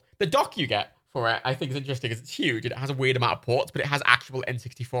cool. The dock you get for it, I think is interesting, because it's huge, and it has a weird amount of ports, but it has actual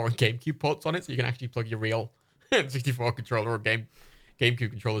N64 and GameCube ports on it, so you can actually plug your real N64 controller or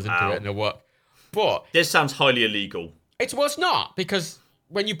GameCube controllers into it and they'll work. But this sounds highly illegal. It's not, because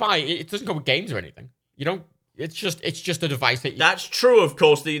when you buy it, it doesn't come with games or anything. You don't. It's just a device that. That's true, of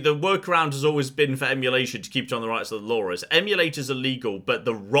course. The workaround has always been for emulation to keep it on the right side of the law. Is emulators are legal, but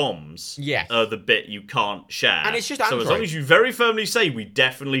the ROMs are the bit you can't share. And it's just Android. So as long as you very firmly say we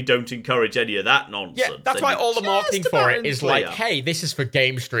definitely don't encourage any of that nonsense. Yeah, that's why all the marketing for it is like, hey, this is for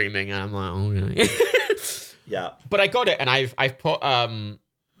game streaming, and I'm like, okay. Yeah, but I got it, and I've put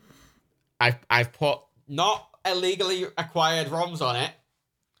I've put not illegally acquired ROMs on it.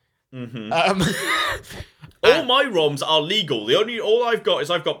 All my ROMs are legal. All I've got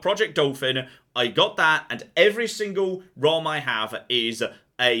is Project Dolphin. I got that, and every single ROM I have is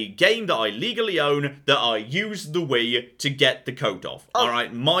a game that I legally own that I use the Wii to get the code off. All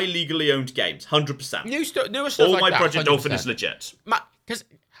right, my legally owned games, 100%. Newer stuff all like my that, Project 100%. Dolphin is legit. Because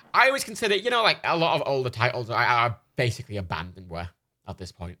I always consider, you know, like a lot of older titles are basically abandonware at this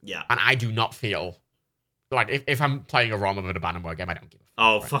point. Yeah. And I do not feel like if I'm playing a ROM of an abandonware game, I don't give a fuck.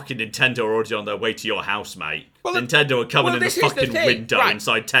 Oh, fucking Nintendo are already on their way to your house, mate. Well, Nintendo are coming in the fucking window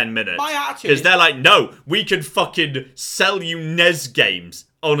inside 10 minutes. My attitude because they're like, no, we can fucking sell you NES games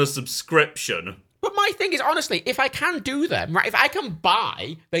on a subscription. But my thing is, honestly, if I can do them, right, if I can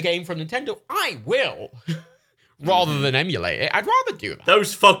buy the game from Nintendo, I will. Rather than emulate it, I'd rather do that.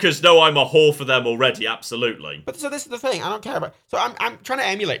 Those fuckers know I'm a whore for them already, absolutely. But so this is the thing, I don't care about. So I'm trying to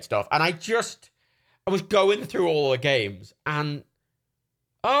emulate stuff, and I was going through all the games, and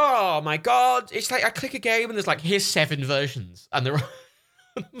oh my god, it's like I click a game and there's like, here's 7 versions, and they're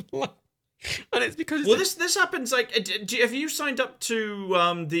and it's because this happens like. Have you signed up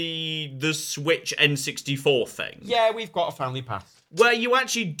to the Switch N64 thing? Yeah, we've got a family pass. Where you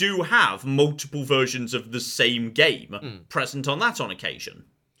actually do have multiple versions of the same game present on that on occasion.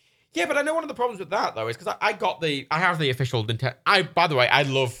 Yeah, but I know one of the problems with that, though, is because I have the official Nintendo. By the way, I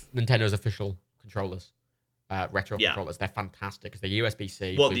love Nintendo's official controllers, retro controllers. They're fantastic because they're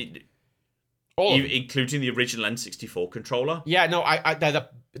USB-C. Well, All of them. including the original N64 controller. Yeah, no,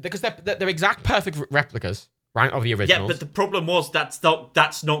 because they're exact perfect replicas, right, of the originals. Yeah, but the problem was that's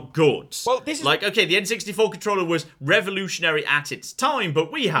not good. Well, this is like, okay, the N64 controller was revolutionary at its time,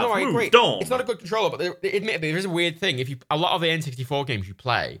 but we have I agree. moved on. It's not a good controller, but admittedly, there is a weird thing. A lot of the N64 games you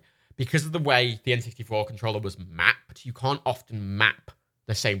play, because of the way the N64 controller was mapped, you can't often map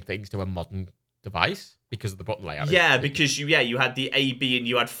the same things to a modern device because of the button layout. Yeah, because you had the A, B, and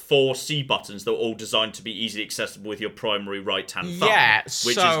you had 4 C buttons that were all designed to be easily accessible with your primary right-hand thumb. Yeah,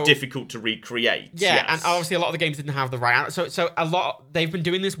 which is difficult to recreate. Yeah, yes. and obviously a lot of the games didn't have the right. So they've been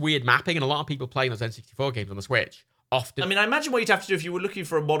doing this weird mapping, and a lot of people playing those N64 games on the Switch often. I mean, I imagine what you'd have to do if you were looking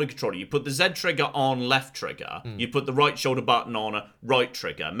for a modern controller. You put the Z trigger on left trigger. You put the right shoulder button on right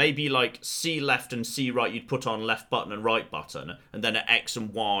trigger. Maybe like C left and C right you'd put on left button and right button. And then at X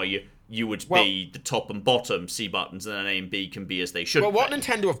and Y you would be the top and bottom C buttons, and then A and B can be as they should Well, be. what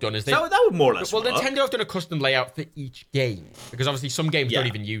Nintendo have done is that would more or less work. Nintendo have done a custom layout for each game. Because obviously some games don't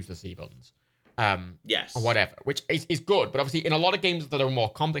even use the C buttons. Yes. Or whatever, which is good. But obviously in a lot of games that are more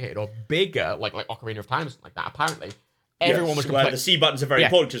complicated or bigger, like Ocarina of Time or something like that, apparently everyone was complaining. Where the C buttons are very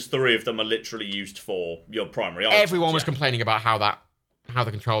important because 3 of them are literally used for your primary items. Everyone was complaining about how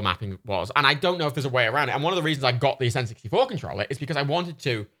the control mapping was, and I don't know if there's a way around it. And one of the reasons I got the N64 controller is because I wanted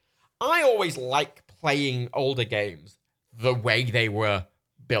to. I always like playing older games the way they were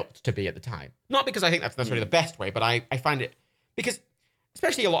built to be at the time. Not because I think that's necessarily the best way, but I find it because,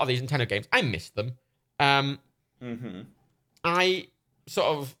 especially a lot of these Nintendo games, I miss them. I sort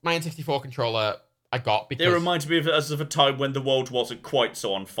of my N64 controller. I got because it reminds me of a time when the world wasn't quite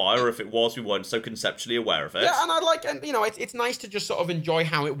so on fire. If it was, we weren't so conceptually aware of it. Yeah, and it's nice to just sort of enjoy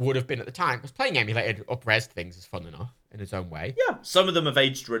how it would have been at the time. Because playing emulated up-res things is fun enough in its own way. Yeah, some of them have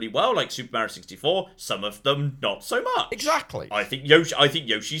aged really well, like Super Mario 64. Some of them not so much. Exactly. I think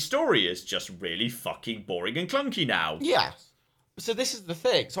Yoshi's Story is just really fucking boring and clunky now. Yes. So this is the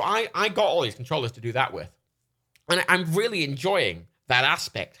thing. So I got all these controllers to do that with, and I'm really enjoying that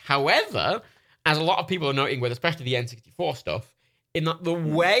aspect. However, as a lot of people are noting with, especially the N64 stuff, in that the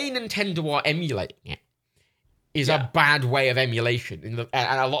way Nintendo are emulating it is a bad way of emulation. And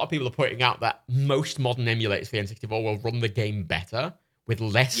a lot of people are pointing out that most modern emulators for the N64 will run the game better, with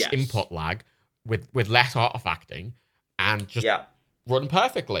less input lag, with less artifacting, and just run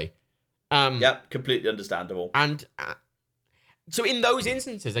perfectly. Completely understandable. And so in those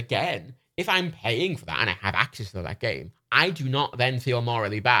instances, again, if I'm paying for that and I have access to that game, I do not then feel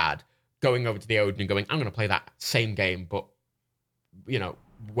morally bad going over to the Odin and going, I'm going to play that same game, but,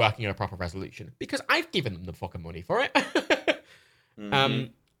 working at a proper resolution. Because I've given them the fucking money for it.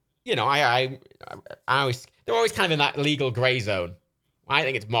 I always, they're always kind of in that legal grey zone. I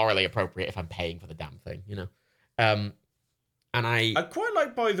think it's morally appropriate if I'm paying for the damn thing, And I quite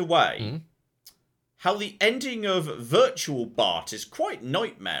like, by the way, how the ending of Virtual Bart is quite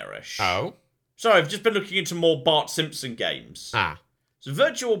nightmarish. Oh? Sorry, I've just been looking into more Bart Simpson games. So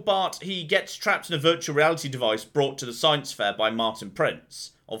Virtual Bart, he gets trapped in a virtual reality device brought to the science fair by Martin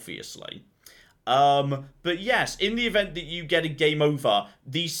Prince, obviously. But yes, in the event that you get a game over,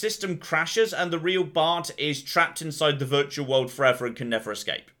 the system crashes and the real Bart is trapped inside the virtual world forever and can never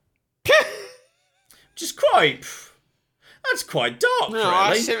escape. Which is that's quite dark, really.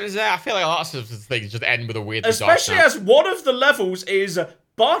 I feel like lots of things just end with a weird Especially as one of the levels is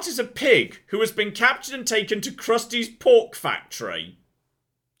Bart is a pig who has been captured and taken to Krusty's pork factory.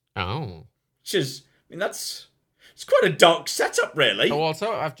 Oh. Which is, it's quite a dark setup, really. So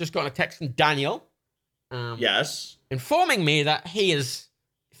also, I've just got a text from Daniel. Yes. Informing me that he is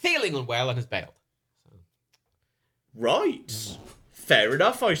feeling unwell and has bailed. Right. Fair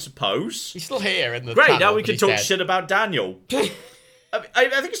enough, I suppose. He's still here in the Great, channel, now we can talk dead. shit about Daniel.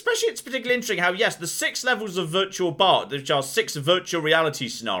 I think especially it's particularly interesting how, yes, the 6 levels of Virtual Bart, which are 6 virtual reality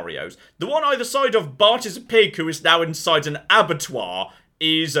scenarios, the one either side of Bart is a pig who is now inside an abattoir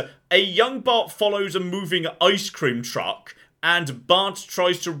is a young Bart follows a moving ice cream truck, and Bart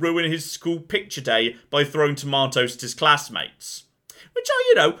tries to ruin his school picture day by throwing tomatoes at his classmates. Which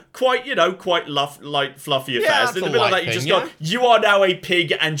are, quite light, fluffy affairs. In the middle of that, you just go, you are now a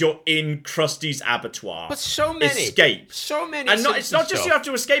pig and you're in Krusty's abattoir. But so many. Escape. So many. And it's not just you have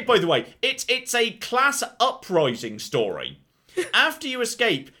to escape, by the way. It's a class uprising story. After you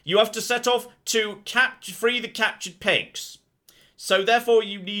escape, you have to set off to free the captured pigs. So therefore,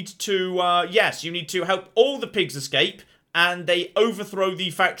 you need to help all the pigs escape, and they overthrow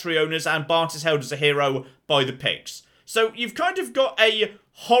the factory owners, and Bart is held as a hero by the pigs. So you've kind of got a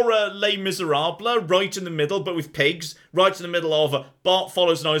horror Les Miserables right in the middle, but with pigs. Right in the middle of Bart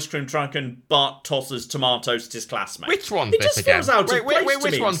follows an ice cream truck and Bart tosses tomatoes at his classmates. Which one's this again? It just feels out of place to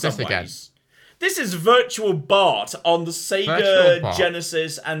which me one's in this some again? ways. This is Virtual Bart on the Virtual Sega Bart.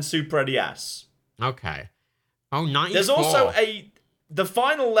 Genesis and Super NES. Okay. Oh, 94. There's also the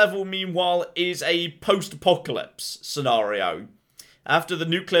final level, meanwhile, is a post-apocalypse scenario. After the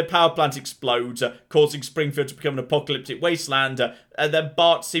nuclear power plant explodes, causing Springfield to become an apocalyptic wasteland, and then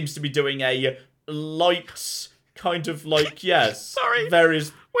Bart seems to be doing a light, kind of like, yes, Sorry.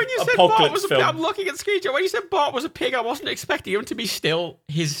 various When you said Bart apocalypse was a pig, film. I'm looking at the screenshot. When you said Bart was a pig, I wasn't expecting him to be still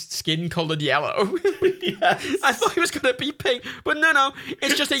his skin coloured yellow. Yes. I thought he was going to be pink, but no,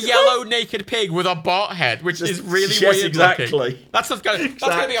 it's just a yellow naked pig with a Bart head, which is really yes, weird exactly. looking. That's going to be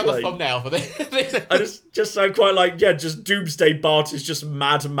on the Exactly. thumbnail for this. I just sound quite like, just Doomsday Bart is just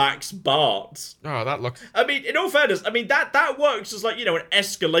Mad Max Bart. Oh, that looks... I mean, in all fairness, that works as, like, an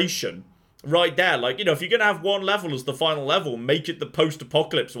escalation right there. Like, if you're going to have one level as the final level, make it the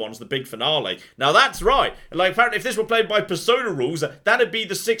post-apocalypse one as the big finale. Now, that's right. Like, apparently, if this were played by Persona rules, that'd be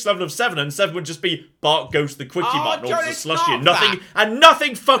the 6th level of 7, and 7 would just be Bart goes to the quickie button, John, or the it's slushy, not and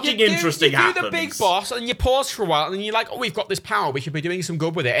nothing fucking interesting you happens. do the big boss, and you pause for a while, and then you're like, oh, we've got this power, we should be doing some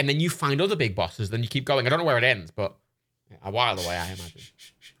good with it, and then you find other big bosses, then you keep going. I don't know where it ends, but a while away, I imagine.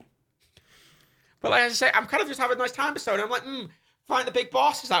 But like I say, I'm kind of just having a nice time, so I'm like, find the big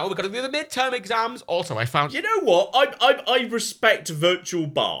boss. It's like, oh, we've got to do the midterm exams. Also, I found... You know what? I respect Virtual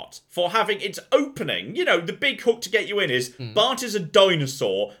Bart for having its opening. The big hook to get you in is Bart is a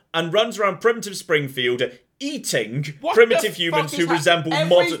dinosaur and runs around primitive Springfield eating What primitive the humans fuck who is that? resemble Every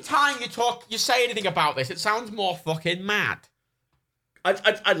modern... time you say anything about this, it sounds more fucking mad.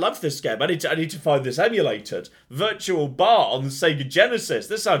 I love this game. I need to find this emulated. Virtual Bart on the Sega Genesis.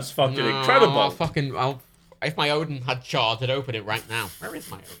 This sounds fucking incredible. If my Odin had charged, I'd open it right now. Where is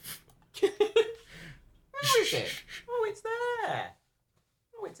my Odin? Where is it? Oh, it's there.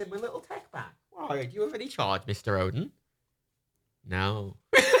 Oh, it's in my little tech bag. Why, do you have any charge, Mr. Odin? No.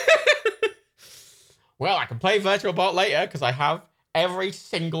 Well, I can play Virtual Bot later, because I have every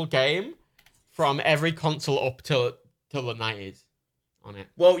single game from every console up till the 90s on it.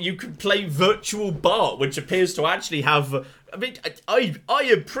 Well, you can play Virtual Bart, which appears to actually have... I mean, I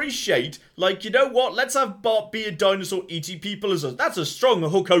appreciate, like, you know what? Let's have Bart be a dinosaur eating people as that's a strong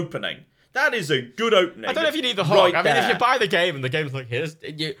hook opening. That is a good opening. I don't know if you need the hook. Right I mean, there. if you buy the game and the game's like,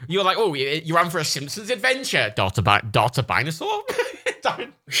 you're like, oh, you ran for a Simpsons adventure. Daughter dinosaur?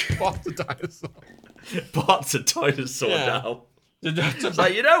 Bart's a dinosaur. Bart's a dinosaur Yeah. now. It's It's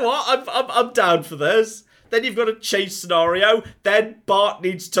like, you know what? I'm down for this. Then you've got a chase scenario. Then Bart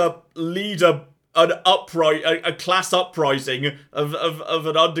needs to lead a class uprising of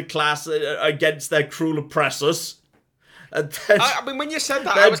an underclass against their cruel oppressors. And then, I mean, when you said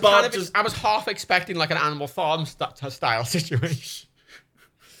that, then I was half expecting like an Animal Farm style situation.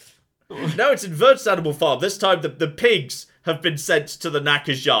 no, it's inverted Animal Farm. This time the pigs have been sent to the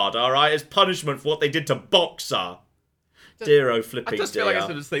knacker's yard, alright, as punishment for what they did to Boxer. Dear oh flipping I just dear. feel like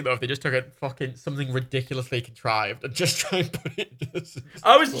it's this thing though, if they just took it fucking something ridiculously contrived and just try and put it into this.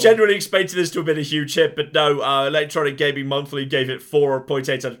 I was genuinely expecting this to have been a huge hit, but no, Electronic Gaming Monthly gave it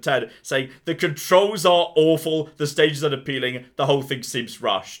 4.8 out of 10, saying the controls are awful, the stage is unappealing, the whole thing seems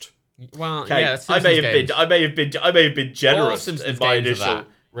rushed. Well, Okay, yeah, I may have been generous Simpsons in my games are initial that.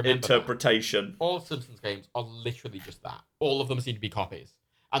 Remember interpretation. All Simpsons games are literally just that. All of them seem to be copies.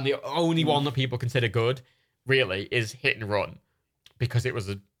 And the only one that people consider good, really, is Hit and Run. Because it was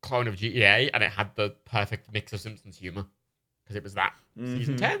a clone of GTA and it had the perfect mix of Simpsons humour. Because it was that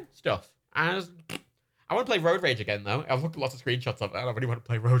Season 10 stuff. I want to play Road Rage again, though. I've looked at lots of screenshots of it and I really want to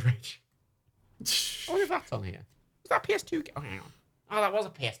play Road Rage. I wonder if that's on here. Was that a PS2 game? Oh, hang on. Oh, that was a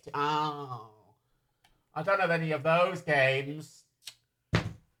PS2. Oh. I don't have any of those games.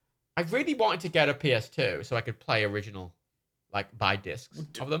 I really wanted to get a PS2 so I could play original, like, buy discs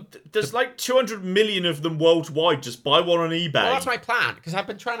of them. There's like 200 million of them worldwide. Just buy one on eBay. Well, that's my plan, because I've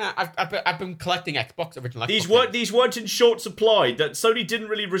been trying to... I've been collecting original These Xbox these weren't in short supply. That Sony didn't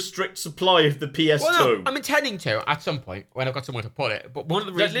really restrict supply of the PS2. Well, no, I'm intending to at some point when I've got somewhere to put it. But one of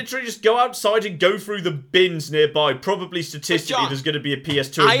the Like, reasons... literally just go outside and go through the bins nearby. Probably statistically, John, there's going to be a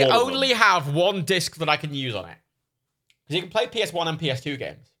PS2 in I one of them. only have one disc that I can use on it. Because you can play PS1 and PS2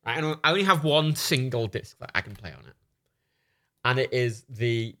 games. Right? And I only have one single disc that I can play on it. And it is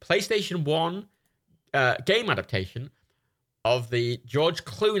the PlayStation 1 game adaptation of the George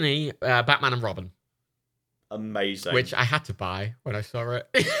Clooney Batman and Robin. Amazing. Which I had to buy when I saw it.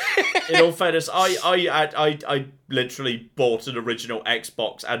 In all fairness, I literally bought an original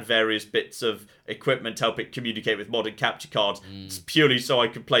Xbox and various bits of equipment to help it communicate with modern capture cards, purely so I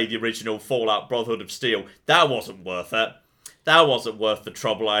could play the original Fallout Brotherhood of Steel. That wasn't worth it. That wasn't worth the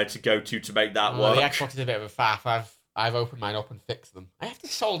trouble I had to go to make that work. The Xbox is a bit of a faff. I've opened mine up and fixed them. I have to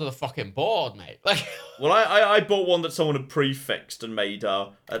solder the fucking board, mate. Like, Well, I bought one that someone had prefixed and made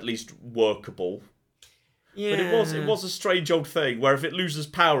at least workable. yeah. But it was a strange old thing where if it loses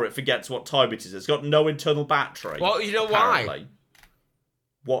power, it forgets what time it is. It's got no internal battery. Well, you know apparently. why?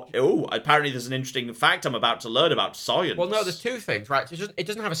 What? Oh, apparently there's an interesting fact I'm about to learn about science. Well, no, there's two things, right? It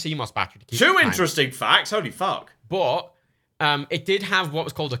doesn't have a CMOS battery to keep Two the time. interesting facts. Holy fuck. But it did have what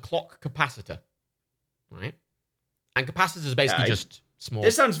was called a clock capacitor, right? And capacitors are basically Okay. just small.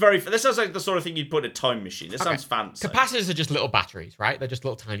 This sounds like the sort of thing you'd put in a time machine. This sounds fancy. Capacitors are just little batteries, right? They're just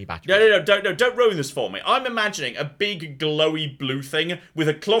little tiny batteries. No, don't ruin this for me. I'm imagining a big glowy blue thing with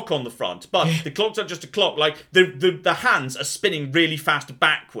a clock on the front, but the clock's not just a clock. Like the hands are spinning really fast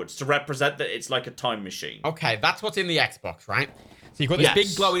backwards to represent that it's like a time machine. Okay, that's what's in the Xbox, right? So you've got this big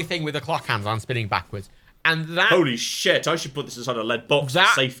glowy thing with the clock hands on spinning backwards. And that Holy shit! I should put this inside a lead box for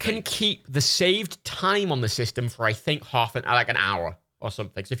that safety. can keep the saved time on the system for, I think, like an hour or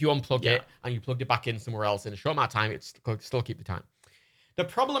something. So if you unplug it and you plugged it back in somewhere else in a short amount of time, it's still keep the time. The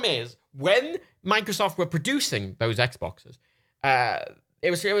problem is, when Microsoft were producing those Xboxes, it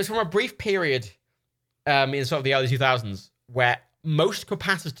was from a brief period in sort of the early 2000s where most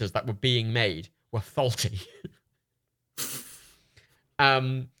capacitors that were being made were faulty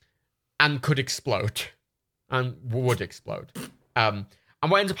and could explode and would explode. And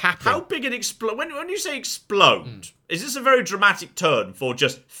what ends up happening... How big an explode? When you say explode, is this a very dramatic turn for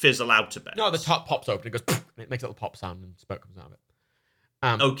just fizzle out a bit? No, the top pops open. It goes... and it makes a little pop sound and smoke comes out of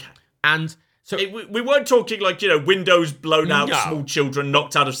it. Okay. And so... We weren't talking like, windows blown out, No. small children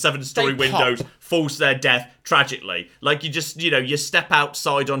knocked out of 7-story They windows, pop. falls to their death tragically. Like you just, you step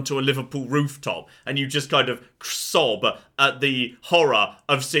outside onto a Liverpool rooftop and you just kind of sob at the horror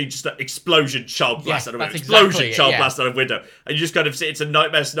of seeing just an explosion child blast out of a window. that's Explosion exactly it, child yeah. blast out of a window. And you just kind of see it's a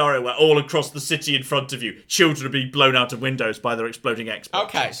nightmare scenario where all across the city in front of you, children are being blown out of windows by their exploding Xbox.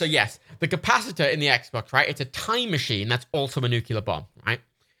 Okay, so yes, the capacitor in the Xbox, right? It's a time machine that's also a nuclear bomb, right?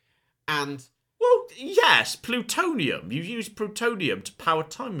 And... Well, yes, plutonium. You use plutonium to power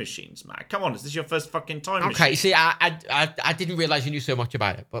time machines, Matt. Come on, is this your first fucking time machine? Okay, see, I didn't realize you knew so much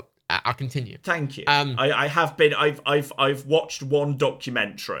about it, but I'll continue. Thank you. I have been. I've watched one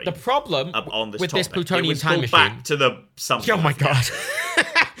documentary. The problem on this with topic. this plutonium It was time called machine... Back to the something. Oh my I forget.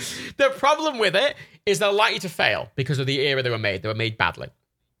 god. The problem with it is they're likely to fail because of the era they were made. They were made badly.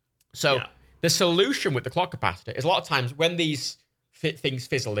 So Yeah. the solution with the clock capacitor is a lot of times when these things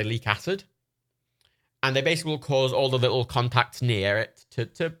fizzle, they leak acid. And they basically will cause all the little contacts near it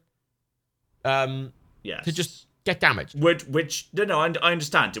to Yes. just get damaged. I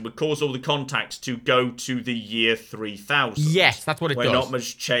understand. It would cause all the contacts to go to the year 3000. Yes, that's what it where does. not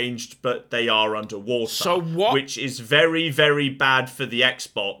much changed, but they are underwater. So what- Which is very, very bad for the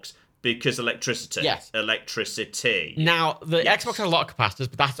Xbox because electricity. Yes. Electricity. Now, the Yes. Xbox has a lot of capacitors,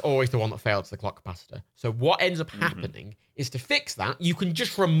 but that's always the one that fails, the clock capacitor. So what ends up Mm-hmm. happening is to fix that, you can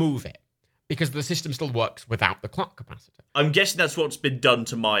just remove it because the system still works without the clock capacitor. I'm guessing that's what's been done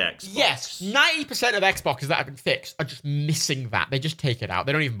to my Xbox. Yes, 90% of Xboxes that have been fixed are just missing that. They just take it out.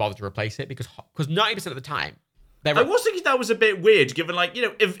 They don't even bother to replace it because 90% of the time, they're... I was thinking that was a bit weird, given,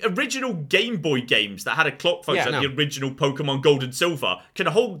 if original Game Boy games that had a clock function, Yeah, no. the original Pokemon Gold and Silver, can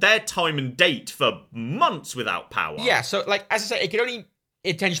hold their time and date for months without power. Yeah, so, as I say, it could only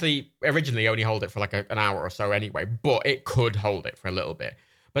originally only hold it for, an hour or so anyway, but it could hold it for a little bit.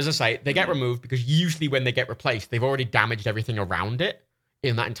 But as I say, they get removed because usually when they get replaced, they've already damaged everything around it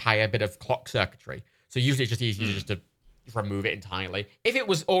in that entire bit of clock circuitry. So usually it's just easier just to remove it entirely. If it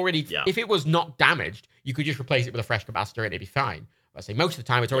was if it was not damaged, you could just replace it with a fresh capacitor and it'd be fine. But I say most of the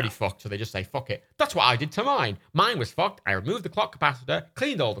time it's already fucked, so they just say, fuck it. That's what I did to mine. Mine was fucked. I removed the clock capacitor,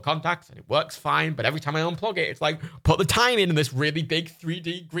 cleaned all the contacts, and it works fine. But every time I unplug it, it's like, put the time in this really big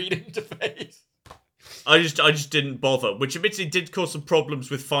 3D green interface. I just didn't bother, which admittedly did cause some problems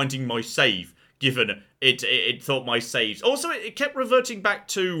with finding my save, given it thought my saves. Also, it kept reverting back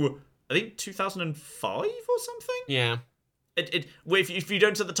to, I think, 2005 or something? Yeah. If you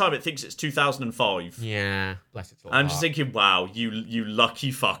don't set the time, it thinks it's 2005. Yeah. Bless its little I'm just heart. thinking, wow, you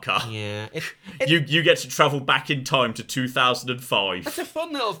lucky fucker. Yeah. You get to travel back in time to 2005. It's a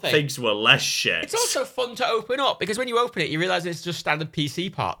fun little thing. Things were less shit. It's also fun to open up because when you open it, you realize it's just standard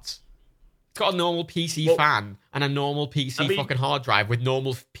PC parts. It's got a normal PC fan and a normal PC fucking hard drive with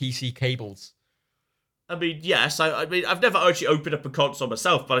normal PC cables. I mean, yes. I mean, I've never actually opened up a console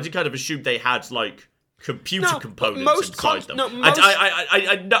myself, but I did kind of assume they had computer No, but components most inside them. no, most-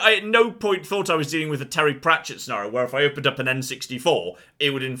 I at no point thought I was dealing with a Terry Pratchett scenario where if I opened up an N64,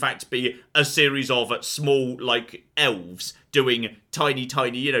 it would in fact be a series of small, like, elves doing tiny,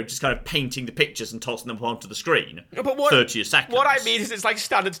 just kind of painting the pictures and tossing them onto the screen. No, but 30 seconds. What I mean is it's like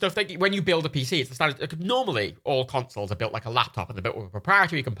standard stuff. Like when you build a PC, it's the standard. Like, normally, all consoles are built like a laptop and they're built with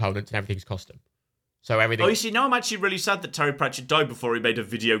proprietary components and everything's custom. So everything... Oh, you see, now I'm actually really sad that Terry Pratchett died before he made a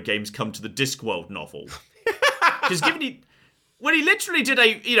video games come to the Discworld novel. Because when he literally did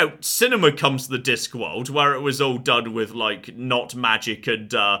a, cinema comes to the Discworld, where it was all done with, like, not magic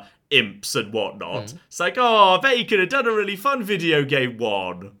and imps and whatnot. It's like, oh, I bet he could have done a really fun video game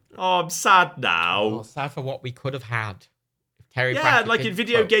one. Oh, I'm sad now. Oh, sad for what we could have had. Terry Yeah, Pratchett like in didn't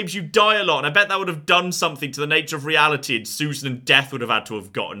video vote. games, you die a lot, and I bet that would have done something to the nature of reality, and Susan and Death would have had to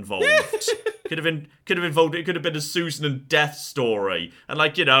have got involved. Could have involved. It could have been a Susan and Death story, and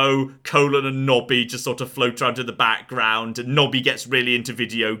Colin and Nobby just sort of float around in the background, and Nobby gets really into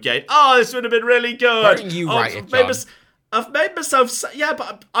video game. Oh, this would have been really good. Why didn't you write it, John? I've made myself. Yeah,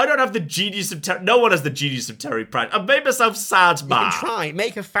 but I don't have the genius of Terry. No one has the genius of Terry Pratchett. I've made myself sad, man. You can try.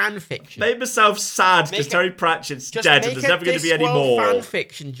 Make a fan fiction. Made myself sad because Terry Pratchett's dead and there's never going to be any more. fan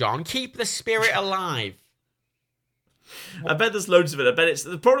fiction, John. Keep the spirit alive. I bet there's loads of it. I bet it's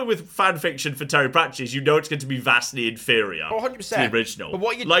the problem with fan fiction for Terry Pratchett is it's going to be vastly inferior to 100%. the original. But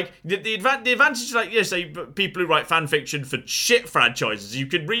what you the advantage, say people who write fan fiction for shit franchises, you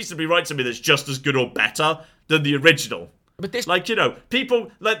can reasonably write something that's just as good or better than the original. But this, people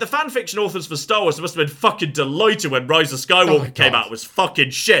like the fan fiction authors for Star Wars must have been fucking delighted when Rise of Skywalker came out. It was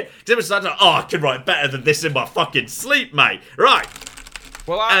fucking shit. Because it was like, I can write better than this in my fucking sleep, mate. Right.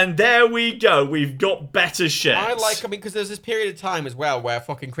 And there we go. We've got better shit. Because there's this period of time as well where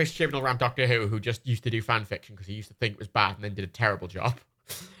fucking Chris Chibnall ran Doctor Who just used to do fan fiction because he used to think it was bad and then did a terrible job.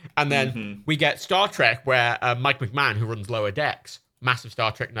 And then we get Star Trek where Mike McMahon, who runs Lower Decks, massive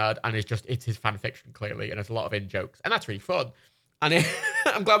Star Trek nerd, and it's his fan fiction clearly, and it's a lot of in jokes, and that's really fun. And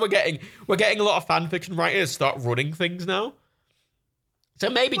I'm glad we're getting a lot of fan fiction writers start running things now. So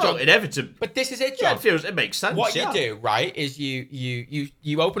maybe, John, inevitably. But this is it, John. Yeah, it makes sense. What you do, right, is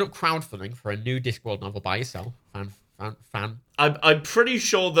you open up crowdfunding for a new Discworld novel by yourself. Fan. I'm pretty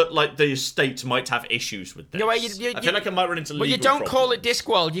sure that the estate might have issues with this. I feel like I might run into legal Well, you don't problems. call it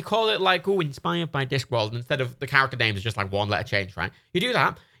Discworld. You call it inspired by Discworld, and instead of the character names is just like one letter change, right? You do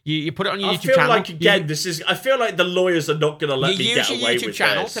that. You put it on your YouTube channel. I feel like the lawyers are not going to let me get away with this. You use your YouTube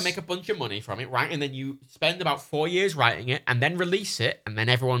channel to make a bunch of money from it, right? And then you spend about 4 years writing it, and then release it, and then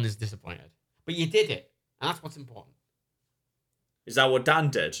everyone is disappointed. But you did it, and that's what's important. Is that what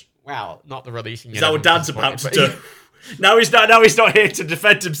Dan did? Well, not the releasing. Is that what Dan's about to do? Now he's not here to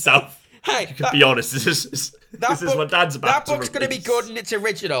defend himself. Hey, you can be honest. This is what Dan's about. That book's going to be good and it's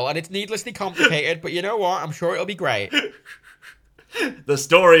original and it's needlessly complicated. But you know what? I'm sure it'll be great. The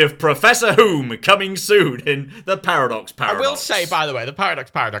story of Professor Whom coming soon in the Paradox Paradox. I will say, by the way, the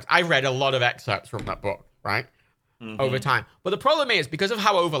Paradox Paradox. I read a lot of excerpts from that book, right, over time. But the problem is because of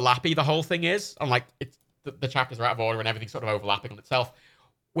how overlappy the whole thing is, and the chapters are out of order and everything's sort of overlapping on itself.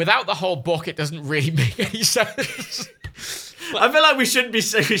 Without the whole book, it doesn't really make any sense. I feel like we shouldn't be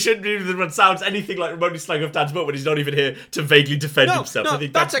the one sounds anything like remotely slang of Dan's book when he's not even here to vaguely defend himself. I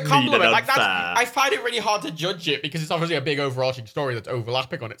think that's a compliment. I find it really hard to judge it because it's obviously a big overarching story that's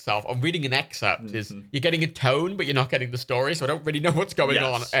overlapping on itself. I'm reading an excerpt is you're getting a tone, but you're not getting the story, so I don't really know what's going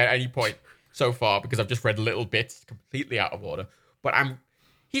on at any point so far because I've just read little bits completely out of order. But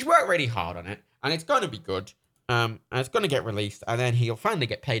he's worked really hard on it, and it's going to be good. And it's going to get released, and then he'll finally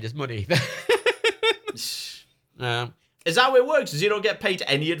get paid his money. Is that how it works? Does he not get paid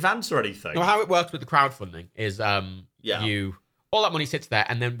any advance or anything? No, how it works with the crowdfunding is all that money sits there,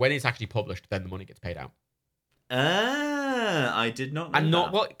 and then when it's actually published, then the money gets paid out. I did not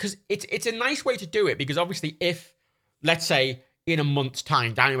know that. Because it's a nice way to do it, because obviously if, let's say, in a month's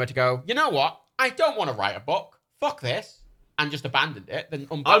time, Danny were to go, you know what, I don't want to write a book, fuck this, and just abandoned it, then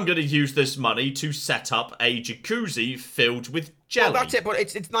I'm going to use this money to set up a jacuzzi filled with jelly. Well, that's it, but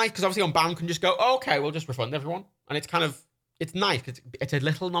it's nice because obviously Unbound can just go, okay, we'll just refund everyone. And it's it's nice because it's a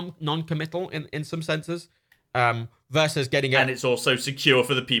little non-committal in some senses versus getting it. And it's also secure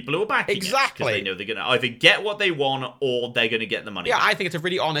for the people who are backing exactly. Because they know they're going to either get what they want or they're going to get the money back. I think it's a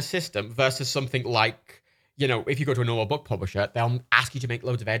really honest system versus something like, if you go to a normal book publisher, they'll ask you to make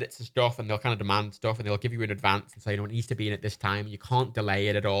loads of edits and stuff, and they'll kind of demand stuff, and they'll give you in advance and say, it needs to be in at this time. You can't delay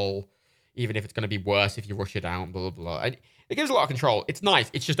it at all, even if it's going to be worse if you rush it out, blah, blah, blah. And it gives a lot of control. It's nice.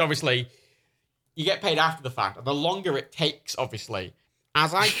 It's just obviously, you get paid after the fact. And the longer it takes, obviously,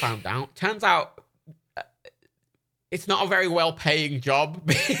 as I found out, turns out it's not a very well-paying job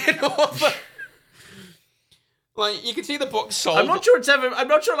being an author. Like, you can see the book sold. I'm not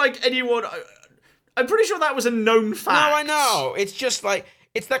sure like anyone. I'm pretty sure that was a known fact. No, I know. It's just like,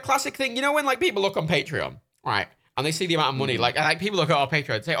 it's that classic thing. You know when like people look on Patreon, right? And they see the amount of money, like people look at our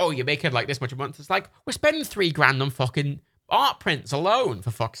Patreon and say, "Oh, you're making like this much a month." It's like, we're spending $3,000 on fucking art prints alone,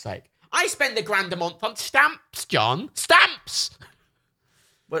 for fuck's sake. I spend $1,000 a month on stamps, John. Stamps.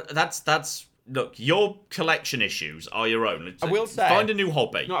 Well, that's. Look, your collection issues are your own. I will say, find a new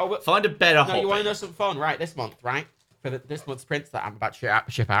hobby. No, find a better hobby. You want to know something fun? Right, this month, right? For this month's prints that I'm about to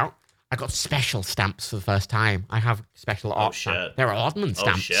ship out, I got special stamps for the first time. I have special art stamps. They're Aardman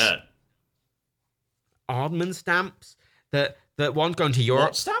stamps. Oh, shit. Aardman stamps. The one's going to Europe.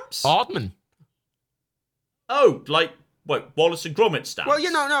 What stamps? Aardman. Oh, like, what, Wallace and Gromit stamps? Well,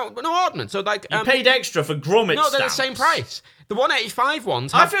 no, Aardman. So, like... You paid extra for Gromit stamps. No, they're the same price. The 185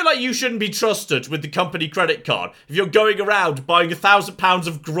 ones I feel like you shouldn't be trusted with the company credit card if you're going around buying £1,000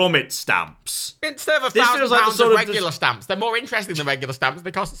 of Gromit stamps. Instead of This £1,000 feels like the sort of of regular stamps. They're more interesting than regular stamps.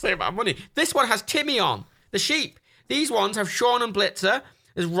 They cost the same amount of money. This one has Timmy on, the sheep. These ones have Sean and Blitzer.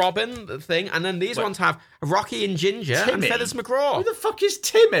 There's Robin, the thing. And then these ones have Rocky and Ginger and Feathers McGraw. Who the fuck is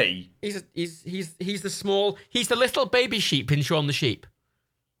Timmy? He's the small... He's the little baby sheep in Shaun the Sheep.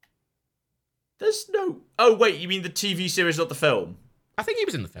 There's no... Oh, wait, you mean the TV series, not the film? I think he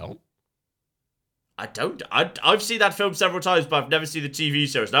was in the film. I've seen that film several times, but I've never seen the TV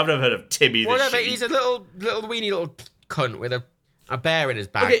series. And I've never heard of Timmy the sheep. He's a little weeny little cunt with a bear in his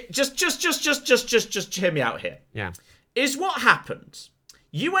bag. Okay, just hear me out here. Yeah. Is what happened...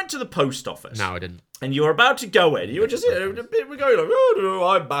 You went to the post office. No, I didn't. And you were about to go in. You were just we're going like, oh, no,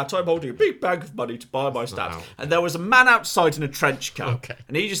 I'm Matt. I'm holding a big bag of money to buy my stamps. Wow. And there was a man outside in a trench coat. Okay.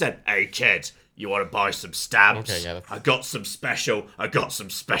 And he just said, "Hey, kid, you want to buy some stamps? Okay, yeah, I got some special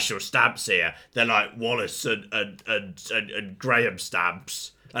stamps here. They're like Wallace and Graham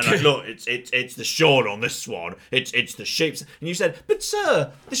stamps." And like, look, it's the Sean on this one. It's the sheep's. And you said, "But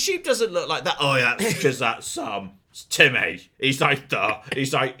sir, the sheep doesn't look like that." "Oh yeah, because that's it's Timmy. He's like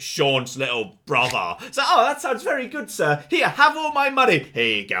Sean's little brother." So, "Oh, that sounds very good, sir. Here, have all my money.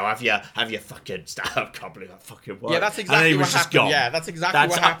 Here you go. Have your fucking stuff." I can't believe that fucking word. Yeah, that's exactly what happened. Gone. Yeah, that's exactly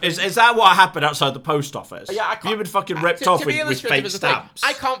what happened. Is that what happened outside the post office? Yeah, I can't. You've been fucking ripped off with fake stamps.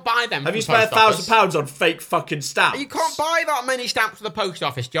 I can't buy them. Have you spent £1,000 on fake fucking stamps? You can't buy that many stamps from the post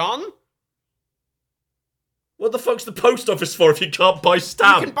office, John. What the fuck's the post office for if you can't buy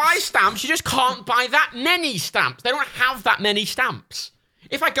stamps? You can buy stamps, you just can't buy that many stamps. They don't have that many stamps.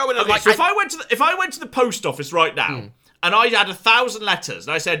 If I go in and okay, so if I went to the post office right now and I had 1,000 letters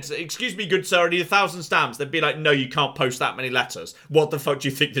and I said, "Excuse me, good sir, I need 1,000 stamps," they'd be like, "No, you can't post that many letters. What the fuck do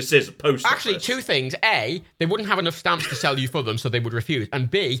you think this is, a post office?" Actually, two things. A, they wouldn't have enough stamps to sell you for them, so they would refuse.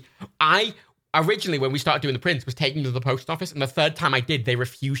 And B, I originally, when we started doing the prints, was taking them to the post office, and the third time I did, they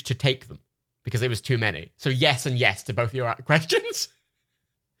refused to take them. Because there was too many. So yes and yes to both your questions.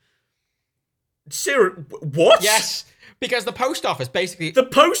 What? Yes. Because the post office basically... The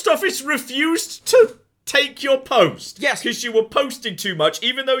post office refused to take your post. Yes. Because you were posting too much,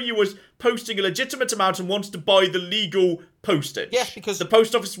 even though you was posting a legitimate amount and wanted to buy the legal postage. Yes, because... The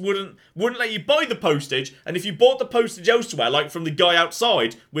post office wouldn't let you buy the postage, and if you bought the postage elsewhere, like from the guy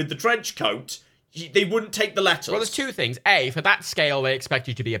outside with the trench coat, they wouldn't take the letters. Well, there's two things. A, for that scale, they expect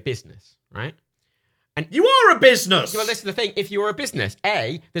you to be a business. Right? And you are a business! Well, this is the thing. If you're a business,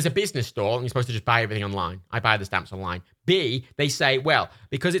 A, there's a business store and you're supposed to just buy everything online. I buy the stamps online. B, they say, well,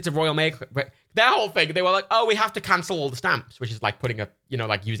 because it's a Royal Mail... Their whole thing, they were like, "Oh, we have to cancel all the stamps," which is like putting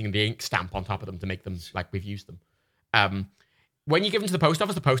like using the ink stamp on top of them to make them like we've used them. When you give them to the post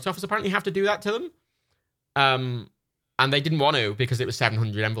office apparently have to do that to them. And they didn't want to because it was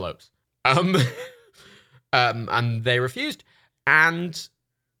 700 envelopes. And they refused. And...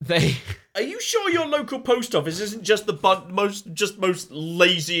 Are you sure your local post office isn't just the most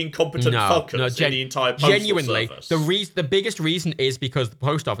lazy, incompetent fuckers in the entire postal genuinely, service? The biggest reason is because the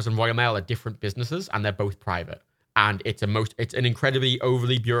post office and Royal Mail are different businesses and they're both private. And it's an incredibly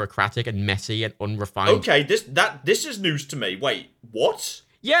overly bureaucratic and messy and unrefined... Okay, this is news to me. Wait, what?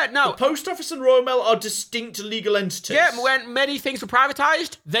 Yeah, no. The post office and Royal Mail are distinct legal entities. Yeah, when many things were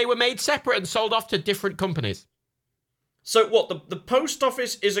privatised, they were made separate and sold off to different companies. So what, the post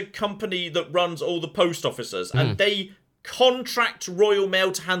office is a company that runs all the post offices, and they contract Royal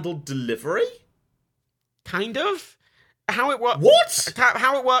Mail to handle delivery? Kind of. How it works... What?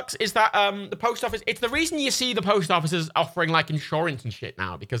 How it works is that the post office... It's the reason you see the post offices offering, like, insurance and shit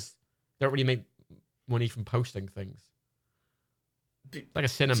now, because they don't really make money from posting things. Like a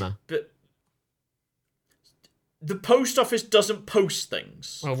cinema. But the post office doesn't post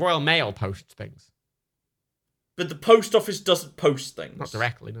things. Well, Royal Mail posts things. But the post office doesn't post things. Not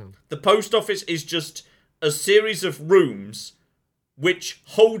directly, no. The post office is just a series of rooms which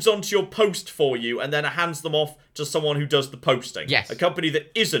holds onto your post for you and then hands them off to someone who does the posting. Yes. A company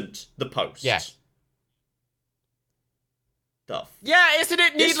that isn't the post. Yes. Yeah, isn't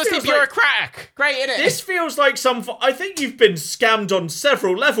it needlessly bureaucratic? Great, isn't it? This feels like I think you've been scammed on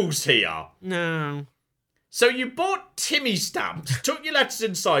several levels here. No. So you bought Timmy stamps, took your letters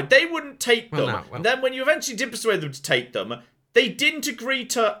inside, they wouldn't take them. And then when you eventually did persuade them to take them, they didn't agree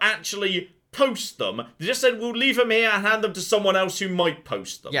to actually post them. They just said, we'll leave them here and hand them to someone else who might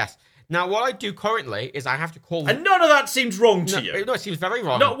post them. Yes. Now, what I do currently is I have to call... And none of that seems wrong to you. No, it seems very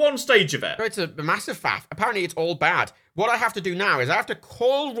wrong. Not one stage of it. No, it's a massive faff. Apparently, it's all bad. What I have to do now is I have to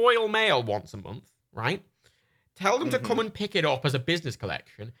call Royal Mail once a month, right? Tell them to come and pick it up as a business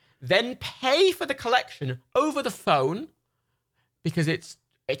collection, then pay for the collection over the phone, because it's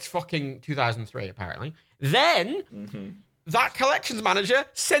fucking 2003, apparently. Then... that collections manager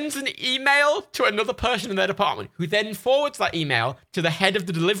sends an email to another person in their department, who then forwards that email to the head of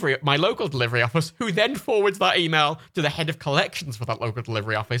the my local delivery office, who then forwards that email to the head of collections for that local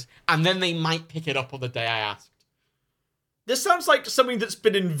delivery office, and then they might pick it up on the day I asked. This sounds like something that's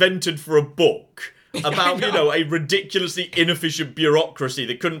been invented for a book about, a ridiculously inefficient bureaucracy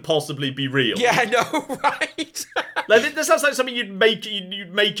that couldn't possibly be real. Yeah, I know, right? Like, this sounds like something you'd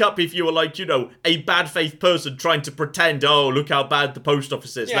make up if you were like, a bad faith person trying to pretend, oh, look how bad the post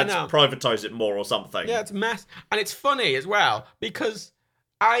office is. Let's privatize it more or something. Yeah, it's a mess. And it's funny as well, because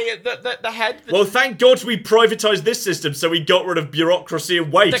the head... Well, thank God we privatised this system so we got rid of bureaucracy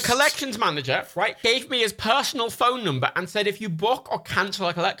and waste. The collections manager, right, gave me his personal phone number and said, if you book or cancel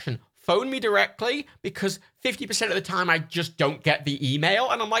a collection, phone me directly, because 50% of the time I just don't get the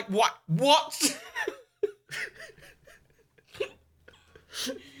email. And I'm like, what?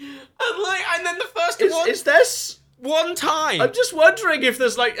 And then the first one... Is this... one time. I'm just wondering if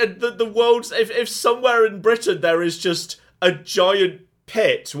there's like the world's... If somewhere in Britain there is just a giant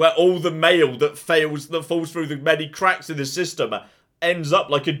pit where all the mail that falls through the many cracks in the system ends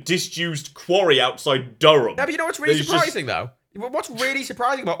up like a disused quarry outside Durham. Yeah, but you know what's really surprising, though? What's really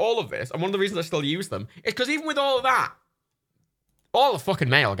surprising about all of this, and one of the reasons I still use them, is because even with all of that, all the fucking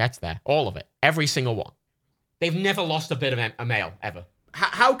mail gets there. All of it. Every single one. They've never lost a bit of a mail, ever.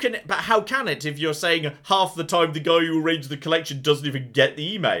 How can it if you're saying half the time the guy who arranged the collection doesn't even get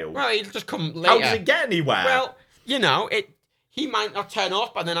the email? Well, he'll just come later. How does it get anywhere? Well, he might not turn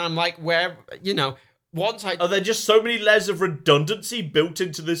up, and then I'm like, where, once I... Are there just so many layers of redundancy built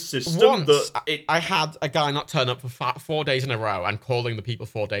into this system I had a guy not turn up for 4 days in a row and calling the people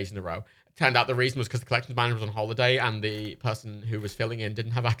 4 days in a row. It turned out the reason was because the collections manager was on holiday and the person who was filling in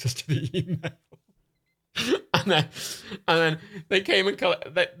didn't have access to the email. and then they came and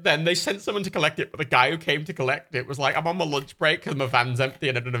then they sent someone to collect it, but the guy who came to collect it was like, I'm on my lunch break because my van's empty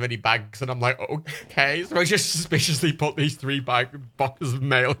and I don't have any bags. And I'm like, okay. So I just suspiciously put these 3 boxes of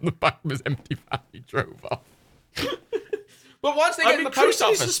mail in the back of his empty van. He drove off. But once they get in the post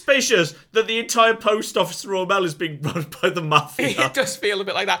office... suspicious that the entire post office Royal Mail is being run by the mafia. It does feel a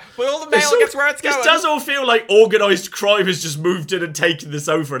bit like that. But all the mail gets where it's going. This does all feel like organised crime has just moved in and taken this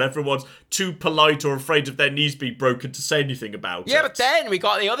over, and everyone's too polite or afraid of their knees being broken to say anything about it. Yeah, but then we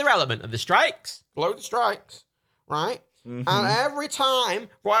got the other element of the strikes. Loads of strikes, right? Mm-hmm. And every time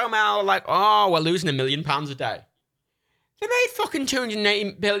Royal Mail are like, oh, we're losing £1 million a day. They made fucking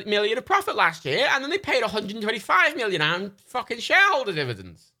 280 million of profit last year, and then they paid 125 million on fucking shareholder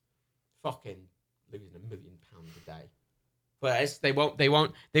dividends. Fucking losing £1 million a day. But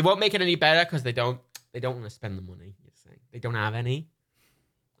they won't make it any better because they don't want to spend the money. You're saying they don't have any.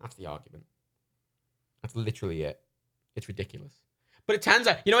 That's the argument. That's literally it. It's ridiculous. But it turns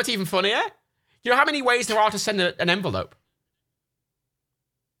out, you know what's even funnier? You know how many ways there are to send an envelope?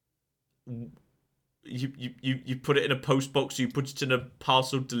 You put it in a post box, you put it in a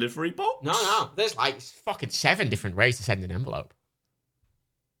parcel delivery box? No. There's like fucking 7 different ways to send an envelope.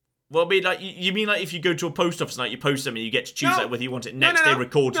 Well, I mean, like, you mean like if you go to a post office and like, you post something, you get to choose whether you want it next day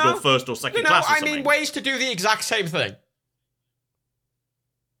recorded or first or second class or something? I mean ways to do the exact same thing.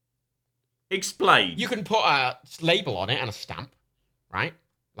 Explain. You can put a label on it and a stamp, right?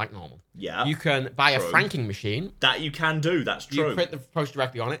 Like normal. Yeah. You can buy a franking machine. That you can do, that's true. You print the post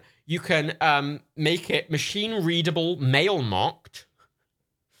directly on it. You can make it machine-readable, mail-marked,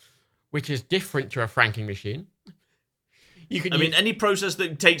 which is different to a franking machine. I mean, any process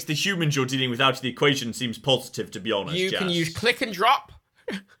that takes the humans you're dealing with out of the equation seems positive, to be honest. You can use click and drop,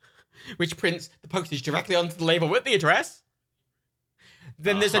 which prints the postage directly onto the label with the address.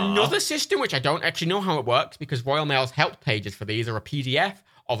 Then there's another system, which I don't actually know how it works, because Royal Mail's help pages for these are a PDF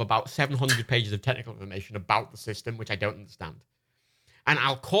of about 700 pages of technical information about the system, which I don't understand. And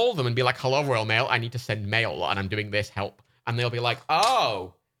I'll call them and be like, hello, Royal Mail, I need to send mail, and I'm doing this, help. And they'll be like,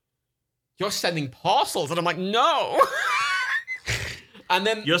 oh, you're sending parcels. And I'm like, no. And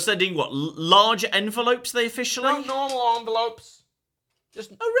then... You're sending, what, large envelopes, they officially? No, normal envelopes.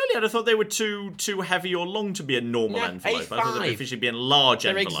 Just... Oh, really? I thought they were too heavy or long to be a normal envelope. A5. I thought they were officially being large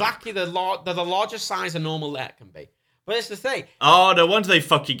They're envelopes. exactly they're the largest size a normal letter can be. But it's the thing. Oh, no wonder they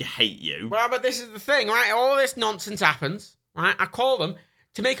fucking hate you. Well, but this is the thing, right? All this nonsense happens, right? I call them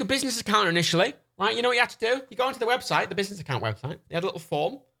to make a business account initially, right? You know what you have to do? You go onto the website, the business account website. They had a little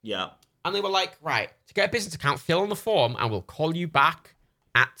form. Yeah. And they were like, right, to get a business account, fill in the form and we'll call you back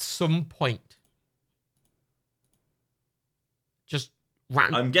at some point. Just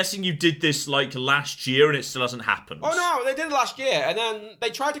random. I'm guessing you did this, like, last year and it still hasn't happened. Oh, no, they did it last year. And then they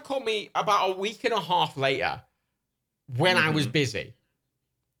tried to call me about a week and a half later when I was busy.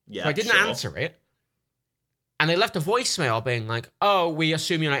 Yeah, So I didn't answer it. And they left a voicemail being like, oh, we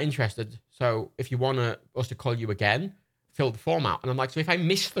assume you're not interested. So if you want us to call you again, fill the form out. And I'm like, so if I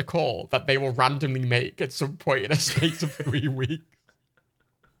miss the call that they will randomly make at some point in a space of 3 weeks.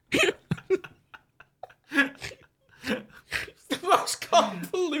 It's the most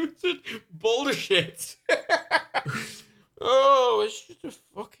convoluted bullshit. Oh, it's just a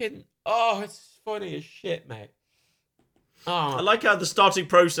fucking... Oh, it's funny as shit, mate. Oh. I like how the starting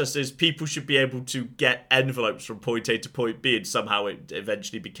process is people should be able to get envelopes from point A to point B, and somehow it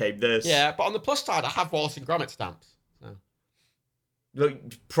eventually became this. Yeah, but on the plus side, I have Wallace and Gromit stamps. So.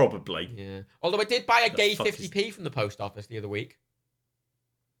 Like, probably. Yeah. Although I did buy a gay fuck 50p from the post office the other week.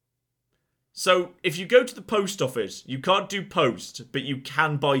 So, if you go to the post office, you can't do post, but you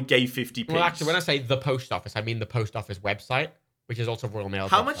can buy gay 50p. Well, actually, when I say the post office, I mean the post office website, which is also Royal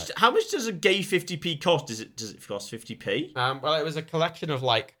Mail's How website. much does a gay 50p cost? Does it cost 50p? Well, it was a collection of,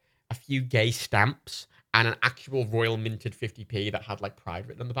 like, a few gay stamps and an actual Royal minted 50p that had, like, Pride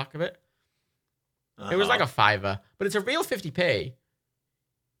written on the back of it. It was like a fiver, but it's a real 50p.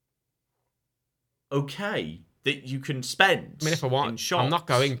 Okay. That you can spend. I mean, if I in want, shops. I'm not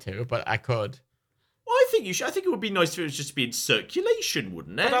going to, but I could. Well, I think you should. I think it would be nice if it was just to be in circulation,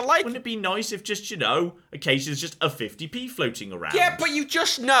 wouldn't it? But Wouldn't it be nice if just, occasionally there's just a 50p floating around? Yeah, but you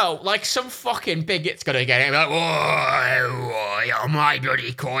just know, like, some fucking bigot's gonna get it. Like, whoa, my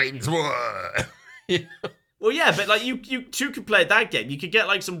bloody coins, whoa. Well, yeah, but, like, you two could play that game. You could get,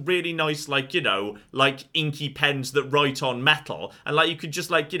 like, some really nice, like, like, inky pens that write on metal. And, like, you could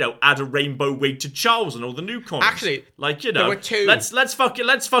just, like, add a rainbow wig to Charles and all the new coins. Actually, like, there were two. Let's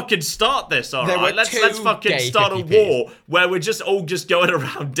fucking start this, all There right? were Let's two fucking gay start a 50Ps. war where we're just all just going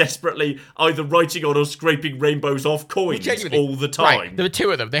around desperately either writing on or scraping rainbows off coins all the time. Right, there were two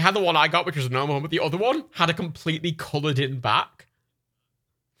of them. They had the one I got, which was a normal one, but the other one had a completely coloured-in back.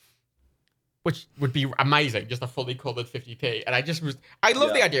 Which would be amazing, just a fully coloured 50p. And I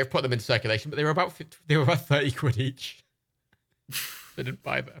love the idea of putting them in circulation, but they were about 30 quid each. I didn't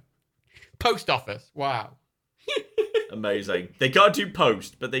buy them. Post office, wow. Amazing. They can't do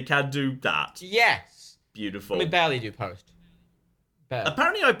post, but they can do that. Yes. Beautiful. I mean, barely do post. Barely.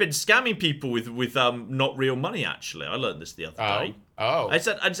 Apparently, I've been scamming people with not real money. Actually, I learned this the other day. Oh. I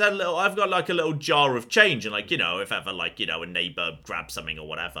said I've got like a little jar of change, and like if ever like a neighbor grabs something or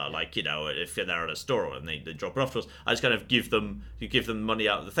whatever, like if they're at a store and they drop it off to us, I just kind of give them money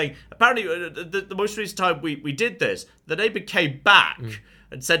out of the thing. Apparently, the most recent time we did this, the neighbor came back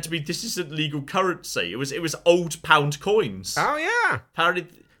and said to me, "This isn't legal currency. It was old pound coins." Oh yeah. Apparently,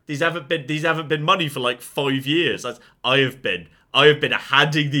 these haven't been money for like 5 years. I have been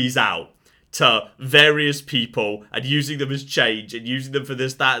handing these out to various people and using them as change and using them for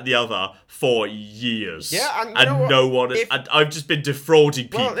this, that, and the other for years. Yeah, and no one. And I've just been defrauding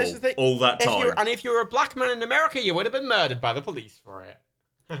people Well, this is the- all that time. If you were a black man in America, you would have been murdered by the police for it.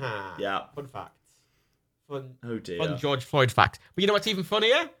 Yeah. Fun facts. Fun. Oh dear. Fun George Floyd facts. But you know what's even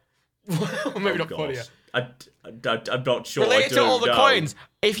funnier? Maybe not God. funnier. I'm not sure. Related to all the coins,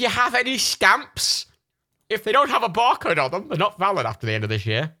 if you have any stamps, if they don't have a barcode on them, they're not valid after the end of this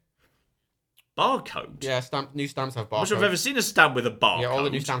year. Barcode? Yeah, new stamps have barcodes. I'm not sure I've ever seen a stamp with a barcode. Yeah, all the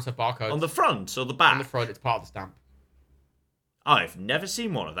new stamps have barcodes. On the front or the back? On the front, it's part of the stamp. I've never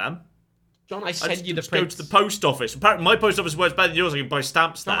seen one of them. John, I send you the Just go prints. to the post office. Apparently, my post office works better than yours. I can buy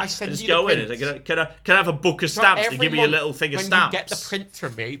stamps there. No, I send just you the go in and prints. can I have a book of stamps? They give me a little thing of stamps. When you get the print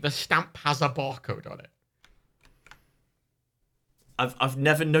from me, the stamp has a barcode on it. I've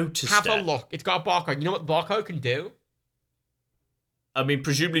never noticed Have it. a look. It's got a barcode. You know what the barcode can do? I mean,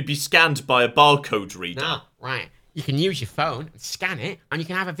 presumably be scanned by a barcode reader. No, right. You can use your phone and scan it, and you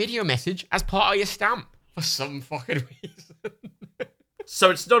can have a video message as part of your stamp for some fucking reason. So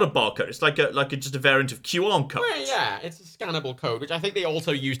it's not a barcode. It's like a just a variant of QR code. Well, yeah, it's a scannable code, which I think they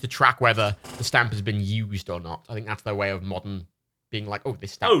also use to track whether the stamp has been used or not. I think that's their way of modern being like, oh,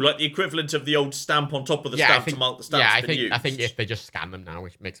 this stamp. Oh, like the equivalent of the old stamp on top of the stamp to mark the stamp's been used. I think if they just scan them now,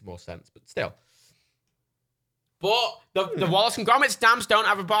 which makes more sense, but still. But the Wallace and Gromit stamps don't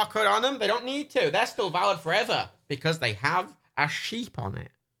have a barcode on them. They don't need to. They're still valid forever because they have a sheep on it.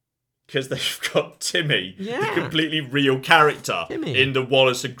 Because they've got Timmy, Yeah. the completely real character Timmy. in the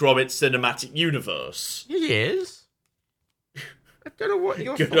Wallace and Gromit cinematic universe. He is. I don't know what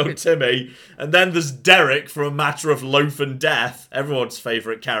you're Good old Timmy. And then there's Derek from A Matter of Loaf and Death, everyone's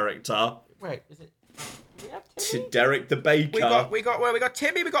favourite character. Wait, is it? Do we have Timmy? Derek the Baker. We got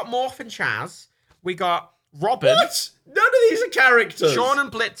Timmy, we got Morph and Chaz, we got Robin. What? None of these are characters. Sean and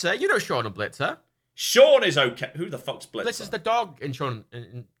Blitzer. You know Sean and Blitzer. Sean is okay. Who the fuck's Blitzer? Blitzer's the dog in Sean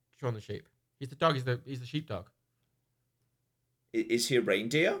the Sheep. He's the dog. He's the sheepdog. Is he a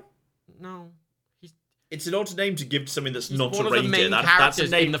reindeer? No, It's an odd name to give to something that's he's not one a of the reindeer. main That's characters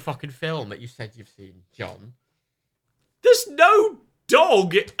a name. in the fucking film that you said you've seen, John. There's no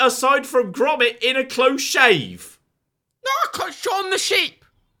dog aside from Gromit in a close shave. No, I got Sean the Sheep.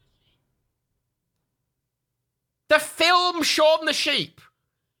 The film Sean the Sheep.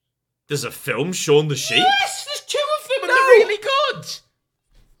 There's a film, Shaun the Sheep? Yes, there's two of them and No. they're really good.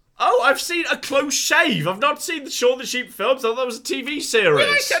 Oh, I've seen A Close Shave. I've not seen the Shaun the Sheep films. I thought that was a TV series. When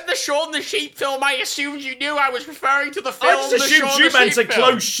I said the Sean the Sheep film, I assumed you knew I was referring to the film. I just assumed Shaun you the meant Sheep A film.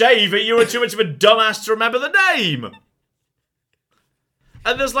 Close Shave, and you were too much of a dumbass to remember the name.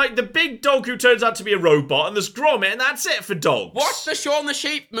 And there's like the big dog who turns out to be a robot, and there's Gromit, and that's it for dogs. Watch the Shaun the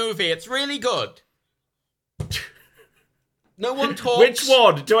Sheep movie. It's really good. No one talks. Which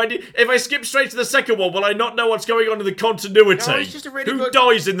one? Do I need? If I skip straight to the second one, will I not know what's going on in the continuity? No, it's just a really Who good...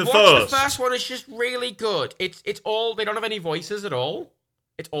 dies in the Watch first? the first one. It's just really good. It's all... They don't have any voices at all.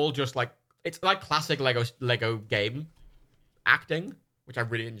 It's all just like... It's like classic Lego game acting, which I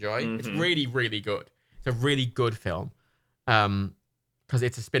really enjoy. It's really, really good. It's a really good film. Because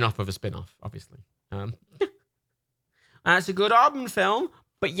it's a spin-off of a spin-off, obviously. And it's a good Aardman film.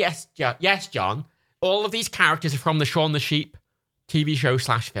 But yes, John, all of these characters are from the Shaun the Sheep TV show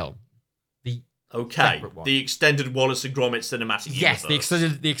 / film. The separate one. The extended Wallace and Gromit cinematic Yes,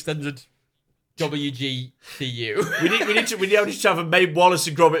 universe. the extended WGCU. We need to have a main Wallace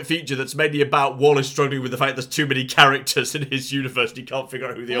and Gromit feature that's mainly about Wallace struggling with the fact there's too many characters in his universe and he can't figure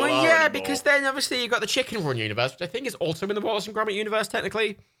out who they all are Well, yeah, anymore. because then obviously you've got the Chicken Run universe, which I think is also in the Wallace and Gromit universe,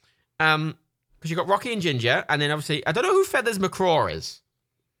 technically. Because you've got Rocky and Ginger, and then obviously, I don't know who Feathers McCraw is.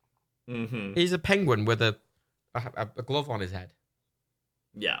 Mm-hmm. He's a penguin with a glove on his head.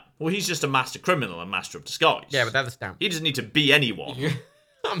 Yeah. Well, he's just a master criminal and master of disguise. Yeah, but they're the stamps. He doesn't need to be anyone.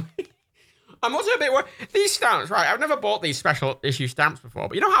 I'm also a bit worried. These stamps, right? I've never bought these special issue stamps before,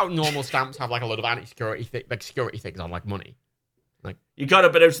 but you know how normal stamps have like a lot of anti-security security things on, like money? You kind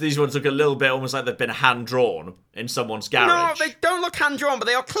of notice these ones look a little bit almost like they've been hand-drawn in someone's garage. No, they don't look hand-drawn, but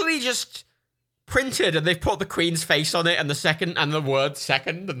they are clearly just printed, and they've put the Queen's face on it, and the word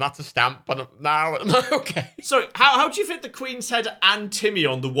second, and that's a stamp. But now, okay. So, how do you fit the Queen's head and Timmy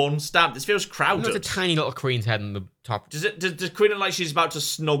on the one stamp? This feels crowded. No, it's a tiny little Queen's head on the top. Does Queen look like she's about to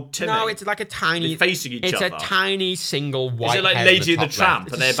snog Timmy? No, it's like a tiny... They're facing each other. It's a tiny single white Is it like head Lady in and the top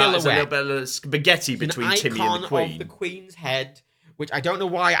Tramp? left. And It's there's a silhouette. little bit of spaghetti between Timmy and the An icon Queen. of the Queen's head, which I don't know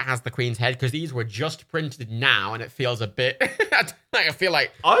why it has the Queen's head, because these were just printed now, and it feels a bit... I feel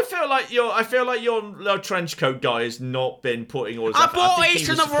like your trench coat guy has not been putting all his I effort. bought think these he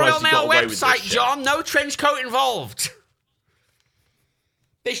from was the Royal surprised he got Mail away with this website, shit. John. No trench coat involved.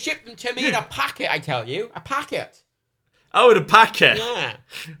 They shipped them to me in a packet, I tell you. A packet. Oh, in a packet. Yeah.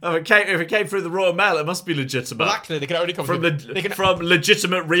 Oh, if it came through the Royal Mail, it must be legitimate. Well, actually, they can only come from through... from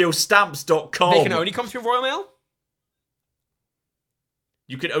legitimaterealstamps.com. They can only come through Royal Mail?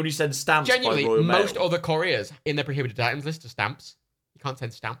 You can only send stamps Genuinely, by Royal Mail. most other couriers in their prohibited items list are stamps. You can't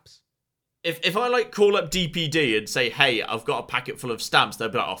send stamps. If I like call up DPD and say, hey, I've got a packet full of stamps, they'll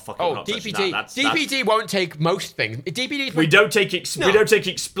be like, oh fuck it, we're Oh, not touching DPD. that. DPD won't take most things. DPD. We don't take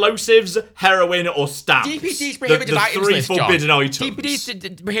explosives, heroin, or stamps. DPD's prohibited the items three list, John. forbidden items.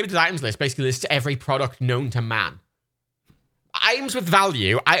 DPD's prohibited items list basically lists every product known to man. Items with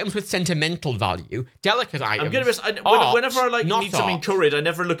value, items with sentimental value, delicate items. I'm gonna miss. art, Whenever I not need something art. couried, I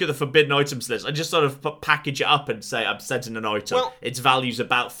never look at the forbidden items list. I just sort of package it up and say I'm sending an item. Well, its value's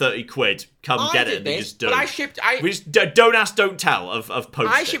about 30 quid. Come I get did it. And they this, just do. but I shipped. We just don't ask, don't tell of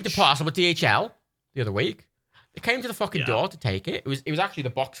postage. I shipped a parcel with DHL the other week. They came to the fucking door to take it. It was actually the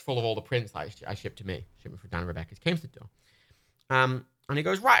box full of all the prints that I shipped to me. Shipped for Dan and Rebecca. It came to the door. And he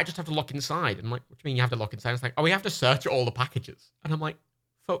goes, right, I just have to look inside. And I'm like, what do you mean you have to look inside? It's like, oh, we have to search all the packages. And I'm like,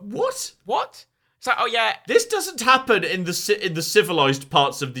 What? What? It's like, oh yeah. This doesn't happen in the civilized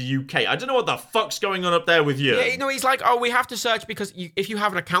parts of the UK. I don't know what the fuck's going on up there with you. Yeah, he's like, oh, we have to search because if you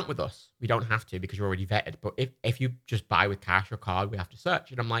have an account with us, we don't have to because you're already vetted. But if you just buy with cash or card, we have to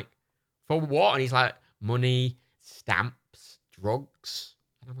search. And I'm like, for what? And he's like, money, stamps, drugs.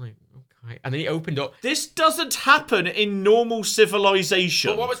 And I'm like, okay. And then he opened up. This doesn't happen in normal civilization.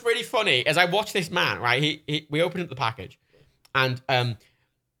 But what was really funny is I watched this man, right? We opened up the package. And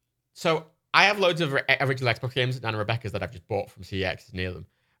so I have loads of original Xbox games and Rebecca's that I've just bought from CEX near them.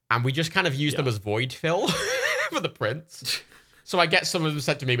 And we just kind of use them as void fill for the prints. So I get some of them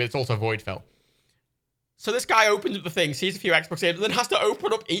sent to me, but it's also void fill. So this guy opens up the thing, sees a few Xbox games, and then has to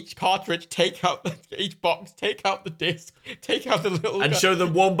open up each cartridge, take out each box, take out the disc, take out the little... And show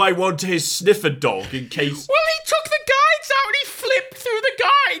them one by one to his sniffer dog in case... Well, he took the guides out and he flipped through the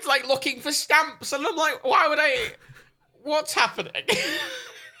guides, like, looking for stamps. And I'm like, why would I... What's happening?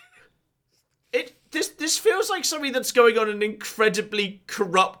 This feels like something that's going on in an incredibly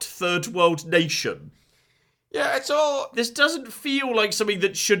corrupt third world nation. Yeah, it's all... This doesn't feel like something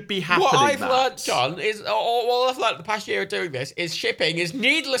that should be happening. What I've learned, John, is... All I've learned the past year of doing this is shipping is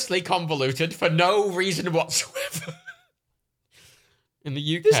needlessly convoluted for no reason whatsoever. In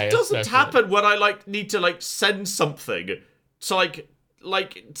the UK, this doesn't especially. happen when I need to send something to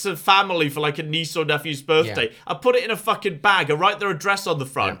to family for a niece or nephew's birthday. Yeah. I put it in a fucking bag. I write their address on the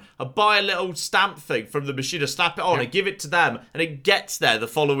front. Yeah. I buy a little stamp thing from the machine. I slap it on. I give it to them, and it gets there the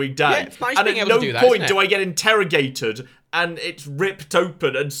following day. Yeah, it's nice and being at able no to do that, point isn't do it? I get interrogated and it's ripped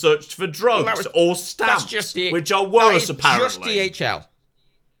open and searched for drugs or stamps, which are worse apparently. Just DHL.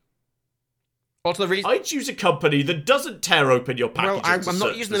 Also, the reason I'd use a company that doesn't tear open your packages. Well, I'm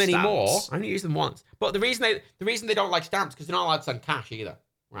not using them anymore. Stamps. I only use them once. But the reason they don't like stamps because they're not allowed to send cash either,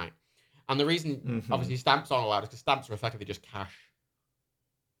 right? And the reason, obviously, stamps aren't allowed is because stamps are effectively just cash.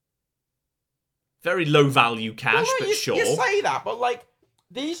 Very low value cash, but sure. You say that, but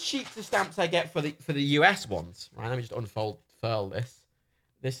these sheets of stamps I get for the US ones, right? Let me just unfurl this.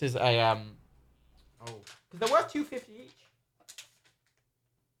 This is a because they're worth $2.50 each.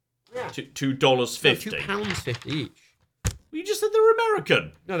 Yeah, $2.50. £2.50 each. Well, you just said they're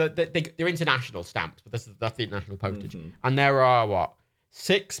American. No, they're international stamps, but that's the international postage. And there are what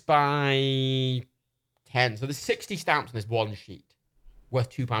 6 by 10, so there's 60 stamps on this one sheet, worth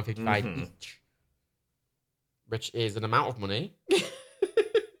 £2.55 each, which is an amount of money.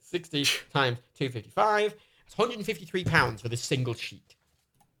 60 times £2.55. It's £153 for this single sheet.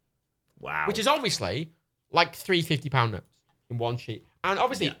 Wow. Which is obviously like three £50 notes in one sheet. And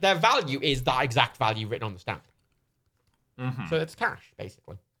obviously, their value is that exact value written on the stamp. So it's cash,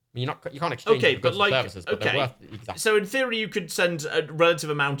 basically. I mean, you can't exchange it for goods and services, but they're worth exactly. So in theory, you could send a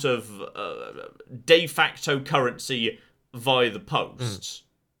relative amount of de facto currency via the post.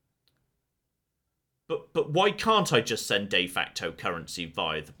 But why can't I just send de facto currency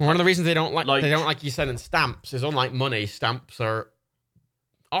via the post? One of the reasons they don't like you sending stamps is, unlike money, stamps are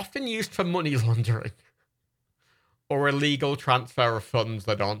often used for money laundering or illegal transfer of funds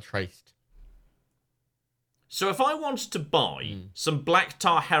that aren't traced. So if I wanted to buy some black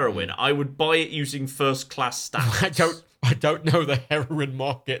tar heroin, I would buy it using first class stamps. I don't know the heroin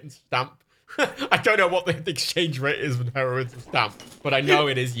market and stamp. I don't know what the exchange rate is with heroin and stamp, but I know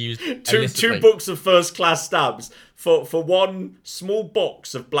it is used. Two books of first class stamps for one small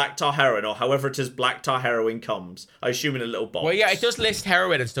box of black tar heroin, or however it is black tar heroin comes. I assume in a little box. Well, yeah, it does list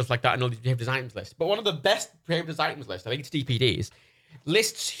heroin and stuff like that in all these prohibited items lists. But one of the best prohibited items lists, I think it's DPDs,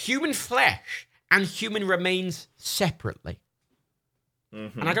 lists human flesh and human remains separately.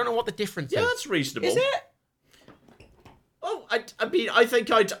 And I don't know what the difference is. Yeah, that's reasonable. Is it? Oh, I mean, I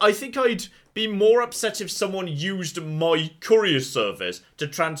think I'd be more upset if someone used my courier service to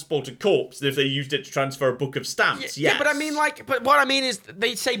transport a corpse than if they used it to transfer a book of stamps. Yeah, but I mean, but what I mean is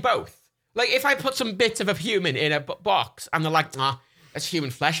they say both. Like, if I put some bits of a human in a box and they're like, that's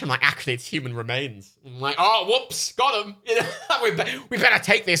human flesh, I'm like, actually, it's human remains. I'm like, oh, whoops, got him. You know, we better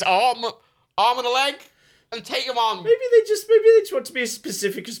take this arm and a leg and take them on. Maybe they just want to be as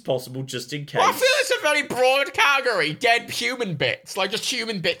specific as possible, just in case. Well, I feel it's a very broad category. Dead human bits, like just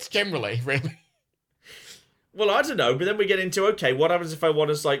human bits generally, really. Well, I don't know, but then we get into, okay, what happens if I want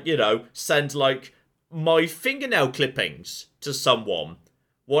to, send, my fingernail clippings to someone?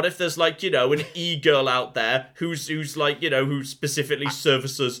 What if there's, an e-girl out there who specifically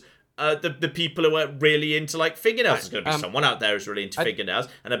services the people who are really into like fingernails. There's going to be someone out there who's really into fingernails,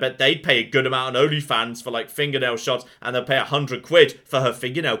 and I bet they'd pay a good amount on OnlyFans for like fingernail shots, and they'll pay £100 for her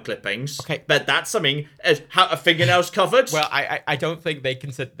fingernail clippings. Okay, bet that's something. How a fingernails covered? Well, I don't think they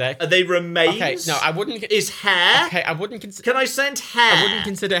consider that. Are they remains? Okay, no, I wouldn't. Is hair? Okay, I wouldn't consider. Can I send hair? I wouldn't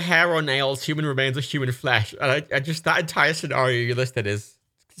consider hair or nails human remains or human flesh, and I just that entire scenario you listed is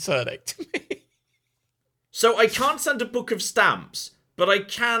concerning to me. So I can't send a book of stamps, but I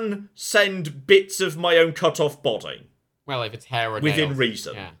can send bits of my own cut-off body. Well, if it's hair or within nails.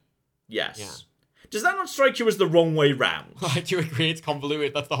 reason. Yeah. Yes. Yeah. Does that not strike you as the wrong way round? I do agree it's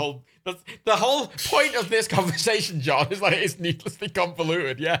convoluted. That's the whole point of this conversation, John, is like it's needlessly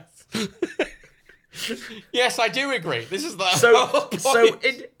convoluted, yes. Yes, I do agree. This is the whole point. So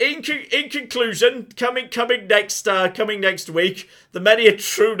in conclusion, coming next week, the many a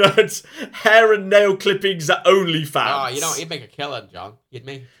true nerds hair and nail clippings are OnlyFans. Oh, you'd make a killing, John. You'd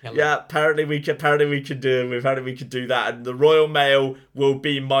make a killing. Yeah, apparently we can do that, and the Royal Mail will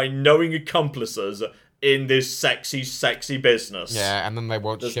be my knowing accomplices in this sexy business. Yeah, and then they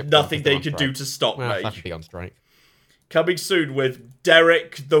won't There's ship. nothing they can do to stop me. That should be on strike. Coming soon with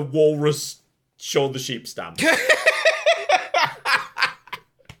Derek the Walrus. Shaun the Sheep stamp. That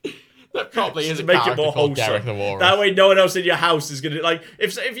probably is a make it character more called wholesome. Derek the Walrus. That way, no one else in your house is gonna like.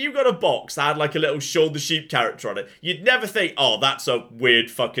 If you got a box that had like a little Shaun the Sheep character on it, you'd never think, "Oh, that's a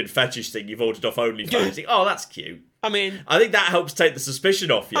weird fucking fetish thing you've ordered off OnlyFans." You think, "Oh, that's cute." I think that helps take the suspicion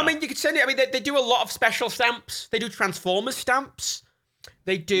off you. I mean, you could send it. I mean, they do a lot of special stamps. They do Transformers stamps.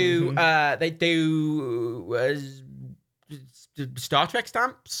 They do. Star Trek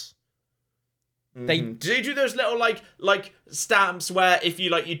stamps. Do they do those little like stamps where if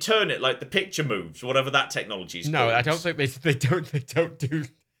you you turn it like the picture moves, whatever that technology is? No, called? I don't think they don't do.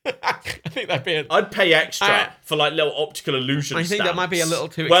 I think that'd be. I'd pay extra for like little optical illusion. I think stamps, that might be a little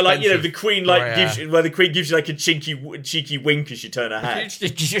too. Where expensive. the Queen gives you, where the Queen gives you like a cheeky wink as you turn her head.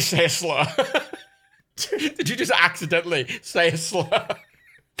 Did you just say a slur? Did you just accidentally say a slur?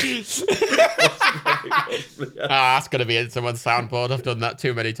 That's gonna be in someone's soundboard. I've done that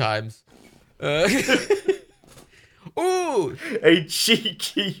too many times. Ooh, a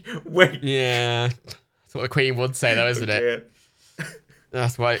cheeky wink. Yeah, that's what the Queen would say, though, isn't it?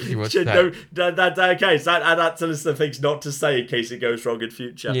 That's what she would say. No, okay. So that's a list of things not to say in case it goes wrong in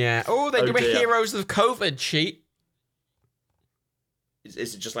future. Yeah. Oh, they do a Heroes of COVID sheet.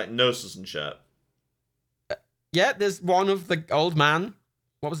 Is it just like nurses and shit? Yeah, there's one of the old man.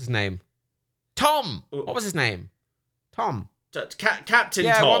 What was his name? Tom. What was his name? Tom. Captain Tom.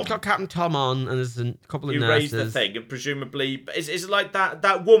 Yeah, one's got Captain Tom on, and there's a couple of nurses. Who raised the thing, and presumably... Is it like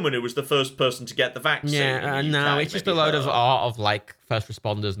that woman who was the first person to get the vaccine? Yeah, no, it's just a load of art of, first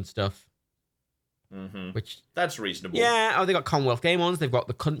responders and stuff. Mm-hmm. Which... That's reasonable. Yeah, they got Commonwealth Game ones, they've got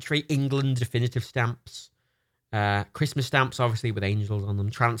the country, England definitive stamps, Christmas stamps, obviously, with angels on them,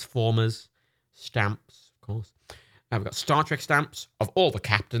 Transformers stamps, of course. We've got Star Trek stamps of all the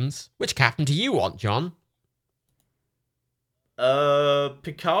captains. Which captain do you want, John?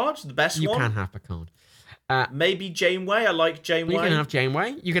 Picard, the best one. You can have Picard. Maybe Janeway. I like Janeway. You can have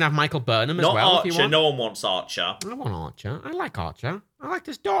Janeway. You can have Michael Burnham as Not well. Archer. If you want. No one wants Archer. I want Archer. I like Archer. I like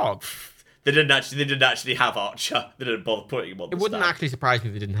this dog. They didn't actually have Archer. They didn't bother putting him on. It wouldn't actually surprise me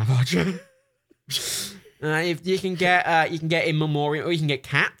if they didn't have Archer. If you can get in memoriam, or you can get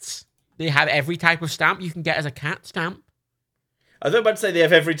cats. They have every type of stamp you can get as a cat stamp. I was about to say they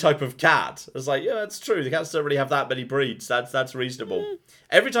have every type of cat. I was like, yeah, that's true. The cats don't really have that many breeds. That's reasonable.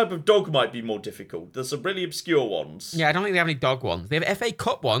 Every type of dog might be more difficult. There's some really obscure ones. Yeah, I don't think they have any dog ones. They have FA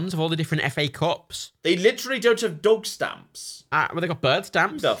Cup ones of all the different FA Cups. They literally don't have dog stamps. Well, they got bird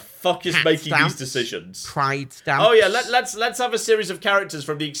stamps. Who the fuck is making these decisions? Pride stamps. Oh yeah, let's have a series of characters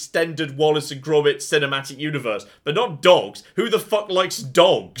from the extended Wallace and Gromit cinematic universe, but not dogs. Who the fuck likes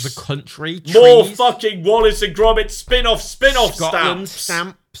dogs? The country. Trees. More fucking Wallace and Gromit spin-off Scotland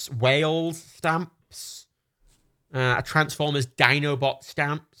stamps. Wales stamps. Transformers Dinobot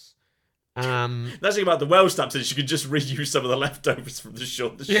stamps. That's thing about the Welsh stamps is you can just reuse some of the leftovers from the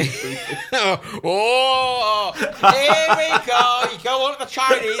Shaun the Sheep movie. Oh, here we go. You go on to the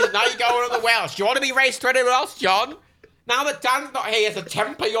Chinese, and now you go on to the Welsh. Do you want to be racist to anyone else, John? Now that Dan's not here to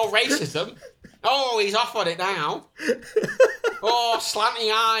temper your racism. Oh, he's off on it now. Oh,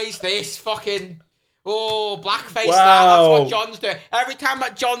 slanty eyes, this fucking... Oh, blackface, that's what John's doing. Every time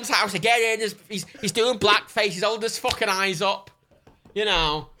at John's house, I get in, he's doing blackface, he's holding his fucking eyes up. You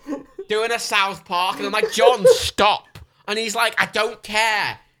know, doing a South Park, and I'm like, John, stop. And he's like, I don't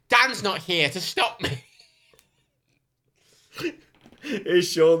care. Dan's not here to stop me. It's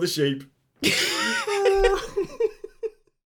Shaun the Sheep.